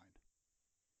your mind.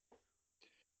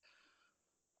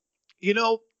 You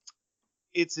know,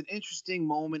 it's an interesting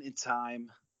moment in time,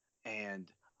 and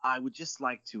I would just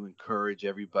like to encourage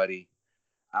everybody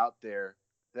out there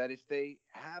that if they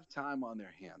have time on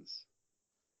their hands,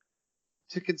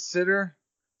 to consider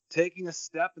taking a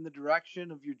step in the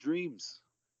direction of your dreams.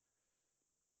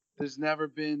 There's never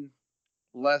been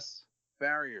less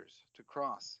barriers to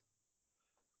cross.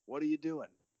 What are you doing?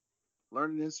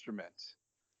 Learn an instrument,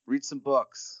 read some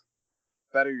books,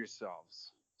 better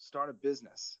yourselves, start a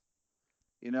business.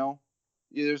 You know,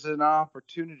 there's an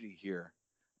opportunity here,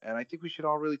 and I think we should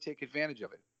all really take advantage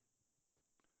of it.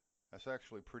 That's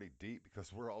actually pretty deep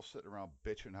because we're all sitting around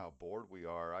bitching how bored we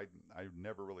are. I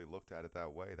never really looked at it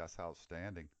that way. That's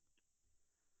outstanding.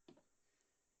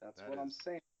 That's That what I'm is.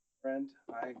 saying, friend.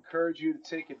 I encourage you to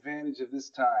take advantage of this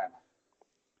time.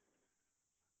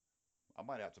 I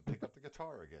might have to pick up the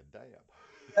guitar again. Damn.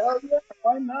 Hell yeah,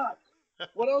 why not?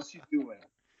 What else you doing?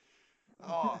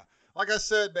 Oh, like I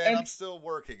said, man, And I'm still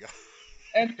working.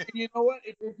 and you know what?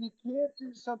 If you can't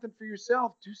do something for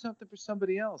yourself, do something for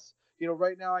somebody else. You know,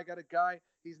 right now I got a guy.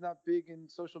 He's not big in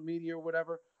social media or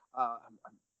whatever. I'm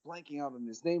blanking out on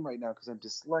his name right now because I'm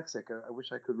dyslexic. I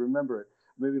wish I could remember it.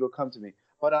 Maybe it'll come to me.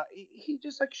 But he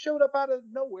just like showed up out of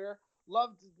nowhere.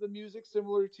 Loved the music,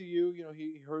 similar to you. You know,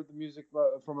 he heard the music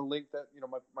from a link that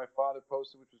my father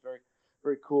posted, which was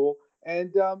very cool.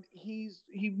 And he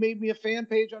made me a fan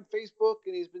page on Facebook,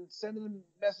 and he's been sending them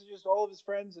messages to all of his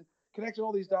friends and connecting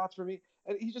all these dots for me.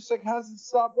 And he just like hasn't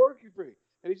stopped working for me.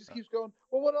 And he just keeps going,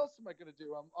 well, what else am I going to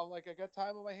do? I'm like, I got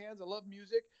time on my hands. I love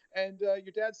music. And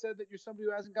your dad said that you're somebody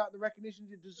who hasn't gotten the recognition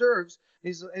he deserves.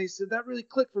 And he said that really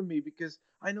clicked for me because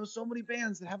I know so many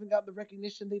bands that haven't gotten the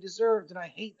recognition they deserved. And I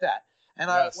hate that. And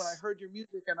when I Yes. heard your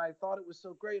music and I thought it was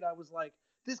so great, I was like,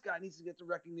 this guy needs to get the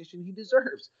recognition he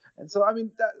deserves. And so, I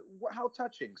mean, that how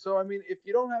touching. So, I mean, if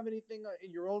you don't have anything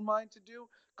in your own mind to do,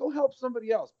 go help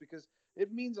somebody else because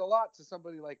it means a lot to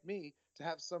somebody like me to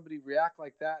have somebody react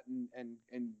like that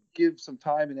and give some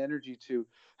time and energy to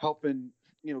helping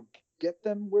get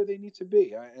them where they need to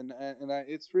be.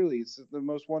 It's the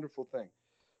most wonderful thing.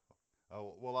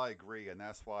 Oh, well, I agree, and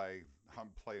that's why I'm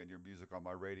playing your music on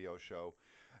my radio show.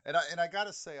 And I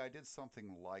gotta say, I did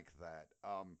something like that.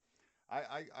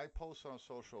 I post on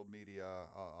social media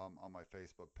on my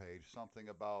Facebook page something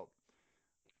about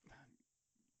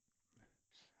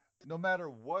no matter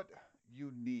what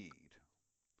you need,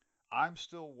 I'm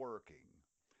still working.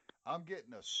 I'm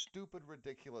getting a stupid,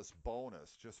 ridiculous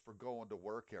bonus just for going to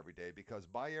work every day because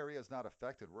my area is not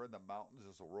affected. We're in the mountains,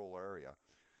 it's a rural area.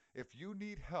 If you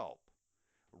need help,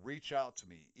 reach out to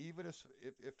me. Even if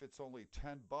it's only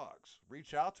 $10,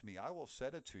 reach out to me. I will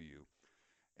send it to you.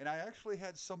 And I actually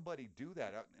had somebody do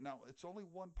that. Now, it's only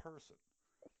one person,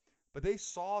 but they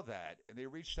saw that and they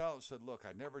reached out and said, look,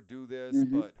 I never do this,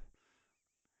 Mm-hmm. but,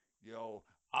 you know,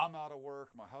 I'm out of work.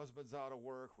 My husband's out of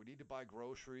work. We need to buy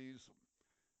groceries.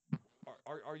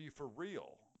 Are you for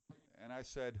real? And I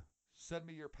said, send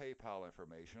me your PayPal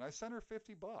information. I sent her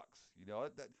 $50.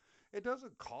 It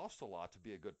doesn't cost a lot to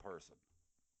be a good person.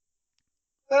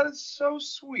 That is so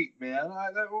sweet, man.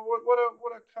 What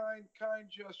a kind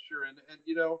gesture. And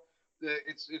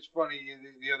it's funny.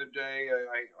 The other day,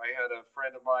 I had a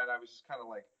friend of mine. I was just kind of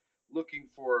like looking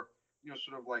for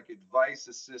sort of like advice,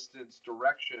 assistance,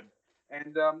 direction,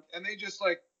 and they just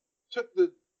like took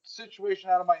the situation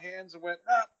out of my hands and went,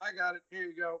 I got it. Here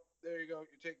you go. There you go.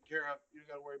 You're taken care of. You don't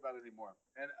got to worry about it anymore.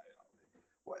 And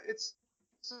well, it's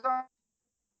not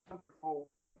wonderful.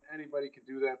 Anybody can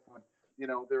do that. But,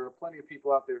 there are plenty of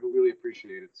people out there who really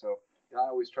appreciate it. So I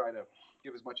always try to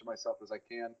give as much of myself as I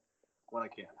can when I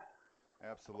can.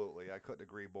 Absolutely. I couldn't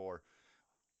agree more.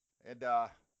 And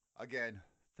again,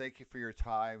 thank you for your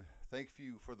time. Thank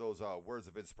you for those words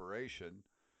of inspiration.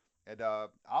 And I'm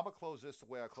going to close this the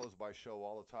way I close my show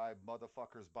all the time.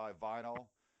 Motherfuckers buy vinyl.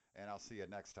 And I'll see you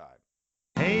next time.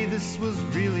 Hey, this was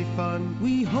really fun.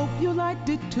 We hope you liked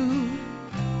it too.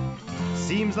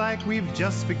 Seems like we've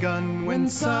just begun when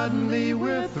suddenly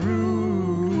we're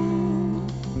through.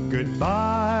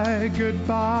 Goodbye,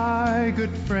 goodbye,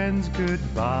 good friends,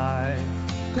 goodbye.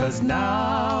 'Cause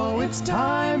now it's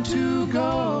time to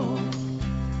go.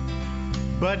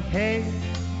 But hey,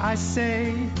 I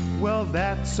say, well,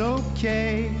 that's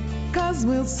okay. 'Cause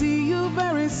we'll see you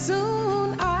very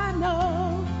soon, I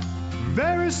know.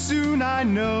 Very soon, I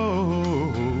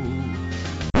know.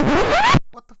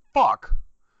 What the fuck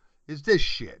is this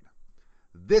shit?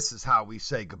 This is how we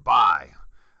say goodbye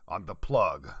on The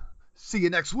Plug. See you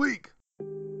next week.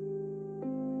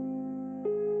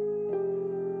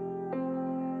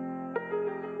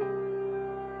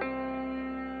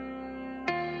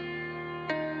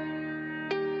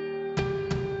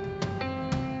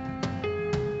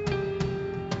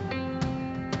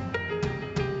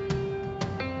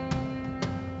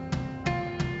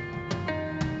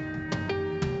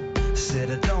 Said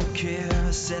I don't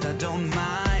care, said I don't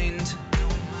mind.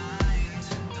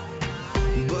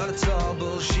 But it's all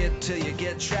bullshit till you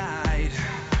get tried.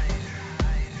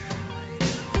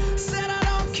 Said I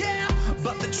don't care,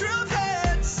 but the truth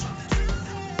hurts.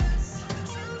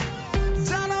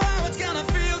 Don't know how it's gonna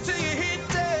feel till you hit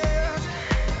dirt.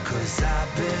 'Cause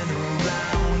I've been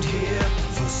around here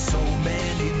for so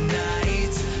many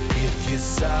nights. If you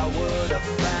saw what I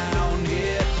found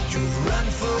here, you'd run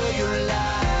for your life.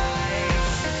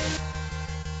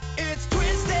 It's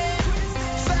twisted,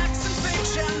 facts and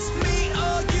fictions. Me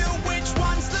or you, which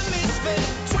one's the misfit?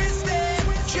 Twisted,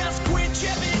 just quit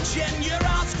your bitching. You're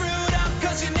all screwed up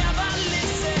 'cause you never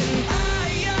listen. I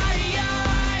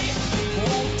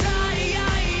won't die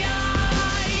again.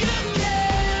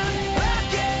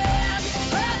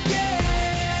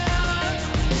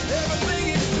 Everything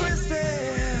is twisted.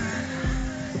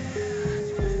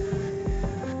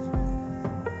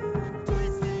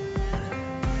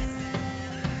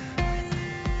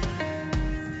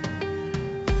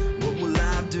 What will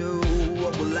I do?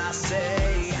 What will I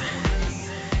say?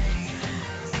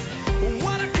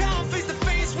 Wanna come face to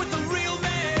face with the real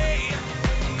me?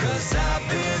 'Cause I've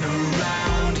been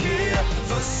around here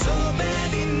for so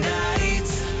many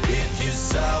nights. If you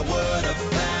saw what I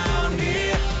found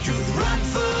here, you'd run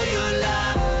for your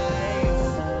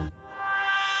life.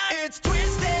 It's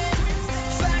twisted,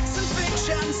 facts and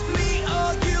fictions. Me or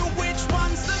you, which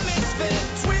one's the misfit?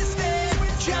 Twisted,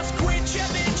 just quit your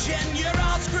bitching. You're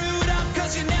all screwed up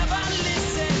 'cause you never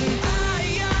listen. I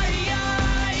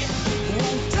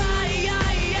won't die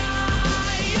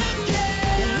again.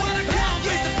 Wanna come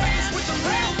face to face with the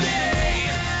real me?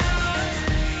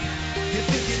 You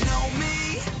think you know me,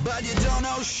 but you don't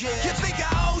know shit. You think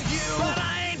I owe you, but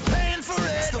I ain't paying for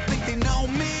it. Still think they know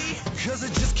me, 'cause I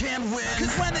just can't win.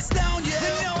 'Cause when they stone you,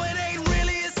 they know it ain't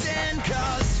really a sin.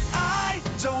 'Cause I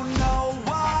don't know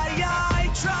why I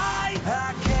try.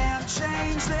 I can't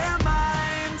change their